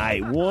that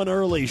night. 1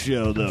 early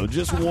show, though.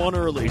 Just 1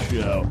 early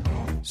show.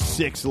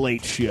 6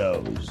 late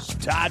shows.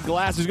 Todd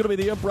Glass is going to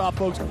be the Improv,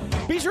 folks.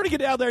 Be sure to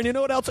get down there. And you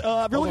know what else?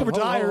 If you're looking for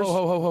tires.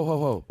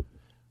 Ho.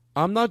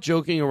 I'm not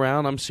joking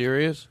around. I'm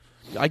serious.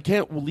 I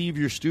can't leave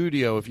your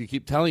studio if you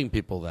keep telling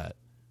people that.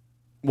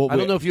 Well, I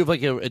don't know if you have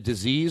like a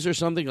disease or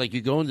something. Like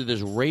you go into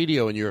this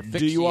radio and you're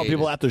asphyxiated. Do you want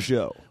people at the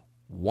show?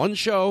 1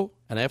 show,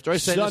 and after I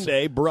say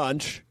Sunday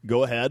brunch.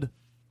 Go ahead.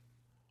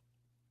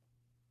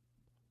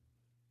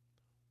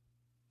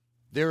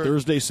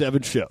 Thursday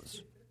 7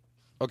 shows.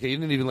 Okay, you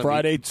didn't even let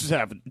Friday me...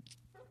 7.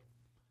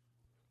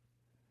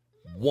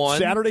 1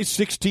 Saturday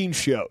 16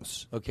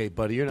 shows. Okay,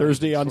 buddy, you're not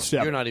Thursday on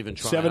 7. You're not even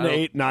trying. 7,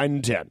 8, 9,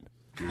 and 10.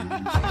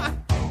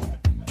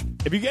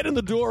 If you get in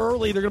the door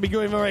early, they're going to be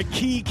giving away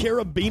key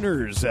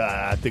carabiners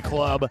at the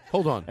club.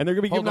 Hold on. And they're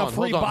going to be giving out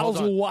free bottles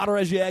of water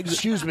as you exit.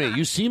 Excuse me.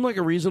 You seem like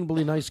a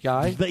reasonably nice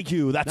guy. Thank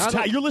you. That's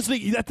Ty. You're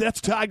listening.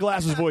 That's Ty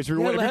Glass's voice. If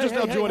you're just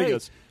now joining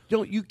us.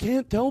 You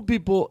can't tell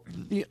people.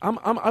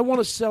 I want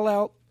to sell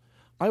out.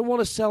 I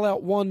want to sell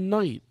out one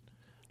night.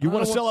 You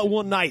want to sell out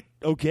one night.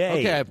 Okay.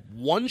 Okay, I have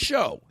 1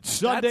 show.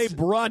 Sunday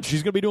brunch.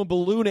 He's going to be doing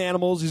balloon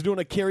animals. He's doing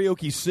a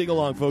karaoke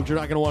sing-along, folks. You're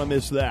not going to want to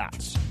miss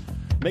that.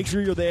 Make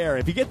sure you're there.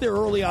 If you get there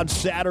early on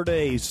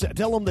Saturdays,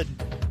 tell them that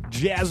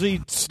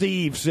Jazzy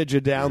Steve sent you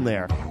down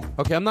there.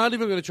 Okay, I'm not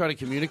even going to try to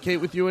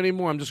communicate with you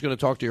anymore. I'm just going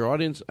to talk to your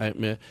audience.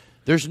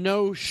 There's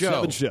no show.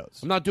 7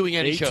 shows. I'm not doing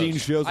any 18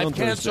 shows on I've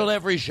canceled Thursday.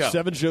 every show.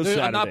 7 shows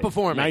Saturday. I'm not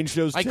performing. 9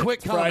 shows I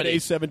quit comedy. Friday,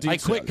 17 I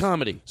quit shows.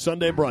 comedy.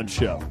 Sunday brunch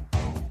show.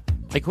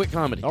 I quit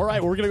comedy. All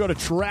right, we're going to go to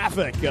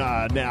traffic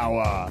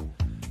now.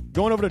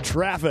 Going over to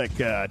traffic.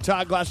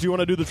 Todd Glass, do you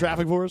want to do the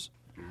traffic for us?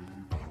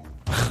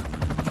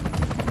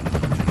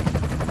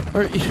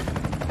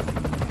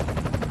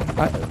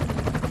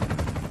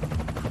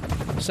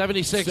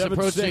 76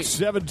 approaching.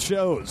 7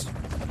 shows.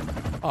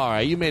 All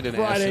right, you made an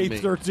Friday, ass of me.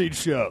 13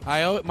 shows.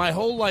 My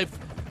whole life,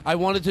 I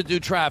wanted to do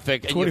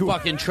traffic, and you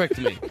fucking tricked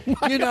me.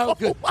 You know,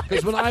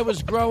 because when I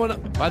was growing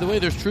up... By the way,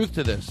 there's truth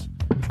to this.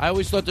 I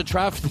always thought the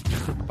traffic...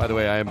 By the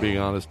way, I am being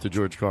honest to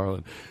George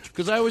Carlin.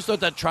 Because I always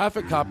thought that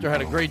traffic copter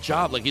had a great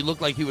job. Like, he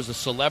looked like he was a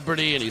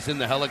celebrity, and he's in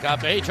the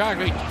helicopter. Hey,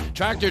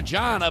 Tractor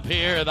John up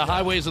here, the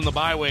highways and the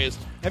byways.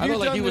 Have I you thought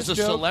like done he was this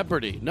a joke?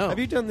 celebrity. No. Have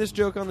you done this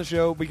joke on the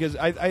show? Because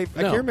I No. can't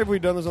remember if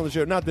we've done this on the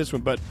show. Not this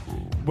one, but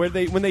when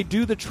they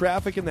do the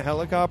traffic in the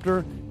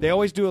helicopter, they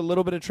always do a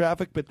little bit of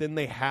traffic, but then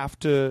they have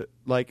to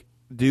like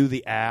do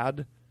the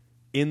ad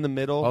in the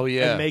middle. Oh,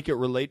 yeah. And make it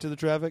relate to the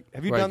traffic.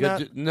 Have you Right, done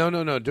that?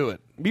 No, do it.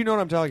 You know what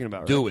I'm talking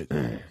about, right? Do it.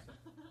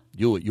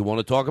 Do it. You want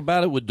to talk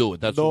about it? We'll do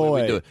it. That's the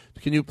way we do it.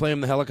 Can you play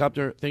him the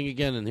helicopter thing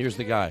again? And here's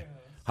the guy.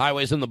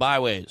 Highways and the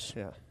byways.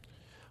 Yeah.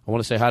 I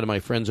want to say hi to my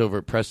friends over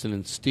at Preston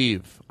and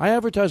Steve. I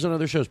advertise on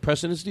other shows.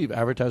 Preston and Steve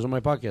advertise on my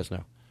podcast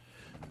now.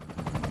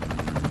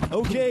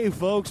 Okay,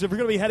 folks, if you're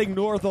going to be heading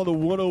north on the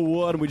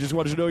 101, we just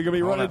want you to know you're going to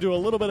be running into a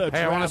little bit of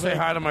traffic. I want to say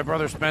hi to my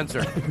brother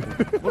Spencer.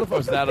 What if I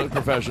was that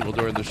unprofessional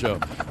during the show?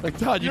 Like,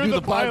 Todd, You're do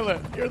the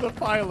pilot. You're the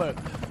pilot.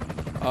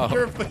 Oh.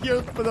 You're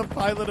the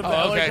pilot of the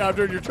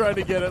helicopter, and you're trying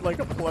to get it like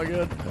a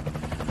plug-in.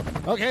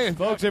 Okay,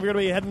 folks, if you're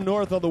going to be heading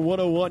north on the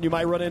 101, you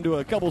might run into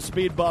a couple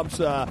speed bumps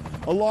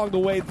along the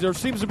way. There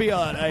seems to be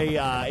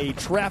a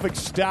traffic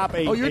stop.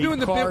 You're doing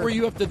the car. bit where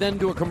you have to then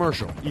do a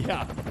commercial.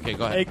 Yeah. Okay,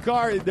 go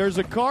ahead. There's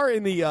a car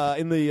in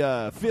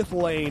the fifth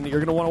lane. You're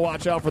going to want to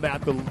watch out for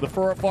that. The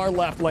far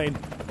left lane.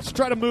 Just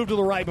try to move to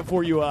the right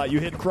before you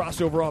hit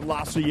crossover on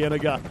La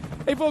Cienega.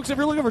 Hey, folks, if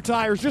you're looking for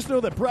tires, just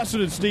know that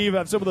Preston and Steve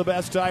have some of the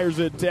best tires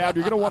in town.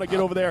 You're going to want to get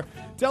over there.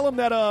 Tell them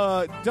that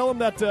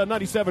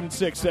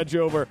 97.6 sent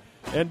you over.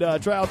 And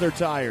try out their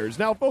tires.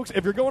 Now, folks,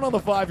 if you're going on the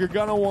 5, you're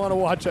going to want to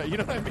watch it. You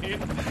know what I mean?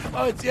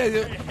 Oh, it's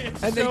and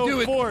so they do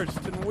it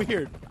forced and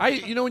weird.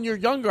 When you're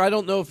younger, I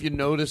don't know if you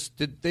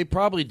noticed. They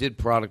probably did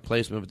product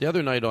placement, but the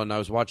other night I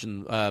was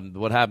watching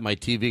what happened. My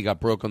TV got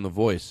broke on The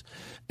Voice,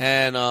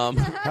 and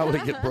how would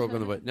it get broke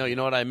on The Voice? No, you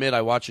know what I admit?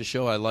 I watch a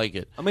show, I like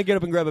it. I'm gonna get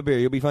up and grab a beer.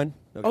 You'll be fine.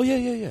 Okay. Oh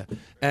yeah.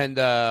 And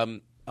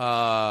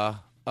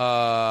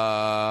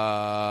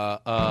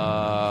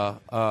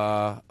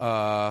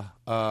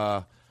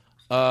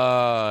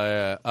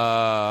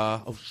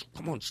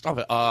come on, stop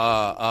it.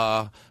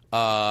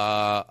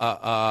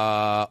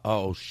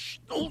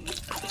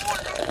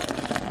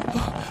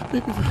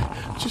 Maybe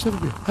just have a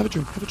beer. Have a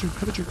drink.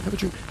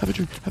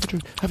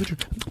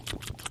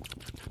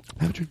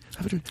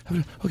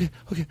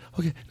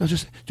 Okay. Now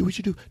just do what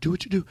you do.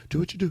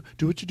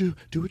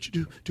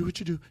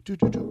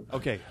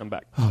 Okay, I'm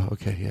back. Oh,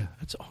 okay, yeah.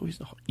 That's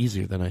always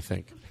easier than I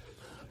think.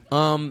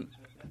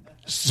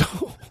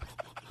 So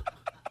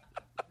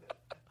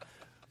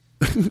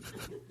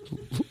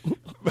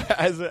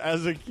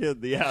as a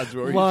kid, the ads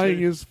were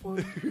lying is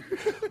funny.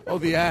 Oh,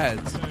 the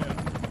ads.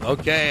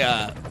 Okay,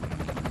 out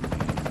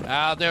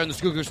there in the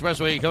Schuylkill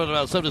Expressway, coming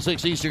about 7 to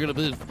 6 east, you're going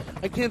to be...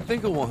 I can't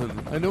think of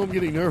one. I know I'm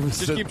getting nervous.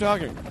 Just keep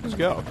talking. Just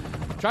go.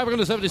 Traffic on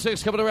the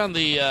 76 coming around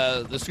the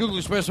Schuylkill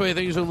Expressway.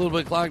 Things are a little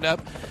bit clogged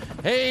up.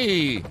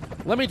 Hey,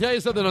 let me tell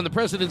you something on the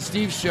President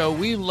Steve Show.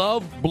 We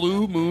love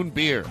Blue Moon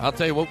beer. I'll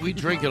tell you what, we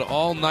drink it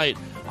all night.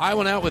 I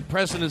went out with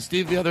President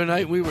Steve the other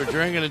night. We were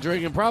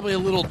drinking probably a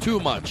little too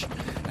much.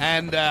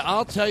 And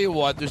I'll tell you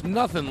what, there's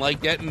nothing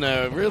like getting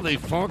really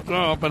fucked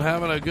up and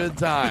having a good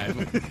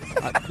time.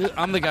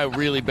 I'm the guy who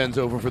really bends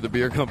over for the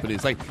beer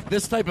companies. Like,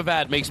 this type of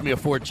ad makes me a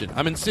fortune.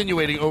 I'm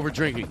insinuating over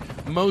drinking.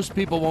 Most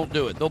people won't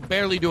do it. They'll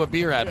barely do a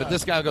beer ad, but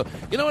this guy will go,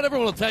 you know what,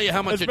 everyone will tell you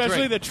how much you drink.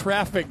 Especially the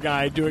traffic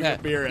guy doing a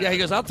beer ad. Yeah, he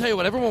goes, I'll tell you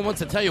what, everyone wants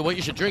to tell you what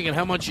you should drink and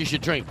how much you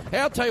should drink. Hey,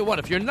 I'll tell you what,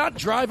 if you're not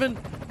driving,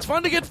 it's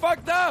fun to get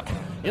fucked up.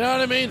 You know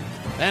what I mean?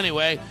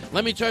 Anyway,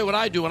 let me tell you what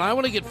I do when I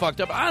want to get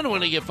fucked up. I don't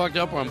want to get fucked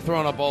up where I'm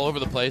throwing up all over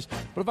the place.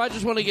 But if I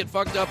just want to get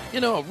fucked up,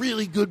 a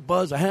really good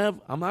buzz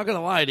I'm not going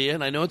to lie to you,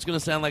 and I know it's going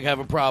to sound like I have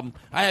a problem.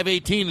 I have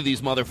 18 of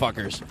these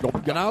motherfuckers.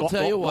 And I'll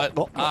tell you what,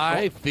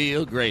 I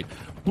feel great.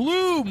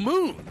 Blue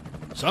Moon.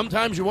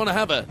 Sometimes you want to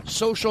have a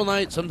social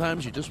night.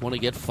 Sometimes you just want to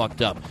get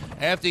fucked up.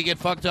 After you get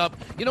fucked up,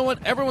 you know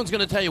what? Everyone's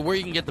going to tell you where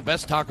you can get the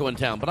best taco in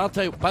town. But I'll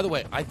tell you, by the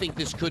way, I think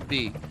this could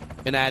be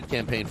an ad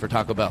campaign for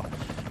Taco Bell.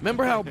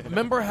 Remember how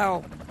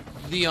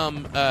the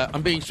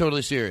I'm being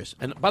totally serious.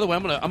 And by the way,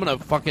 I'm gonna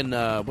fucking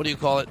what do you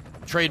call it?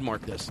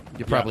 Trademark this.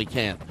 You probably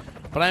can't.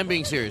 But I am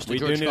being serious. We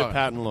do need a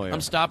patent lawyer.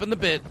 I'm stopping the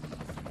bit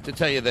to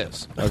tell you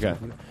this. Okay.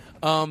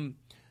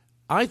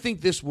 I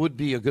think this would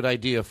be a good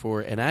idea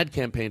for an ad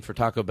campaign for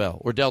Taco Bell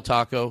or Del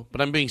Taco.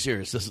 But I'm being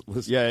serious.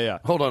 Yeah.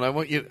 Hold on. I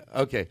want you.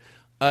 Okay.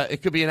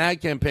 It could be an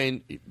ad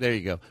campaign, there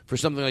you go, for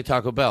something like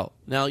Taco Bell.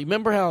 Now, you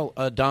remember how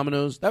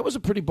Domino's, that was a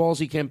pretty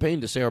ballsy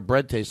campaign to say our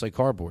bread tastes like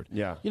cardboard.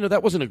 Yeah.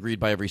 That wasn't agreed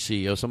by every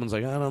CEO. Someone's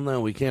like, I don't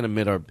know, we can't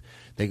admit our,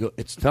 they go,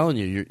 it's telling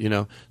you,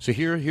 So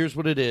here's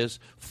what it is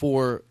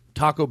for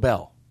Taco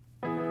Bell.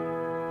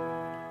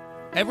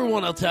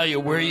 Everyone will tell you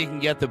where you can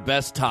get the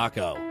best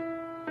taco.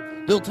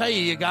 They'll tell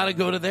you got to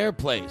go to their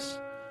place.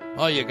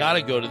 Oh, you got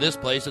to go to this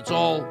place. It's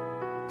all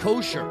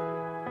kosher.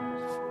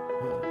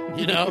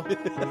 No,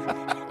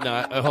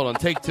 hold on.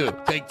 Take two.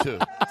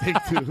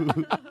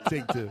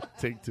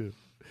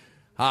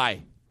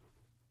 Hi.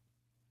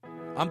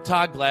 I'm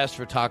Todd Glass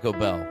for Taco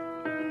Bell.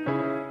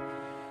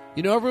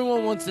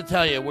 Everyone wants to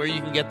tell you where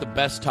you can get the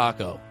best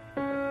taco.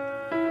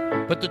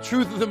 But the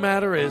truth of the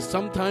matter is,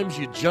 sometimes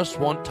you just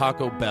want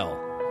Taco Bell.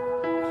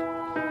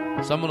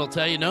 Someone will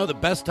tell you, no, the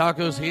best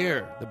taco's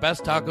here. The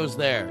best taco's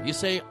there. You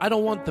say, I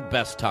don't want the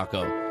best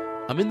taco.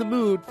 I'm in the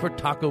mood for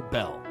Taco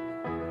Bell.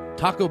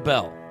 Taco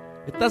Bell.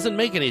 It doesn't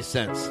make any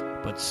sense,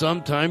 but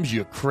sometimes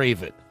you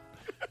crave it.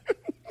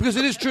 Because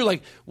it is true.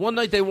 Like, one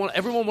night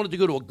everyone wanted to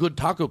go to a good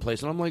taco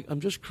place, and I'm like, I'm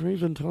just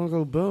craving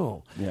Taco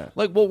Bell. Yeah.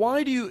 Like, well,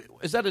 why do you,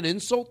 is that an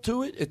insult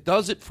to it? It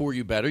does it for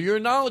you better. You're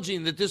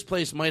acknowledging that this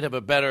place might have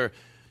a better,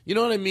 you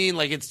know what I mean?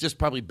 Like, it's just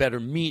probably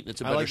better meat, and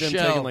it's a better shell. I like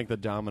them taking, like, the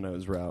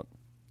Domino's route.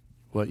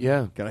 What,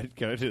 yeah. Can I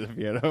do the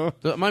piano?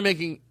 Am I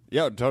making...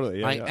 Yeah, totally.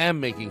 Yeah, I am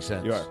making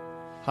sense. You are.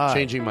 Hi.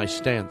 Changing my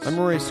stance. I'm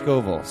Rory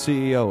Scovel,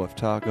 CEO of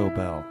Taco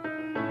Bell.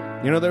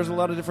 There's a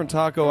lot of different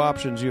taco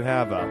options you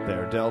have out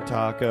there. Del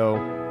Taco,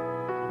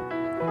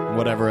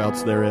 whatever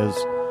else there is.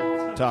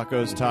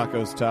 Tacos.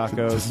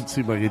 Doesn't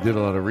seem like you did a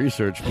lot of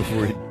research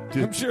before you...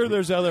 I'm sure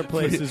there's other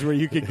places where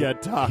you could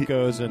get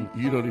tacos and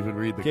you don't even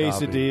read the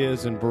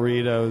quesadillas and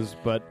burritos,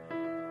 but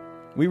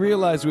we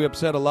realized we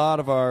upset a lot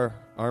of our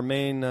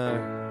main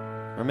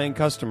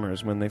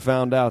customers when they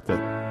found out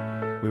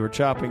that we were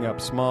chopping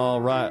up small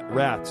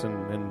rats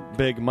and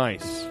big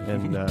mice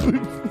and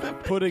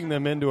putting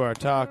them into our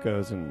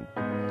tacos, and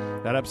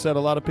that upset a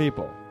lot of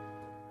people.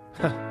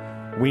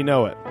 We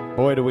know it.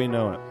 Boy, do we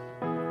know it.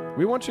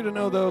 We want you to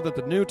know, though, that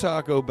the new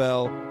Taco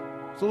Bell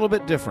is a little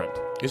bit different.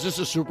 Is this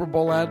a Super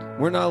Bowl ad?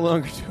 We're no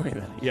longer doing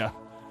that. Yeah.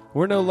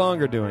 We're no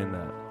longer doing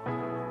that.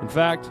 In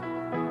fact,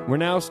 we're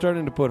now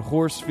starting to put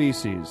horse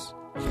feces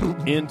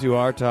into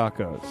our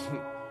tacos.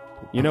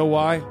 You know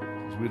why?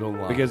 We don't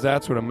lie. Because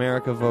that's what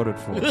America voted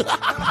for.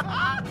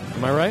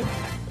 Am I right?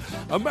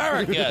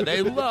 America,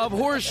 they love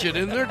horse shit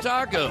in their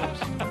tacos.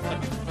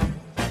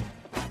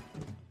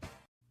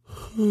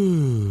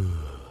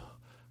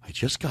 I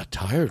just got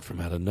tired from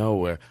out of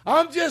nowhere.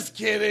 I'm just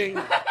kidding.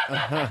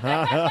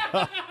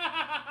 The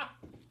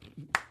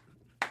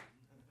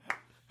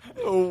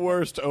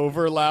worst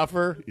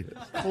overlapper.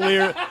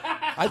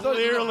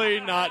 Clearly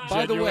not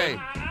genuine.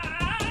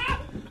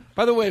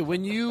 By the way,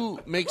 when you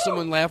make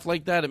someone laugh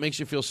like that, it makes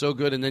you feel so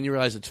good, and then you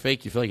realize it's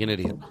fake. You feel like an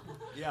idiot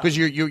because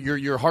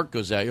your heart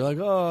goes out. You're like,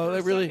 oh,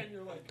 they really.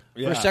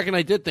 For a second,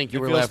 I did think you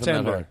were laughing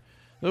that hard.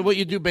 What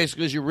you do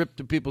basically is you rip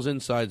the people's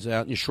insides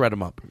out and you shred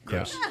them up.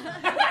 Chris.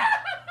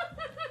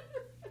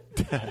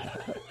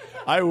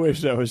 I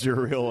wish that was your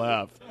real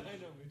laugh.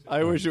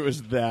 I wish it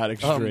was that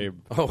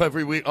extreme.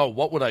 Every week. Oh,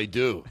 what would I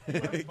do?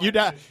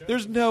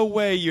 There's no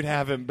way you'd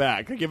have him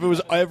back. Like if it was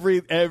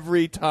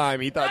every time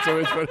he thought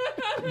somebody was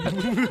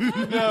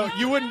funny. No,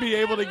 you wouldn't be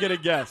able to get a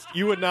guest.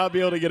 You would not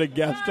be able to get a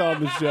guest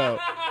on the show.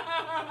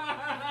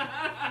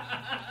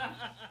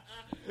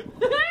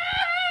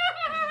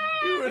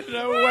 You would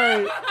no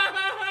way.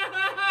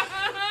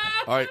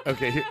 All right,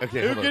 okay. Who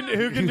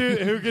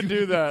can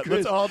do that? Chris,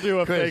 Let's all do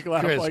a fake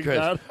laugh like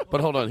that. But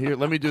hold on, here.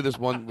 Let me do this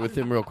one with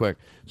him real quick.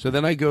 So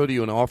then I go to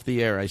you, and off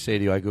the air, I say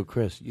to you, I go,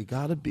 Chris, you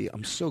got to be.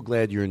 I'm so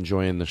glad you're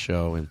enjoying the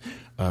show. And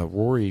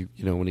Rory,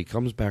 when he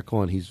comes back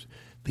on,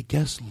 the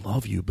guests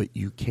love you, but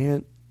you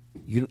can't.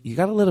 You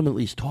got to let him at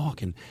least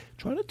talk and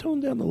try to tone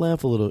down the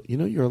laugh a little.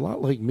 You're a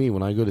lot like me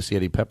when I go to see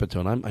Eddie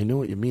Pepitone. I know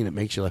what you mean. It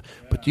makes you laugh.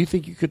 Yeah. But do you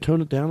think you could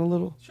tone it down a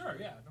little? Sure,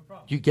 yeah, no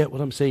problem. You get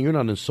what I'm saying? You're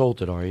not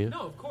insulted, are you?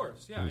 No, of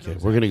course. Yeah. Okay,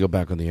 we're going to go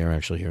back on the air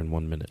actually here in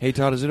 1 minute. Hey,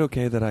 Todd, is it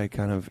okay that I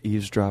kind of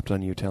eavesdropped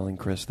on you telling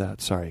Chris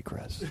that? Sorry,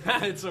 Chris.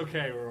 It's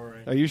okay,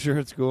 Rory. Are you sure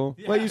it's cool?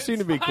 Yeah, well, you seem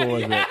to be cool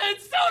with it.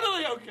 It's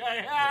totally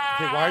okay.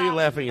 Hey, why are you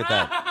laughing at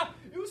that?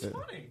 It was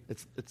funny.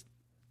 It's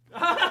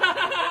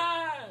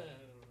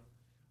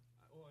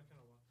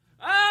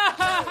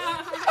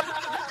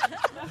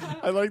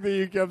I like that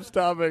you kept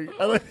stopping.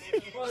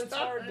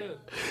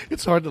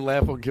 It's hard to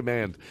laugh on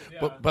command.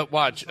 Yeah. But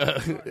watch.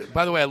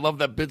 By the way, I love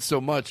that bit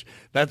so much.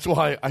 That's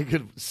why I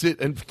could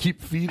sit and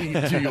keep feeding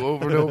it to you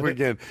over and over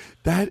again.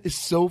 That is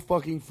so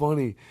fucking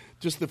funny.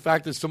 Just the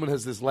fact that someone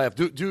has this laugh.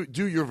 Do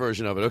your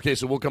version of it. Okay,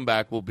 so we'll come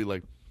back. We'll be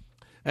like,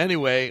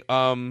 anyway.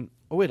 Oh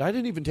wait, I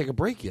didn't even take a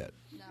break yet.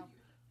 No.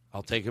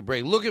 I'll take a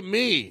break. Look at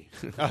me.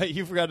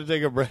 You forgot to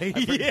take a break.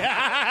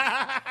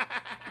 Yeah.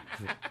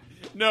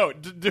 No,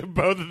 do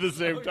both at the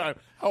same time.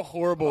 How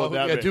horrible would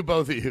that be? Do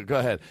both of you. Go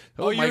ahead.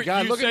 Oh my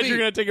God! You Look said at me. You're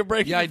going to take a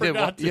break. Yeah, I did.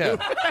 Yeah.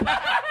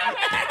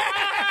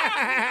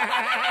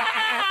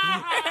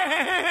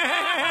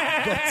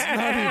 That's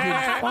not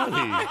even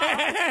funny.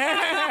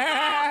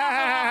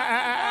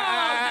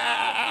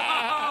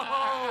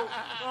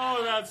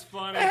 Oh, that's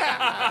funny.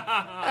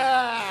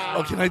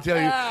 Oh, can I tell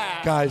you,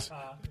 guys?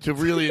 To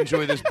really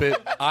enjoy this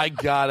bit, I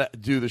gotta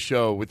do the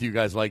show with you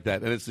guys like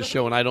that, and it's the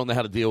show, and I don't know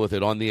how to deal with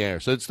it on the air.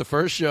 So it's the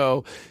first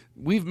show.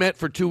 We've met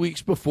for 2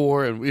 weeks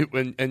before, and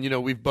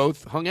we've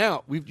both hung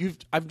out.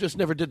 I've just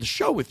never did the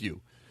show with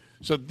you.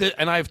 So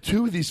and I have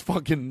two of these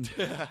fucking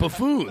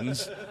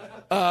buffoons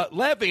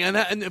laughing, and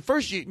at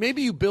first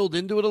maybe you build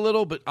into it a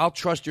little, but I'll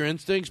trust your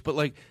instincts. But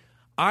like,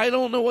 I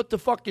don't know what to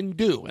fucking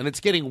do, and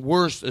it's getting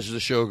worse as the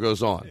show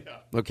goes on. Yeah.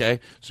 Okay,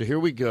 so here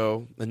we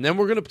go, and then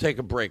we're going to take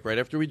a break. Right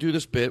after we do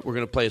this bit, we're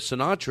going to play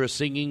Sinatra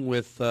singing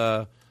with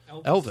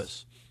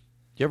Elvis.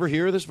 You ever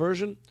hear this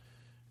version?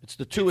 It's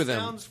the two of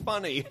them. Sounds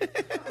funny.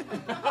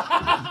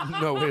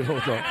 No, wait,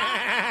 hold on.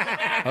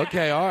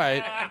 Okay, all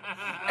right.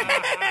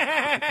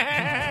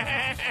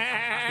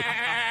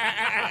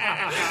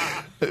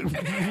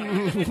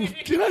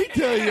 Can I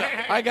tell you?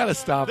 I gotta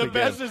stop. The again.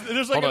 best is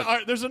there's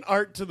like there's an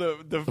art to the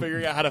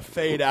figuring out how to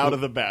fade out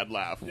of the bad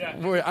laugh. Yeah.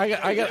 Wait,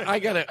 I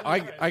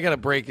gotta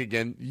break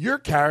again. Your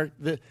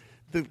character,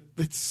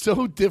 it's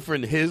so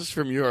different. His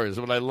from yours.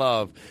 What I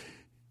love.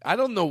 I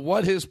don't know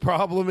what his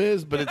problem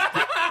is, but it's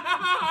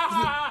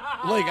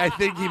like I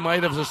think he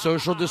might have a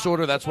social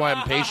disorder. That's why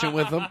I'm patient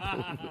with him.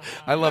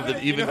 I love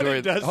that even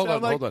during. Hold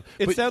on.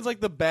 It sounds like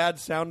the bad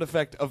sound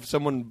effect of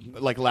someone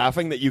like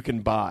laughing that you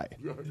can buy.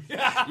 You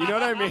know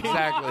what I mean?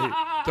 Exactly.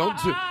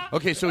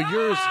 Okay, so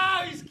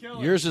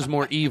yours is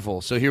more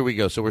evil. So here we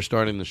go. So we're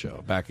starting the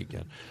show back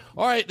again.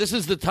 All right, this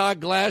is the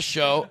Todd Glass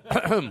Show.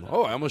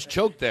 Oh, I almost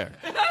choked there.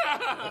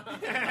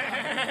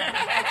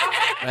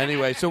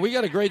 Anyway, so we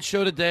got a great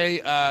show today.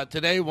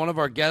 Today, one of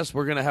our guests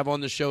we're going to have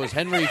on the show is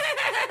Henry.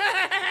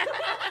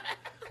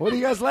 What are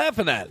you guys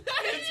laughing at?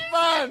 It's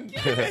fun.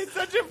 It's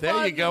such a fun.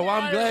 There you go.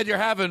 I'm glad you're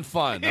having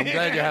fun.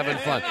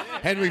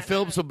 Henry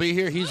Phillips will be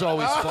here. He's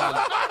always fun.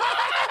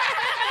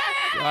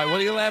 All right,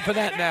 what are you laughing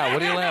at now?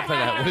 What are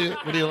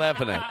you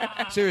laughing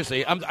at?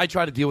 Seriously, I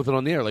try to deal with it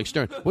on the air like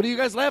Stern. What are you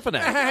guys laughing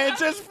at? It's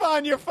just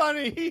fun. You're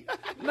funny.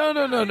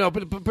 No.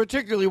 But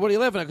particularly, what are you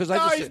laughing at?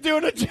 Because he's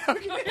doing a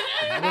joke.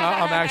 No,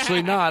 I'm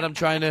actually not. I'm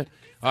trying to.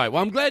 All right.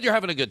 Well, I'm glad you're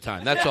having a good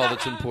time. That's all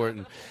that's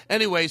important.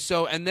 Anyway,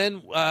 and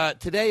then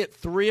today at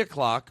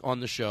 3:00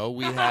 on the show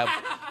we have.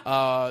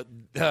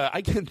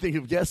 I can't think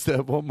of guests that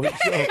have on my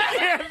show. I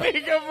can't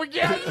think of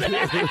guests.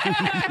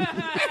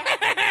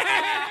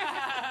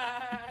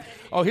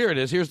 Oh, here it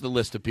is. Here's the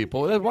list of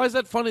people. Why is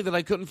that funny that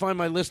I couldn't find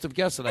my list of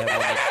guests that I have on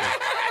this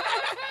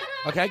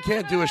show? Okay, I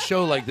can't do a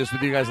show like this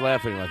with you guys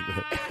laughing like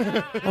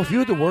that. Oh, if you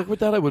had to work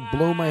with that, I would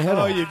blow my head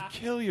off. Oh, you'd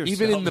kill yourself.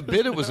 Even in the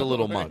bit, it was a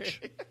little much.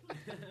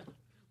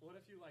 What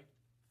if you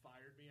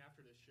fired me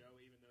after the show,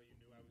 even though you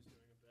knew I was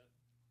doing a bit?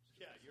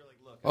 Yeah, you're like,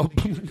 look, I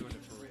think you were doing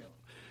it for real.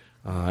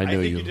 I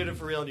know think you did it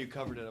for real, and you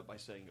covered it up by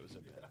saying it was a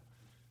bit.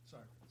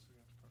 Sorry.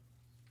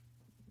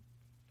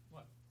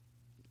 What?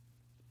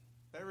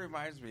 That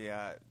reminds me,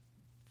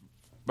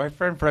 my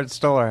friend Fred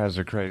Stoller has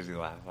a crazy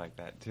laugh like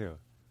that, too.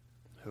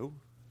 Who?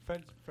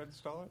 Fred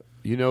Stoller?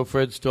 You know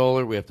Fred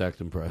Stoller? We have to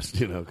act impressed,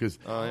 because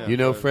you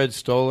know Fred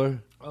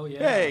Stoller? Oh,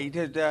 yeah. Yeah, he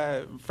did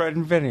Fred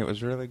and Vinny. It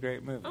was a really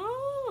great movie.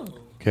 Oh.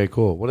 Okay,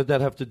 cool. What did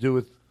that have to do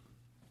with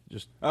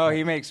just... Oh,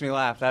 he makes me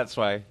laugh. That's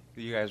why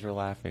you guys were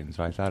laughing,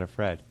 so I thought of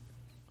Fred.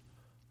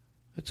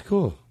 That's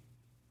cool.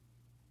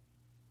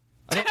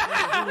 I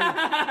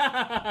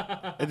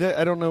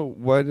don't know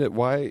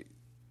why.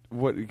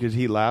 What? Because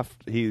he laughs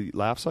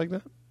like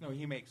that? No,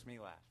 he makes me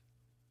laugh.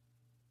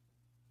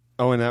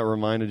 Oh, and that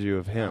reminded you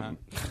of him.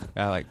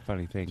 I like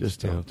funny things. Just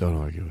don't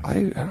argue. I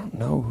don't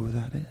know who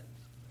that is.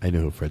 I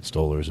know who Fred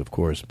Stoller is, of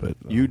course, but...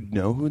 You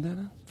know who that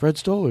is? Fred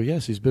Stoller,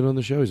 yes. He's been on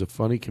the show. He's a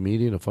funny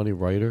comedian, a funny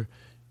writer.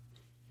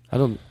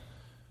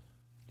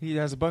 He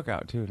has a book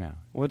out, too, now.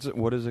 What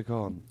is it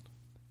called?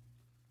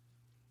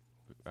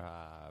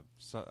 I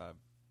don't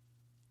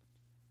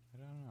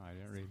know. I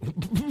didn't read it.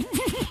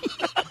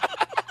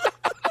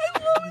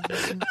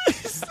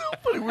 So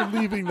funny. We're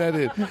leaving that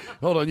in.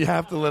 Hold on. You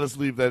have to let us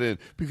leave that in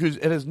because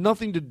it has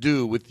nothing to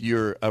do with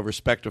your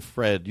respect of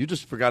Fred. You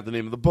just forgot the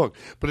name of the book.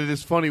 But it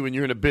is funny when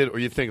you're in a bit or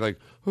you think like,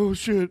 oh,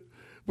 shit.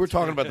 We're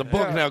talking about the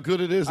book and how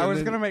good it is. I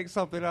was going to make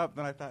something up,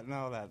 then I thought,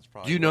 no, that's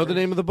probably Do you know the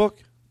name of the book?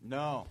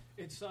 No.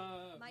 It's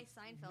my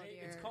Seinfeld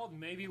year. It's called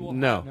Maybe We'll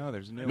No,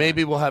 there's no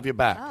Maybe We'll Have You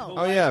Back.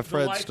 Oh yeah,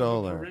 Fred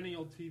Stoller.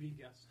 Perennial TV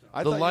guest star.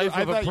 I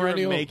thought you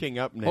were making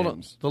up names. Hold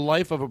on. The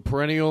life of a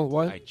perennial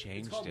what? I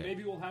changed It's called it.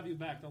 Maybe We'll Have You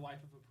Back, the life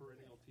of a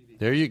perennial TV.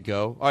 There you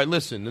go. All right,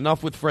 listen.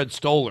 Enough with Fred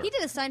Stoller. He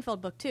did a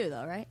Seinfeld book too,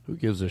 though, right? Who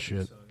gives a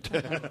shit?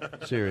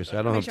 Seriously,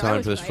 I don't Make have sure I time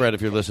was for this. right. Fred,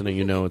 if you're listening,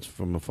 you know it's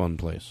from a fun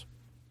place.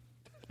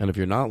 And if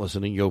you're not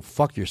listening, go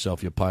fuck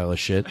yourself, you pile of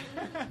shit.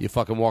 You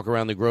fucking walk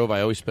around the Grove.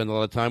 I always spend a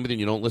lot of time with you and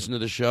you don't listen to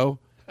the show.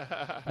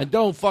 And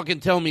don't fucking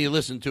tell me you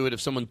listen to it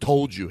if someone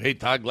told you, hey,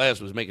 Todd Glass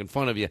was making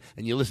fun of you,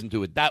 and you listen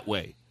to it that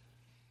way.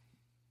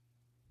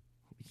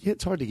 Yeah,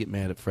 it's hard to get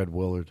mad at Fred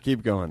Willard.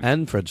 Keep going.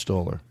 And Fred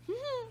Stoller.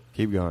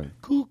 Keep going.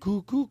 Cool.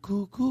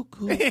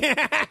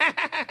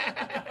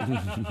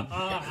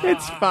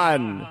 It's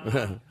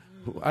fun.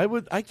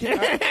 I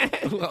can't.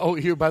 Oh,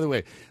 here, by the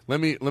way, let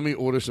me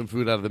order some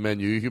food out of the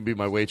menu. You can be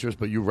my waitress,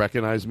 but you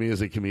recognize me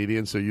as a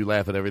comedian, so you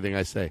laugh at everything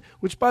I say.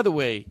 Which, by the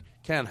way,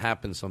 can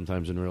happen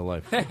sometimes in real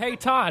life. Hey,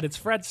 Todd, it's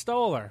Fred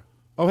Stoller.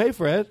 Oh, hey,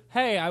 Fred.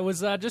 Hey, I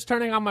was just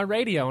turning on my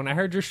radio, and I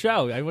heard your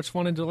show. I just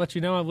wanted to let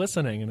you know I'm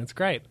listening, and it's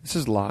great. This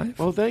is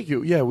live? Oh, thank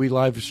you. Yeah, we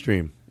live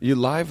stream. You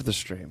live the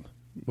stream.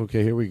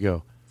 Okay, here we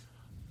go.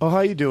 Oh,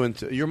 how you doing?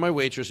 You're my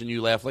waitress, and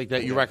you laugh like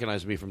that. You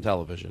recognize me from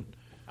television.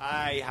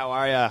 Hi, how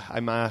are you?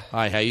 I'm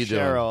Hi, how you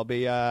doing? Cheryl. I'll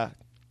be oh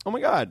my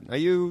God,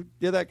 you're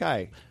that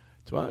guy.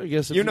 Well, I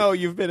guess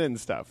you've been in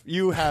stuff.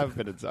 You have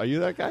been in stuff. Are you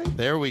that guy?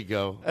 There we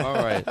go. All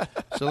right.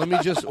 So let me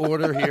just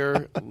order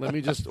here. I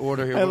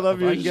love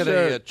your I can get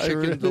shirt. a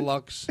chicken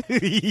deluxe.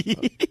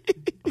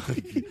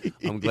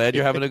 I'm glad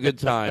you're having a good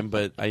time,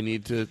 but I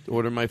need to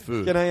order my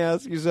food. Can I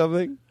ask you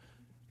something?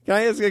 Can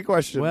I ask you a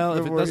question? Well,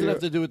 if it doesn't you... have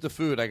to do with the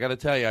food, I got to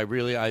tell you,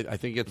 I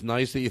think it's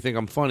nice that you think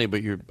I'm funny,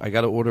 but I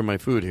got to order my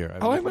food here.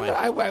 I'm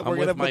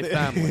with my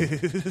family.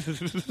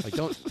 I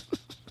don't.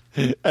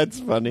 That's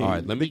funny. All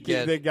right, let me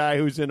get the guy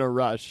who's in a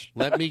rush.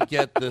 Let me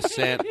get the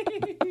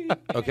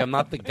Okay, I'm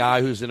not the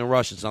guy who's in a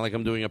rush. It's not like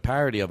I'm doing a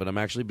parody of it. I'm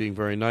actually being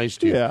very nice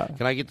to you. Yeah.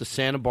 Can I get the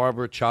Santa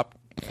Barbara chopped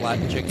flat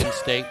chicken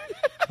steak?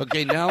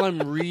 Okay, now I'm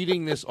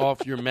reading this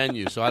off your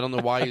menu, so I don't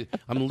know why.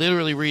 I'm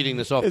literally reading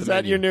this off the menu. Is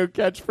that your new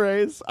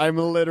catchphrase? I'm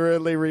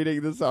literally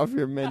reading this off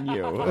your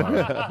menu.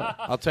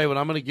 I'll tell you what,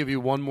 I'm going to give you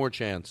one more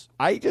chance.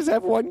 I just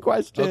have one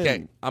question.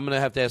 Okay, I'm going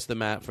to have to ask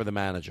for the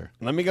manager.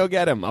 Let me go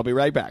get him. I'll be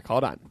right back.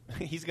 Hold on.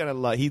 He's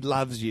going to he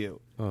loves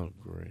you. Oh,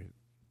 great.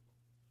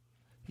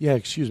 Yeah,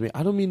 excuse me.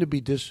 I don't mean to be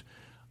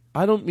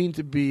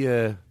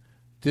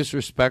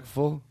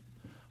disrespectful.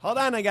 Hold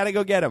on, I gotta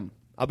go get him.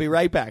 I'll be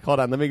right back. Hold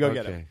on, let me go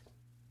get him. Okay.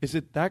 Is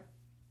it that?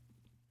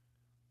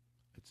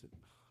 What is it?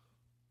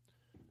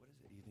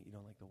 You think you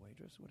don't like the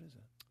waitress? What is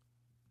it?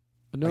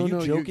 No, Are you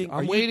no, joking?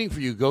 I'm Are waiting for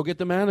you. Go get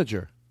the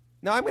manager.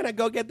 No, I'm gonna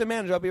go get the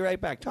manager. I'll be right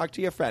back. Talk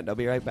to your friend. I'll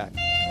be right back.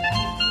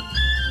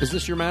 Is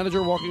this your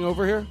manager walking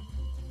over here?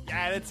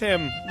 Yeah, that's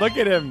him. Look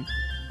at him.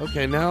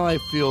 Okay, now I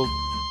feel.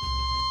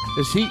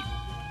 Is he?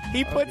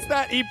 He puts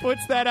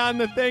that on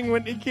the thing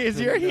when because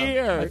you're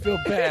here. I feel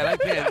bad. I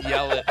can't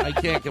yell it. I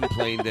can't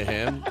complain to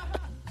him.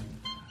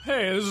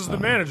 Hey, this is the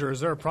manager. Is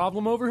there a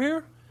problem over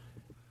here?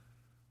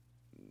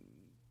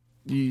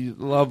 I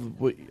love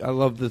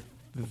the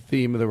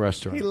theme of the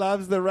restaurant. He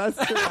loves the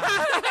restaurant.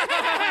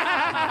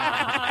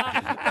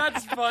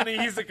 That's funny.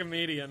 He's a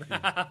comedian.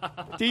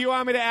 Do you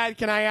want me to add?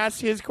 Can I ask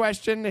his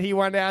question that he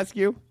wanted to ask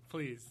you?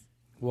 Please.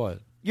 What?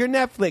 Your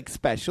Netflix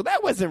special.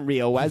 That wasn't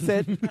real, was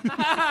it?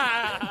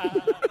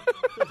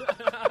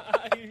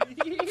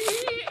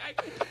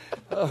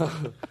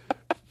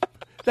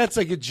 That's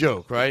like a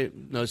joke, right?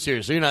 No,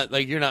 seriously,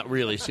 you're not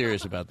really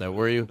serious about that,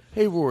 were you?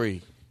 Hey,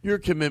 Rory, your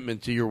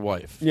commitment to your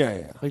wife.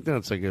 Yeah. Like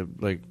that's I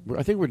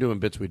think we're doing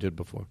bits we did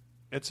before.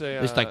 It's a.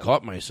 At least I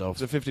caught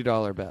myself. It's a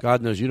 $50 bet.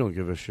 God knows you don't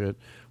give a shit.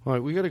 All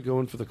right, we got to go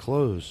in for the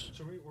close.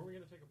 So were we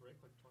going to take a break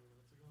like 20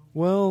 minutes ago?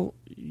 Well,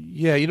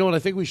 yeah, you know what? I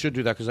think we should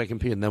do that because I can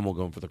pee, and then we'll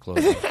go in for the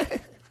close.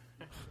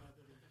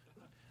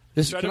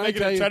 Try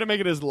to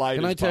make it as light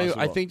Can as I tell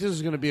possible. you? I think this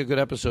is going to be a good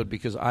episode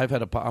because I'm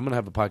going to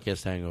have a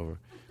podcast hangover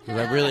because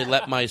I really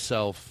let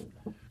myself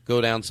go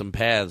down some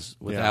paths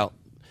without.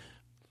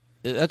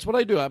 That's what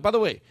I do. By the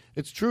way,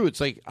 it's true. It's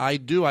like I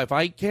do. If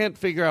I can't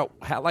figure out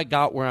how I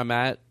got where I'm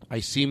at, I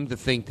seem to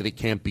think that it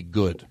can't be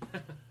good.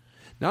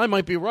 Now I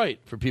might be right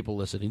for people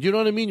listening. Do you know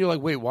what I mean? You're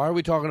like, wait, why are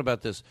we talking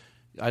about this?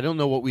 I don't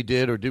know what we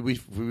did, or did we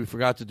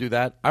forgot to do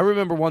that? I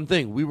remember one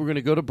thing. We were going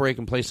to go to break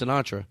and play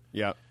Sinatra.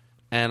 Yeah.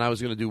 And I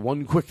was going to do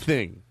one quick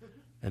thing.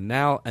 And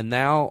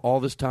now all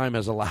this time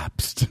has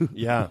elapsed.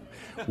 Yeah.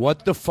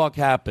 What the fuck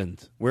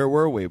happened? Where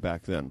were we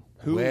back then?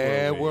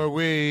 Where were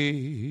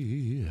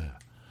we?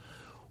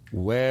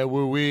 Where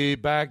were we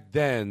back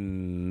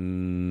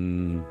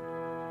then?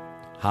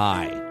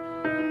 Hi.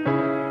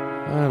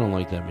 I don't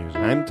like that music.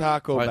 I'm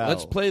Taco Bell.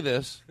 Let's play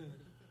this.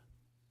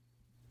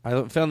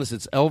 I found this.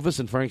 It's Elvis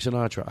and Frank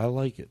Sinatra. I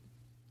like it.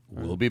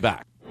 We'll be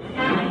back.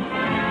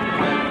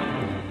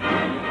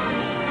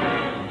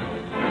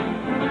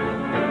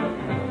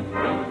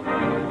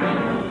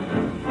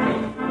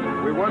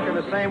 We work in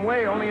the same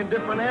way, only in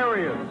different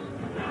areas.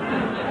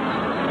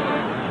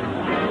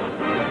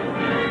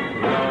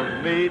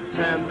 Love me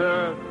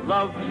tender,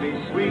 love me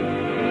sweet,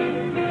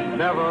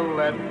 never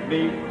let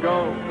me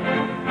go.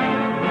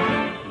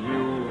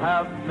 You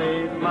have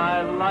made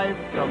my life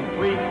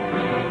complete,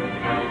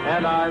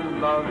 and I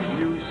love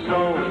you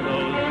so.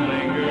 Those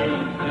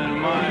fingers in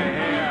my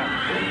hair,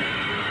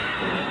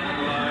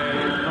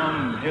 I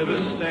come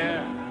hither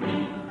stare.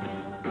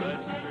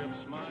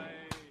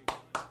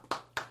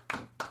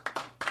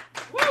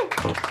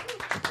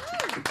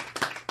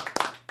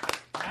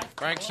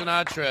 Frank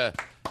Sinatra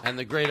and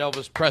the great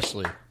Elvis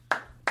Presley.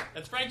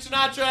 That's Frank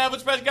Sinatra,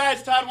 Elvis Presley.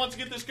 Guys, Todd wants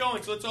to get this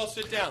going, so let's all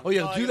sit down. Oh,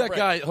 yeah, do that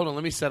guy. Hold on,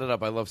 let me set it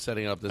up. I love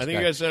setting up this I think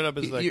guy. you guys set it up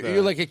as like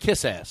You're like a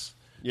kiss ass.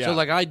 Yeah. So,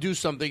 like, I do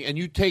something, and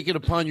you take it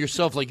upon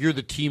yourself like you're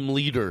the team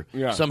leader.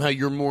 Yeah. Somehow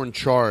you're more in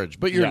charge,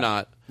 but you're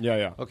not.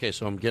 Yeah. Okay,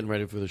 so I'm getting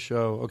ready for the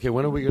show. Okay,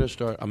 when are we going to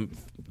start? I'm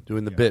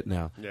doing the bit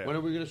now. Yeah. When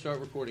are we going to start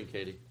recording,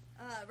 Katie?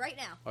 Right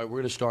now. All right, we're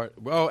going to start.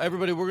 Oh,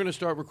 everybody, we're going to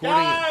start recording.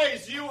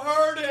 Guys, you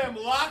heard him.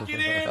 Lock it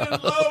in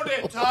and load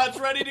it. Todd's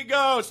ready to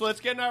go, so let's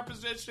get in our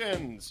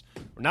positions.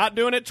 We're not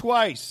doing it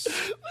twice.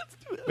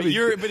 But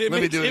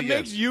it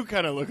makes you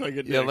kind of look like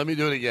a dick. Yeah, let me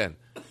do it again.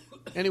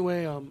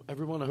 Anyway,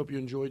 everyone, I hope you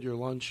enjoyed your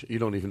lunch. You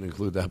don't even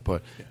include that,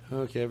 but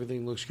okay,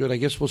 everything looks good. I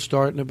guess we'll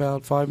start in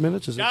about 5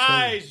 minutes. Is that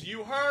Guys,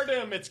 you heard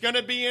him. It's going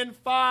to be in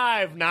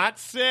 5, not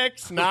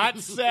 6, not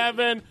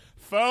 7.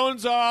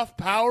 Phones off,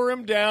 power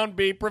him down,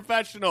 be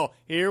professional.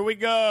 Here we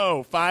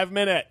go. 5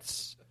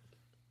 minutes.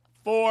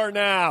 4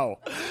 now.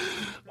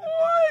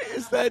 Why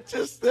is that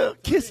just the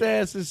kiss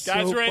ass is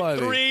Guys, so we're at funny.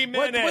 3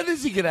 minutes. What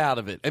does he get out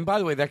of it? And by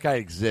the way, that guy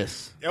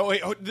exists.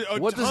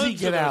 What does he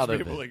get out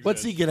of it?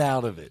 What's he get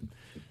out of it?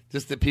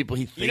 Just the people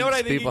he thinks You know what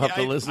I think people have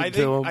to listen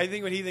to him? I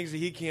think what he thinks that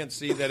he can't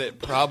see that it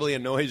probably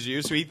annoys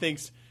you, so he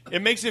thinks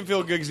it makes him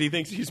feel good because he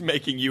thinks he's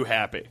making you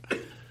happy.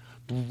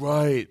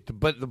 Right.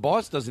 But the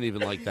boss doesn't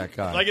even like that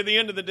guy. Like at the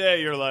end of the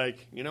day, you're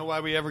like, you know why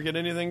we ever get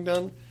anything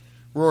done?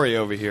 Rory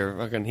over here,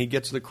 fucking, he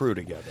gets the crew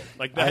together.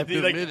 Like I that, have to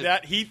admit it.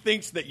 that he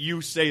thinks that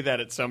you say that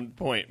at some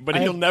point, but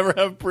he'll never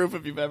have proof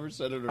if you've ever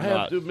said it or I not.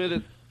 have to admit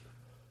it.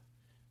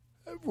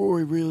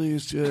 Rory really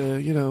is,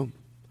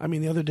 I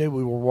mean, the other day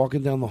we were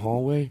walking down the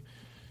hallway.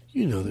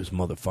 You know, there's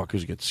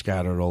motherfuckers get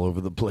scattered all over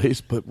the place,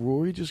 but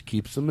Rory just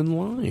keeps them in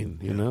line,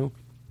 you know?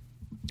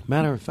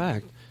 Matter of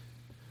fact,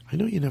 I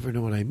know you never know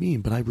what I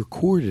mean, but I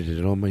recorded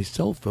it on my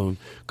cell phone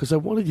because I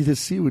wanted you to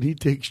see when he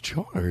takes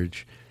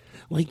charge.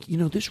 Like,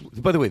 this.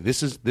 By the way,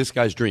 this is this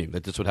guy's dream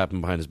that this would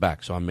happen behind his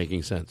back, so I'm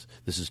making sense.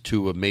 This is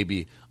two of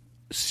maybe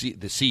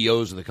the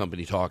CEOs of the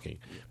company talking.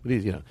 But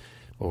he's,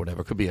 or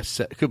whatever.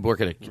 Could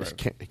work at it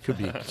could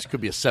be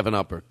a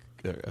 7-Up or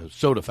a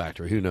soda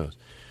factory. Who knows?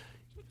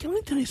 Can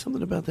I tell you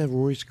something about that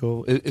Rory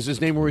Scovel? Is his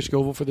name Rory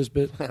Scovel for this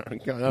bit? I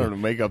don't know.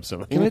 Make up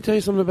something. Can I tell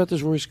you something about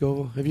this Rory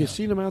Scovel? Have you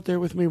seen him out there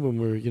with me when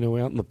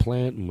we're out in the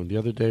plant? And the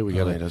other day we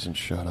got. He doesn't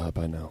shut up.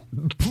 I know.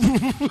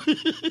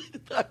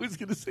 I was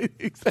going to say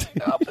the exact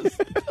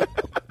opposite.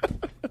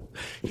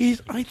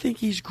 I think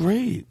he's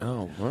great.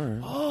 Oh, all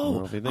right.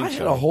 Oh, I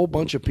had a whole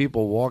bunch of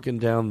people walking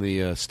down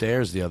the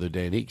stairs the other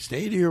day, and he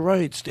stay to your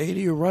right, stay to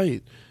your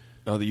right.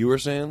 Oh, that you were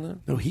saying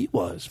that? No, he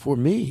was for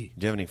me.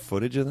 Do you have any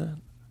footage of that?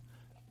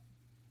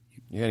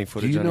 You got any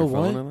footage Do you on know your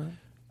phone what? of that?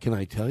 Can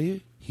I tell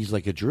you? He's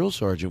like a drill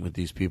sergeant with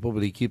these people,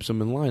 but he keeps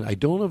them in line. I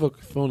don't have a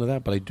phone of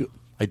that, but I do.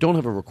 I don't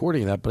have a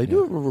recording of that, but I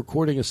do have a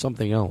recording of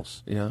something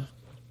else. Yeah.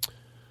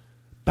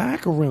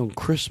 Back around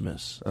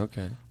Christmas.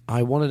 Okay.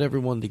 I wanted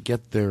everyone to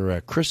get their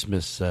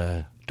Christmas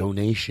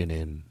donation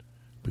in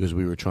because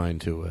we were trying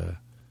to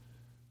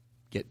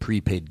get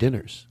prepaid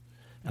dinners.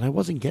 And I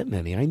wasn't getting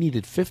any. I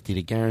needed 50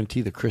 to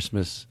guarantee the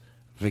Christmas,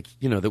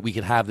 that we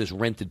could have this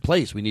rented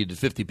place. We needed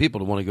 50 people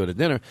to want to go to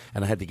dinner,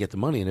 and I had to get the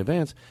money in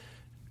advance.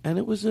 And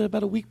it was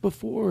about a week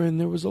before, and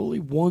there was only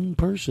one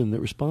person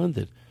that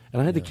responded.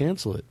 And I had to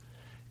cancel it.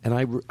 And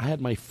I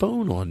had my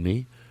phone on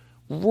me.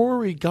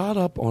 Rory got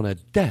up on a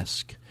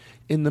desk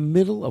in the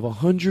middle of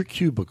 100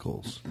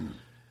 cubicles,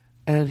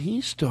 and he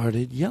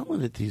started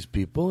yelling at these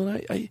people.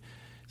 And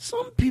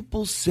some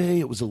people say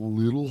it was a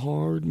little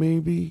hard,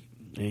 maybe.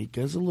 It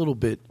was a little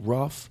bit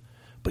rough.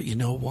 But you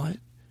know what?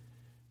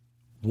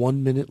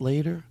 1 minute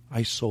later,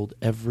 I sold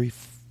every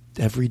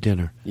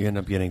dinner. You end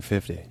up getting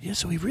 50. Yeah,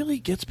 so he really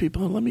gets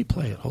people. Let me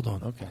play it. Hold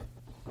on. Okay.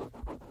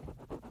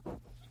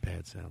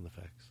 Bad sound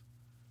effects.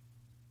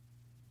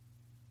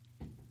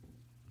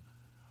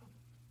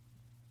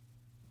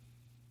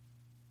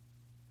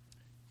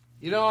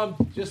 I'm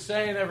just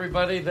saying,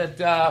 everybody,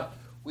 that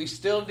we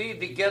still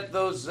need to get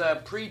those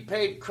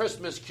prepaid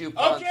Christmas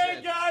coupons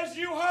in. Guys,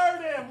 you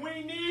heard him.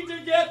 We need to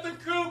get the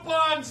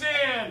coupons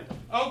in.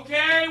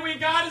 Okay, we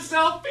got to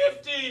sell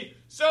 50.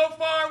 So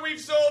far, we've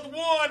sold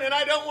 1, and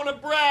I don't want to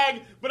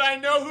brag, but I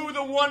know who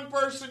the one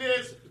person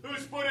is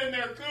who's put in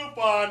their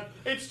coupon.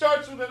 It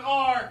starts with an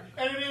R,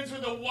 and it ends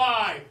with a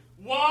Y.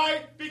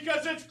 Why?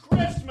 Because it's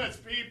Christmas,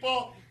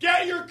 people.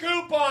 Get your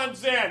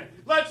coupons in.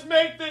 Let's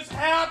make this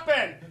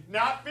happen.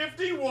 Not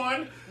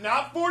 51,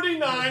 not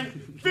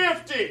 49,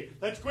 50.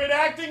 Let's quit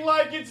acting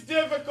like it's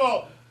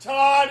difficult.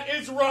 Todd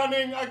is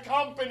running a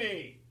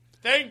company.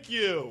 Thank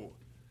you.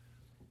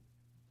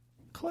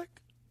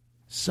 Click.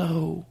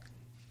 So,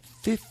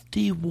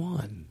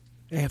 51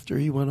 after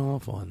he went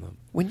off on them.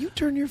 When you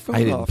turn your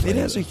phone off, it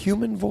has a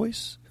human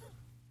voice.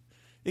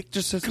 It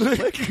just says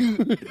click.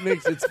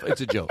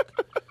 It's a joke.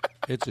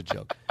 It's a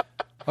joke.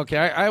 Okay,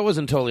 I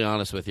wasn't totally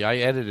honest with you. I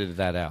edited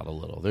that out a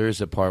little. There is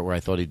a part where I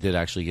thought he did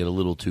actually get a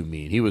little too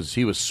mean. He was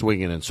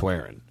swinging and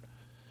swearing.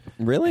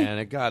 Really? And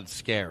it got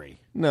scary.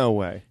 No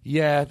way.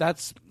 Yeah,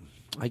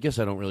 I guess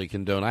I don't really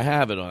condone. I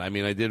have it on. I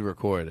mean, I did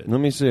record it.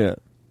 Let me see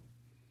it.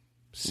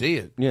 See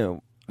it? Yeah.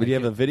 Did you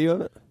have a video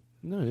of it?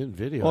 No, I didn't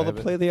video. Well,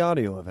 play the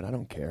audio of it. I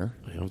don't care.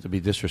 You don't have to be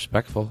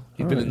disrespectful.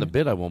 Even in the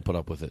bit, I won't put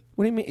up with it.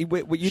 What do you mean?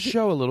 Wait, you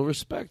show a little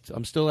respect.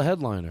 I'm still a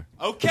headliner.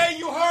 Okay,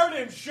 you heard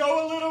him.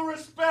 Show a little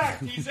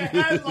respect. He's a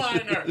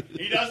headliner.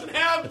 He doesn't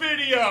have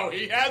video.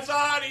 He has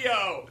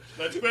audio.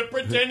 Let's quit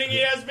pretending he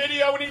has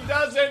video when he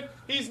doesn't.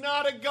 He's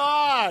not a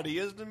god. He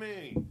is to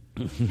me.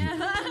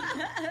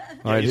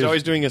 All right, he's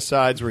always doing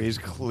asides where he's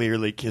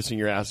clearly kissing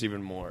your ass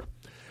even more.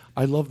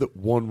 I love that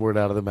one word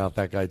out of the mouth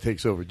that guy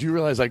takes over. Do you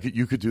realize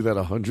you could do that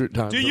 100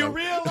 times? Do you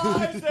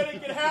realize that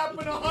it could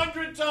happen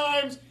 100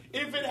 times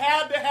if it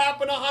had to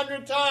happen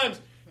 100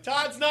 times?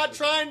 Todd's not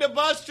trying to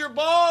bust your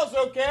balls,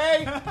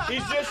 okay?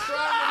 He's just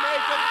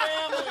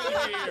trying to make a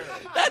family here.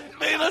 That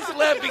made us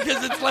laugh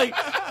because it's like,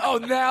 oh,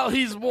 now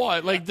he's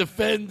what? Like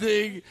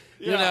defending.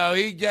 Yeah.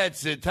 He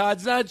gets it.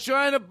 Todd's not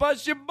trying to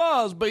bust your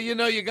balls, but you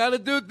got to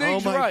do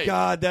things right. Oh my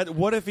God!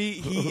 What if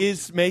he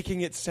is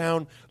making it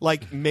sound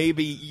like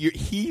maybe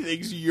he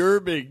thinks you're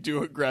being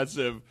too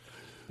aggressive?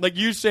 Like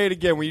you say it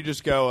again, where you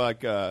just go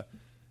like, "Hey,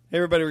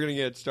 everybody, we're gonna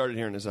get started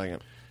here in a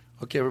second."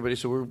 Okay, everybody.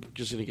 So we're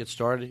just gonna get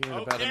started here in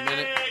about a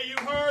minute. You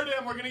heard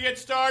him. We're going to get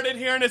started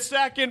here in a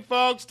second,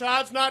 folks.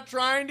 Todd's not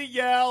trying to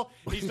yell.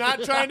 He's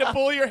not trying to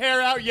pull your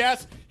hair out.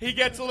 Yes, he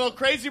gets a little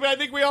crazy, but I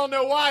think we all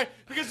know why.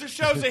 Because the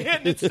show's a hit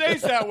and it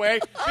stays that way.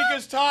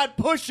 Because Todd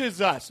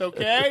pushes us,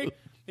 okay?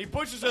 He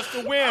pushes us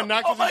to win,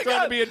 not because he's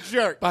trying to be a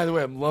jerk. By the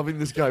way, I'm loving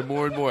this guy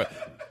more and more.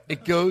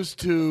 It goes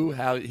to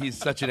how he's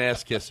such an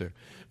ass kisser.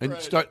 And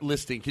start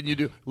listing. Can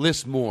you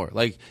list more?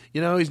 Like,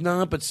 he's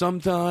not, but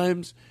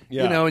sometimes,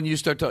 and you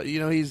start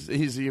talking, he's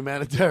a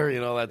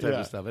humanitarian, all that type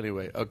of stuff.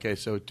 Anyway, okay,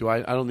 so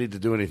I don't need to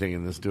do anything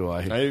in this, do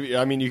I?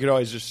 I mean, you could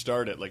always just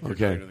start it like you're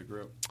going to the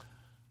group.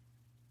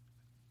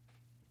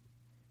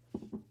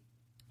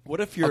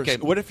 What if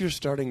you're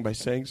starting by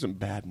saying some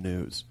bad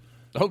news?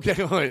 Okay,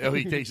 oh,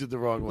 he takes it the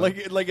wrong way.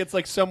 Like it's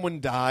like someone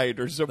died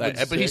or someone.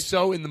 But he's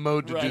so in the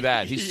mode to do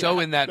that. He's so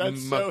in that.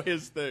 That's so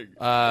his thing.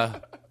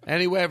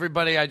 Anyway,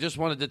 everybody, I just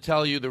wanted to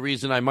tell you the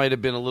reason I might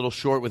have been a little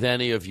short with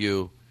any of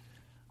you,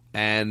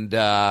 and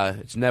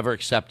it's never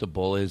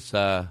acceptable, is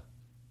I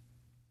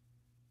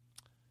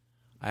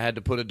had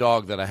to put a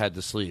dog that I had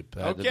to sleep.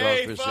 I had the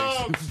Okay, dog for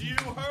folks, you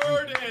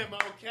heard him,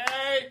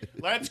 okay?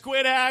 Let's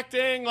quit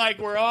acting like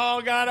we're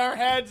all got our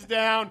heads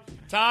down.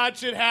 Todd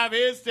should have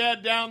his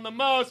head down the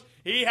most.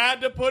 He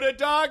had to put a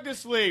dog to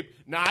sleep,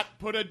 not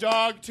put a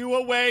dog to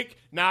awake,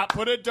 not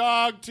put a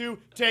dog to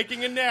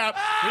taking a nap.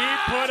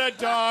 He put a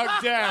dog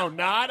down,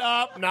 not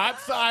up, not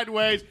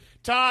sideways.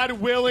 Todd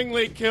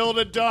willingly killed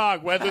a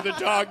dog. Whether the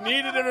dog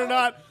needed it or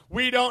not,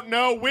 we don't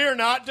know. We're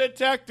not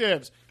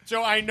detectives.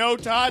 So I know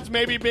Todd's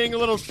maybe being a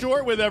little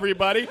short with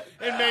everybody,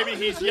 and maybe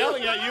he's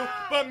yelling at you,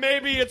 but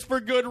maybe it's for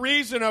good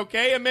reason,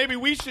 okay? And maybe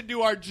we should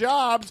do our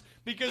jobs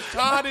because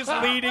Todd is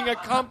leading a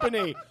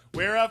company.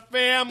 We're a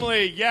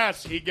family.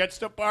 Yes, he gets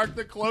to park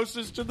the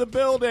closest to the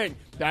building.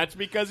 That's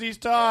because he's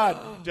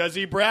Todd. Does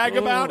he brag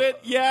about it?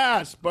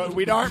 Yes, but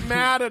we aren't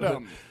mad at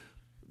him.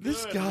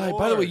 This guy,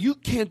 by the way, you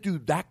can't do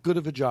that good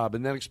of a job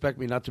and then expect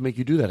me not to make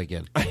you do that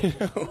again. I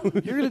know.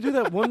 You're going to do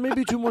that one,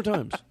 maybe two more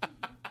times.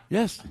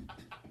 Yes.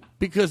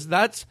 Because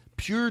that's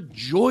pure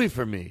joy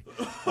for me.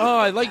 Oh,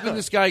 I like when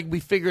this guy, we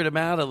figured him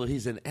out.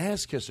 He's an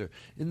ass kisser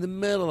in the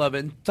middle of it.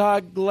 And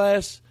Todd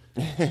Glass,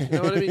 you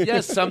know what I mean?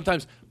 Yes,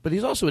 sometimes. But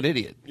he's also an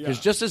idiot.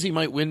 Because just as he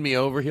might win me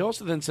over, he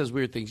also then says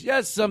weird things.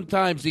 Yes,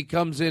 sometimes he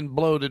comes in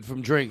bloated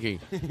from drinking.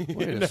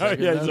 Wait a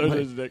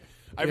second.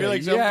 I feel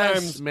like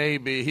sometimes yes,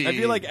 maybe. I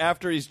feel like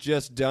after he's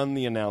just done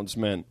the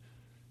announcement,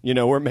 you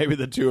know, where maybe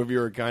the two of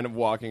you are kind of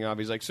walking off,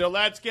 he's like, so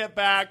let's get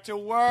back to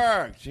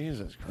work.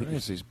 Jesus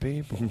Christ, these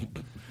people.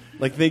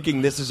 Like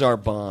thinking this is our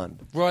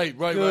bond. Right.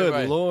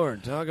 Good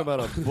Lord, talk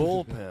about a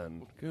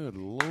bullpen. Good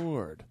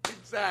Lord.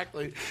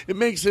 Exactly. It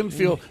makes him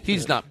feel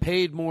he's not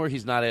paid more.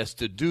 He's not asked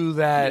to do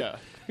that.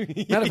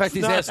 Yeah. Matter of fact,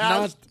 he's not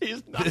asked to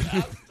do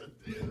that.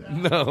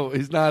 No,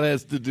 he's not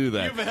asked to do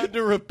that. You've had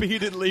to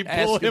repeatedly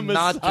pull Ask him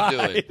not aside. to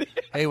do it.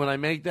 Hey, when I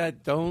make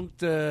that, don't.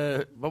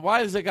 But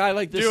why does a guy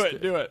like this?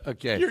 Do it.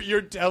 Okay.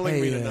 You're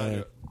telling me to not do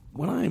it.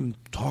 When I'm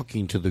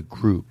talking to the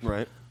group,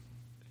 right?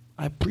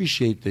 I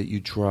appreciate that you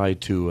try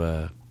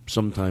to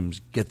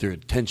sometimes get their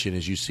attention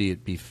as you see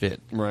it be fit.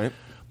 Right.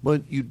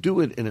 But you do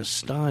it in a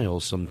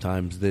style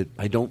sometimes that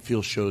I don't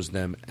feel shows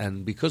them.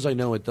 And because I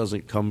know it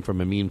doesn't come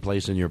from a mean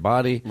place in your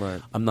body, right.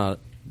 I'm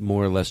not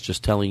more or less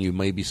just telling you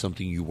maybe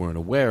something you weren't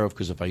aware of,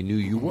 because if I knew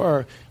you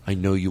were, I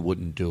know you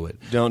wouldn't do it.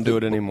 Don't do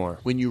it anymore.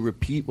 When you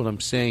repeat what I'm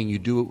saying, you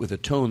do it with a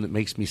tone that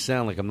makes me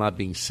sound like I'm not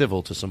being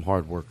civil to some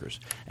hard workers.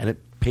 And it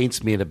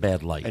paints me in a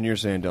bad light. And you're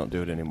saying don't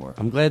do it anymore.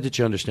 I'm glad that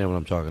you understand what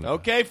I'm talking about.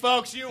 Okay,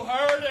 folks, you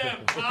heard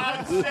him.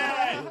 Todd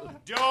said,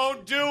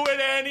 don't do it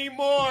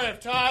anymore. If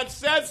Todd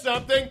says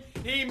something,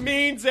 he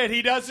means it.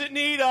 He doesn't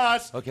need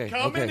us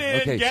coming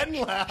in, getting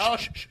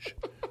loud.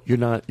 You're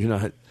not.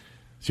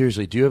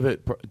 Seriously, do you have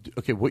it?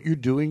 Okay, what you're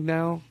doing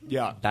now?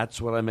 Yeah. That's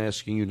what I'm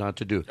asking you not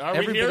to do. Are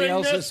we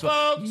hearing this,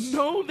 folks?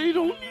 No, they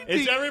don't need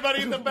Is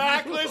everybody in the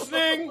back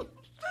listening?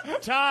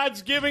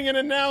 Todd's giving an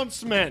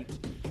announcement.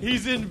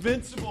 He's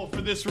invincible for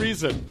this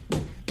reason.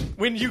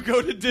 When you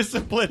go to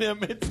discipline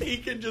him, he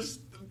can just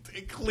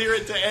clear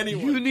it to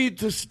anyone. You need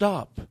to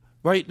stop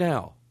right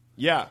now.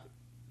 Yeah.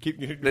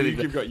 Keep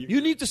going.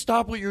 You need to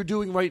stop what you're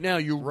doing right now.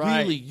 You're Right.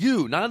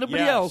 really not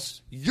anybody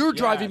else. You're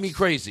driving me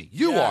crazy.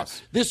 You are.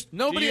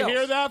 Nobody Do you else.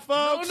 hear that,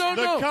 folks? No.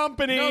 The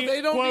company, No,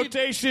 they don't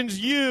quotations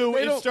you, They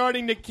is don't-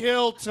 starting to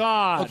kill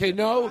Todd. Okay,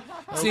 no.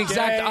 It's the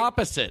exact Okay.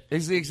 opposite.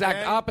 It's the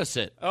exact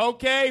opposite.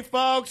 Okay,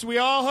 folks, we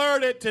all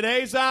heard it.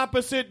 Today's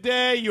opposite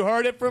day. You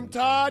heard it from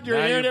Todd. You're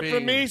Now hearing you're it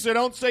from being- me, so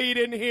don't say you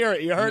didn't hear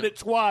it. You heard it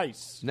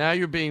twice. Now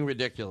you're being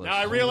ridiculous. Now,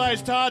 I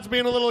realize Todd's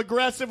being a little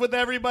aggressive with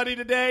everybody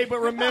today,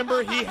 but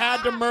remember, he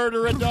had to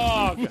murder a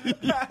dog.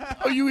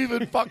 Oh, you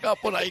even fuck up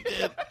what I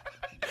did.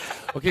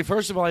 Okay,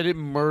 first of all, I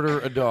didn't murder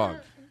a dog.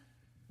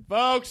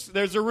 Folks,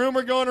 there's a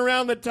rumor going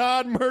around that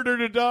Todd murdered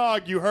a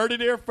dog. You heard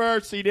it here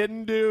first. He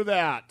didn't do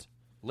that.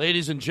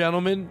 Ladies and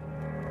gentlemen,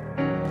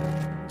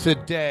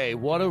 today,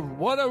 what a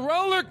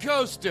roller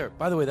coaster.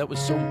 By the way, that was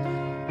so...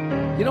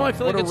 You know, I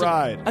feel What like a it's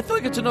ride. I feel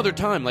like it's another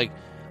time. Like,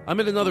 I'm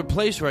in another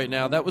place right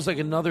now. That was like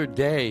another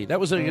day. That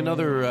was like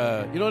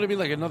another, you know what I mean?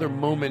 Like another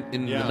moment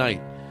in the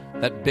night.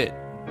 That bit.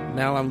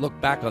 Now I look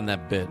back on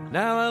that bit.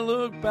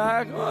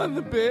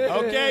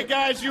 Okay,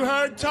 guys, you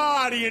heard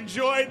Todd. He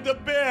enjoyed the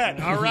bit,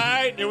 all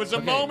right? It was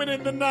a moment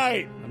in the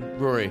night.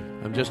 Rory,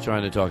 I'm just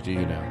trying to talk to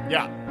you now.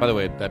 Yeah. By the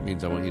way, that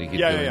means I want you to keep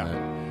doing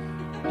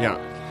that.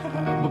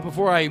 Yeah. But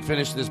before I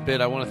finish this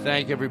bit, I want to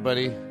thank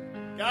everybody.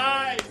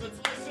 Guys, let's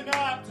listen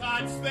up.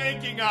 Todd's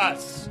thanking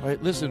us. All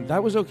right, listen,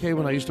 that was okay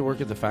when I used to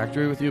work at the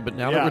factory with you, but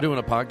now that we're doing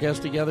a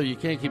podcast together, you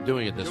can't keep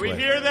doing it this Do we way.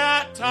 hear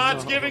that?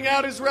 Todd's giving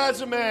out his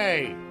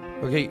resume.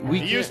 Okay, He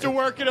used to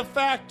work at a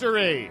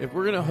factory. If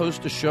we're going to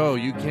host a show,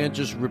 you can't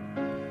just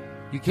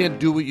you can't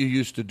do what you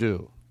used to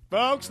do.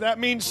 Folks, that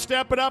means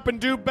step it up and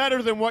do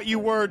better than what you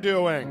were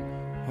doing.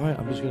 All right,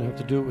 I'm just going to have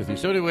to do it with you.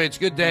 So anyway, it's a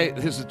good day.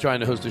 This is trying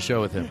to host a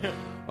show with him.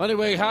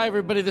 Anyway, hi,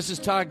 everybody. This is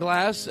Todd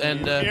Glass.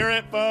 And you hear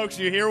it, folks.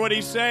 You hear what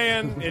he's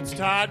saying. It's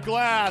Todd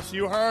Glass.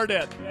 You heard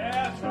it.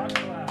 Yeah, Todd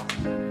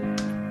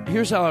Glass.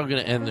 Here's how I'm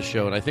going to end the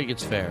show, and I think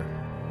it's fair.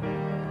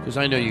 Because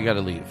I know you got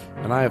to leave,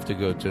 and I have to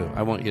go, too.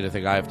 I want you to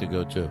think I have to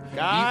go, too.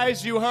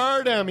 Guys, you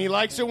heard him. He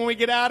likes it when we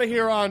get out of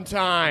here on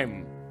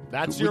time.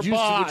 That's your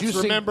boss.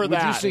 Remember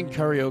that. Would you sing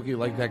karaoke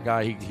like that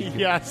guy?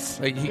 Yes.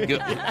 Like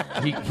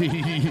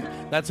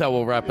that's how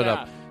we'll wrap it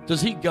up.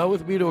 Does he go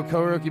with me to a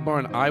karaoke bar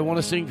and I want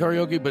to sing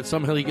karaoke, but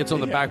somehow he gets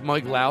on the back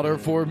mic louder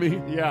for me?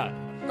 Yeah.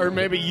 Or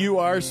maybe you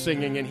are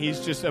singing and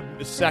he's just a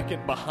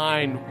second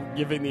behind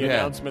giving the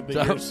announcement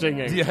that you're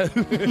singing. Yeah.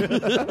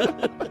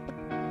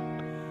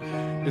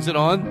 Is it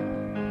on?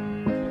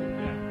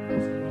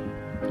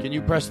 Can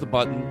you press the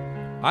button?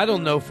 I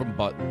don't know from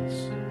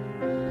buttons.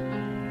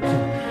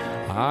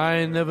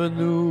 I never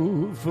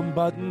knew from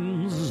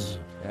buttons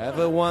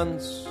ever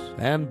once,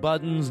 and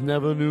buttons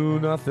never knew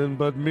nothing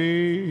but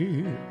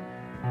me.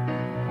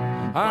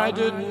 I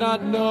did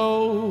not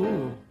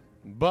know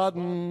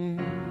button.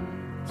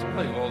 Sounds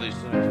like all these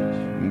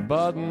things.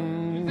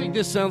 Button. You think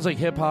this sounds like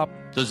hip hop?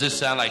 Does this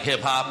sound like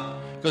hip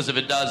hop? Because if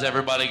it does,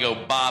 everybody go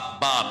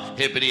bop, bop,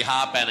 hippity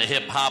hop, and a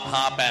hip hop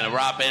hop, and a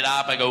rop it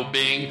up. I go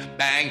bing,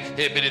 bang,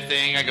 hippity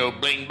thing. I go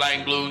bling,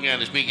 blang, bloong,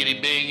 and a squeakity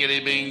bing,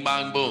 itty bing,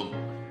 bang, boom.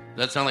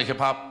 Does that sound like hip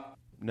hop?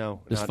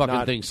 No. This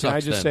fucking thing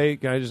sucks. Can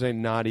I just say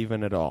not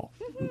even at all?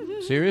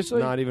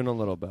 Seriously? Not even a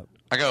little bit.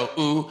 I go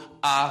ooh,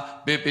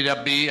 ah, bippity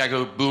da bee. I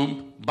go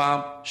boom,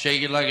 bump,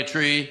 shake it like a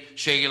tree,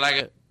 shake it like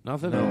a...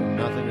 Nothing? No,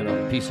 nothing at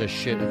all. Piece of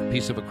shit,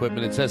 piece of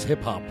equipment. It says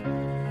hip hop.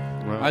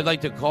 Well, I'd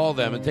like to call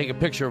them and take a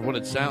picture of what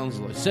it sounds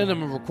like. Send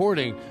them a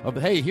recording of,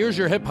 hey, here's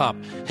your hip hop.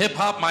 Hip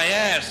hop my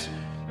ass.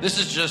 This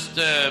is just,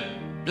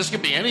 this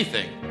could be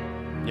anything.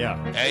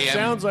 Yeah. It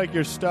sounds like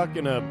you're stuck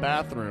in a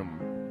bathroom.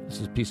 This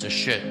is a piece of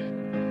shit.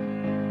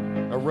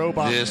 A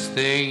robot. This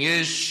thing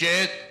is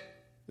shit.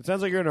 It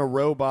sounds like you're in a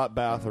robot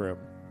bathroom.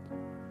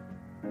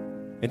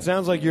 It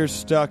sounds like you're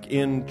stuck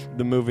in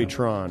the movie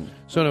Tron.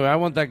 So anyway, I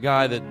want that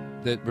guy that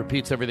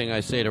repeats everything I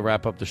say to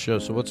wrap up the show.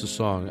 So what's the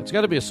song? It's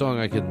got to be a song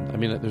I can... I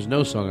mean, there's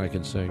no song I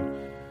can sing.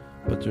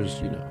 But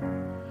there's,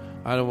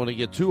 I don't want to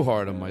get too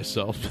hard on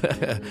myself.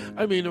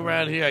 I mean,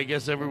 around here, I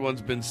guess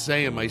everyone's been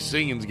saying my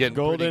singing's getting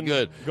pretty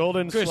good.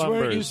 Golden Chris,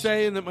 slumbers. weren't you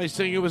saying that my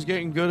singing was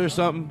getting good or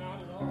something?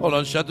 Hold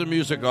on, shut the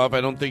music off. I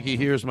don't think he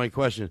hears my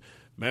question.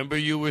 Remember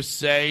you were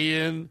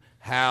saying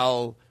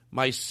how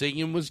my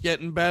singing was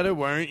getting better,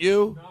 weren't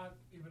you? Not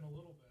even a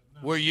little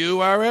bit. No. Were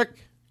you, Eric?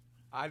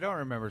 I don't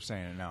remember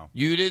saying it, no.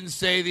 You didn't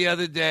say the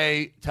other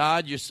day,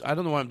 Todd, I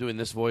don't know why I'm doing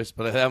this voice,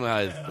 but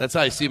that's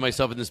how I see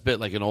myself in this bit,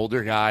 like an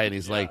older guy, and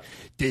he's like,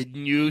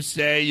 didn't you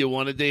say you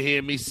wanted to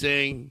hear me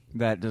sing?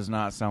 That does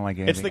not sound like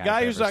anything It's the guy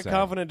I've who's ever not said.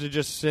 confident to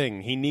just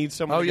sing. He needs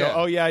someone to yeah.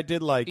 go, oh, yeah, I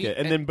did like it.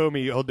 And then, boom,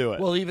 he'll do it.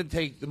 Well, even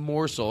take the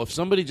morsel. If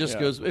somebody just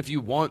goes, if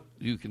you want,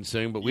 you can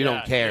sing, but we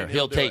don't care.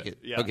 He'll take it.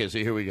 Yeah. Okay, so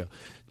here we go.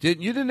 You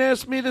didn't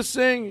ask me to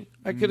sing?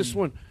 I could have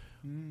sworn.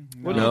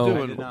 What No. are you I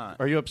doing? did not.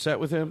 Are you upset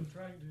with him?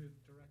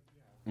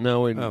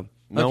 No, no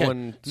Okay.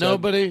 one said,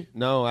 Nobody?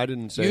 No, I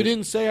didn't say You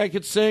didn't say I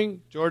could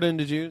sing? Jordan,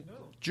 did you?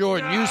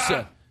 Jordan, you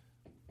said.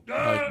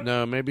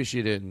 No, maybe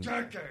she didn't.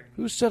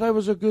 Who said I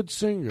was a good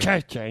singer?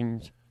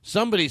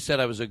 Somebody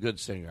said I was a good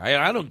singer.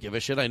 I don't give a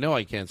shit. I know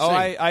I can't sing. Oh,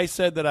 I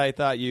said that I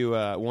thought you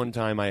one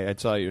time I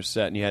saw your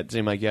set and it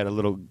seemed like you had a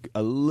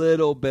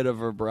little bit of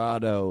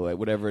vibrato, like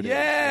whatever it is.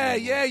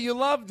 Yeah, you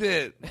loved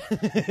it.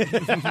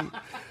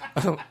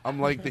 I'm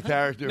like the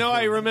character. No,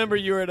 I remember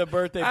you were at a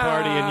birthday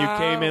party and you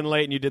came in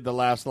late and you did the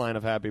last line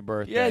of Happy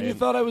Birthday. Yeah, and you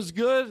thought I was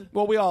good?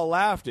 Well, we all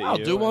laughed at I'll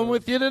you. do one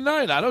with you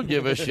tonight. I don't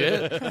give a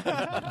shit.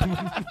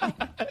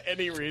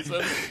 Any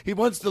reason? He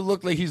wants to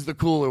look like he's the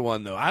cooler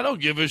one, though. I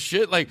don't give a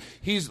shit. Like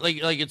he's like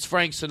it's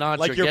Frank Sinatra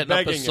Like you're getting up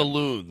a begging him.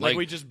 saloon. Like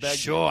we just begged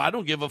Sure, him. I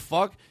don't give a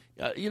fuck.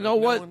 You know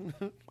what?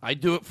 I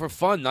do it for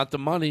fun, not the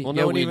money. Well,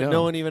 Yeah,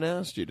 no one even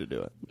asked you to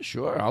do it.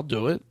 Sure, I'll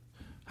do it.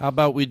 How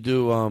about we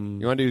do?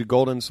 You want to do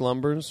Golden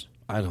Slumbers?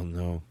 I don't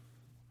know.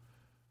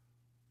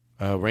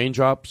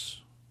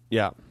 Raindrops.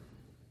 Yeah.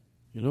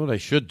 You know what I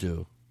should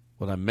do?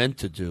 What I meant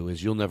to do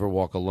is You'll Never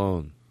Walk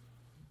Alone.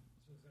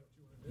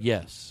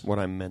 Yes. What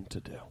I meant to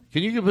do.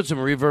 Can you put some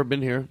reverb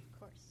in here? Of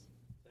course.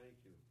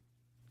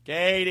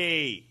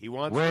 Katie, he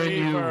wants When reverb.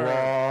 you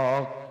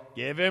walk.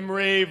 Give him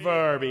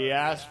reverb. He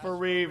asked for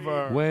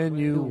reverb. When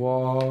you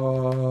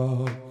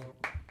walk.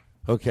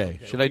 Okay.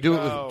 Should I do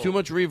it with too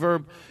much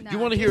reverb? No, Do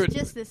you want to hear it?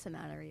 Just this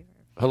amount of reverb.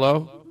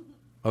 Hello?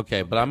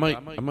 Okay, but I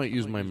might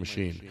use my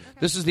machine.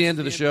 This is the end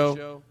of the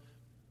show.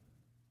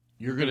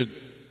 You're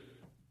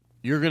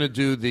gonna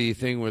do the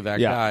thing with that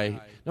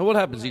guy. Now what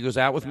happens? He goes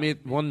out with me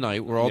one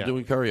night. We're all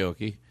doing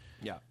karaoke.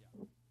 Yeah.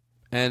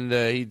 And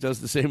he does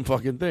the same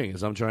fucking thing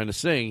as I'm trying to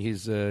sing.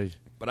 He's.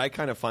 But I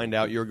kind of find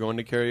out you're going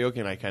to karaoke,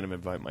 and I kind of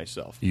invite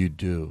myself. You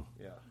do.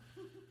 Yeah.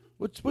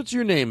 What's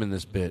your name in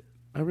this bit?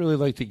 I really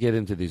like to get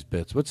into these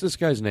bits. What's this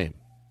guy's name?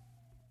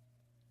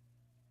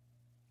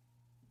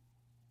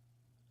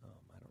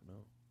 I don't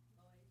know.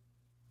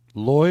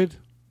 Lloyd?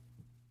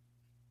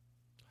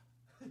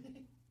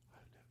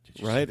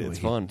 Right? It's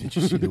fun. Did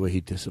you see the way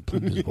he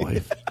disciplined his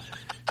wife?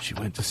 She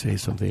went to say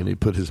something, and he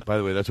put his... By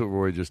the way, that's what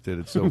Rory just did.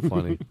 It's so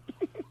funny.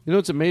 You know,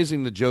 it's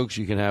amazing the jokes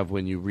you can have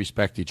when you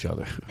respect each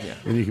other. Yeah.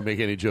 And you can make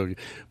any joke.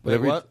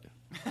 But what?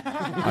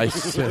 I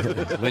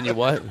said... When you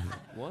what?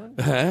 What?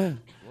 Huh?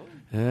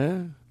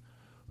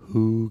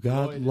 Who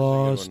got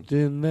lost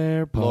in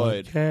their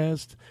Lloyd.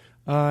 podcast?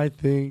 I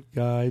think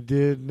I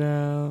did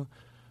now.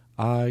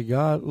 I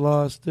got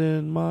lost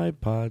in my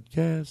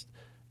podcast,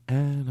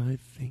 and I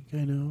think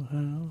I know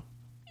how.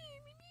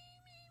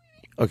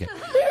 Okay.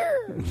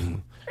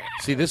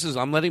 See,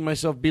 I'm letting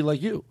myself be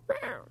like you.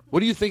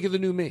 What do you think of the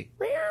new me?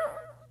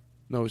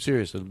 No,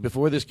 seriously.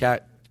 Before this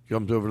cat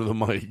comes over to the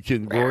mic,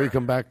 can Rory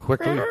come back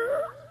quickly?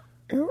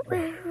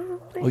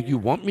 Oh, you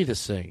want me to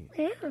sing?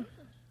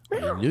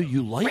 I knew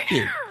you liked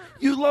it.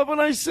 You love when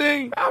I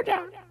sing.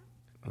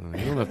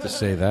 You don't have to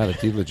say that. It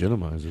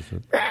delegitimizes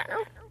it.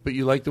 But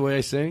you like the way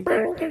I sing?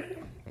 All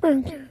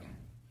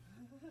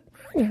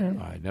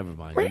right, never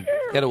mind.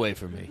 Get away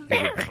from me.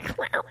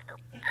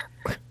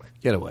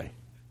 Get away.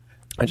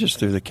 I just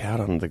threw the cat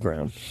on the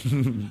ground.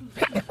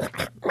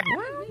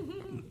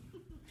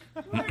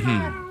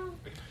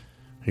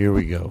 Here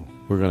we go.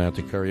 We're going to have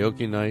to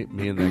karaoke night,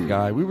 me and that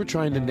guy. We were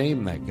trying to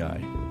name that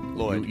guy.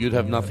 Lloyd. You'd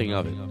have nothing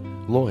of it.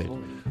 Lloyd.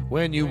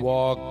 When you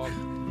walk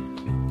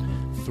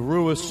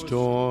through a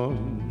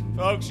storm.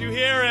 Folks, you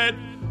hear it.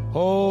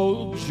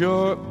 Hold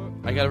your...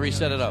 I got to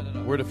reset it up.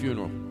 We're at a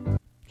funeral.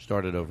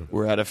 Start it over.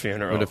 We're at a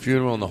funeral. We're at a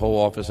funeral and the whole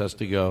office has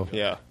to go.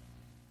 Yeah.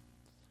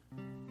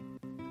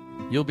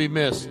 You'll be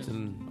missed.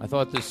 And I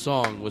thought this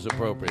song was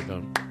appropriate.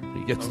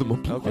 He gets them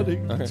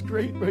applauding. Okay. It's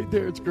great right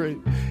there. It's great.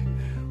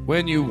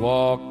 When you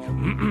walk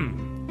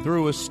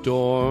through a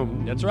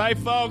storm. That's right,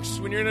 folks.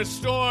 When you're in a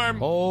storm.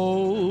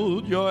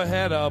 Hold your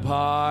head up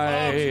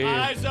high. Folks,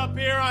 eyes up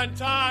here on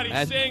Todd.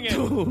 He's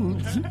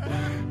singing.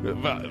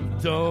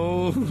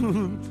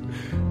 Don't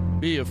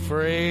be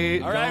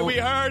afraid. All right, we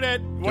heard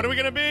it. What are we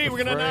going to be?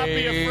 We're going to not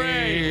be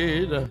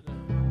afraid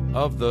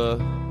of the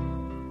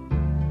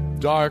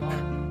dark.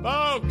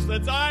 Folks,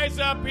 that's eyes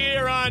up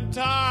here on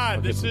Todd.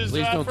 Okay, this is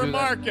for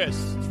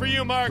Marcus. It's for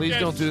you, Marcus. Please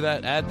don't do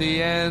that. At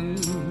the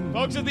end.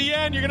 Folks, at the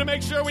end, you're going to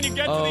make sure when you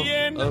get to the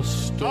end of the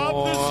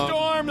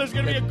storm, there's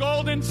going to be a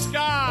golden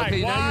sky.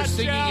 Okay, now you're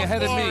singing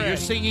ahead of me. You're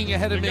singing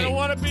ahead of me. You're going to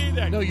want to be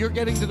there. No, you're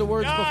getting to the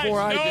words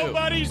before I do.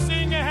 Nobody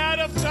sing ahead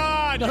of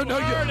Todd. You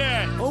heard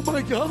it. Oh,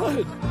 my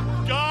God.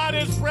 God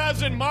is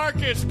present.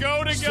 Marcus,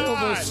 go to Silver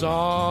God.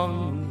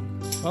 Song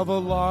of a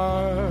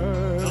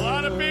lark. A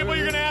lot of people,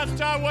 you're going to ask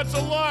Todd, what's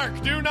a lark?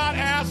 Do not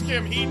ask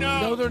him. He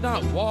knows. No, they're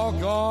not. Walk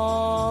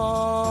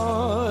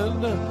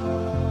on.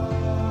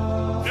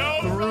 No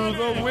through running.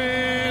 the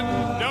wind.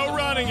 No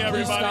running,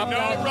 everybody.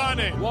 No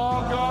running.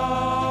 Walk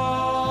on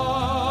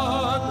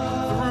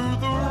through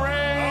the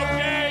rain.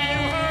 Okay, you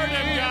heard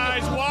him,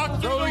 guys.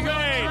 Walk through the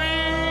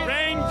rain.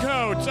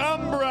 Raincoats,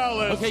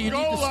 umbrellas, Okay, you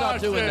need to stop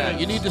doing that.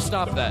 You need to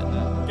stop that.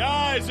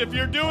 Guys, if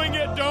you're doing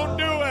it, don't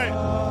do it.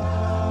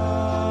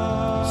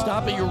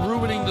 Stop it. You're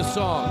ruining the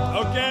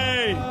song.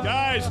 Okay,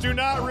 guys, do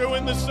not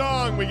ruin the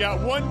song. We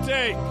got one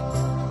take.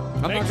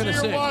 I'm Make not sure going to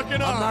you're sing.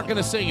 walking I'm on. not going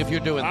to sing if you're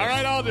doing this. All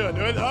right, I'll do it.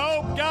 With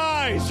hope,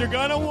 guys. You're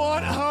going to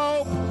want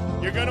hope.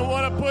 You're going to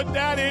want to put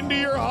that into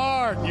your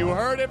heart. You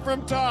heard it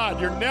from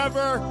Todd. You're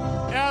never,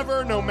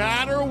 ever, no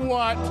matter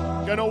what,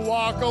 going to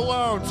walk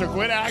alone. So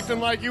quit acting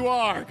like you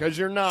are, because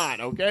you're not.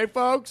 Okay,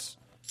 folks?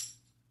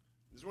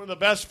 This is one of the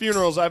best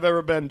funerals I've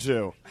ever been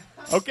to.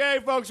 Okay,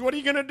 folks, what are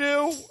you going to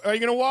do? Are you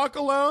going to walk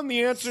alone?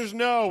 The answer is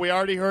no. We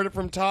already heard it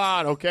from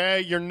Todd,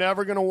 okay? You're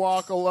never going to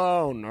walk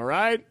alone, all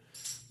right?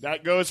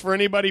 That goes for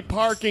anybody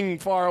parking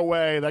far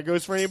away. That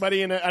goes for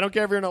anybody I don't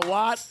care if you're in a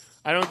lot.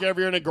 I don't care if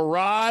you're in a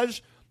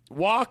garage.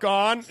 Walk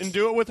on and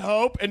do it with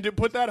hope and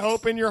put that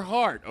hope in your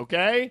heart,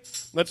 okay?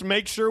 Let's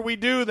make sure we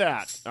do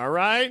that, all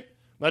right?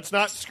 Let's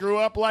not screw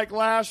up like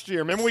last year.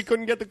 Remember we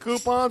couldn't get the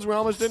coupons? We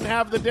almost didn't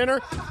have the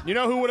dinner? You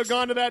know who would have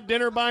gone to that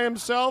dinner by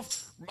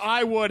himself?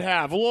 I would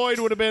have. Lloyd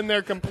would have been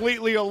there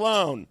completely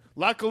alone.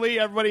 Luckily,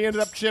 everybody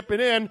ended up chipping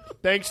in,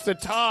 thanks to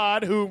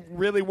Todd, who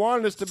really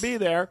wanted us to be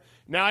there.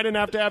 Now I didn't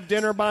have to have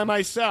dinner by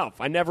myself.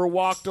 I never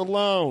walked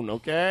alone,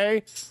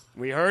 okay?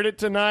 We heard it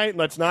tonight.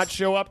 Let's not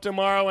show up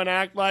tomorrow and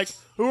act like,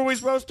 who are we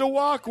supposed to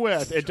walk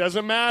with? It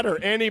doesn't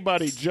matter.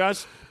 Anybody,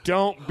 just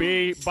don't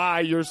be by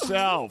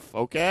yourself,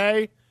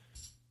 okay?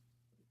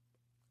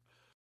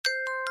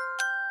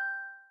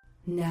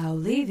 Now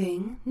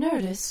leaving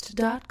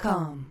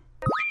Nerdist.com.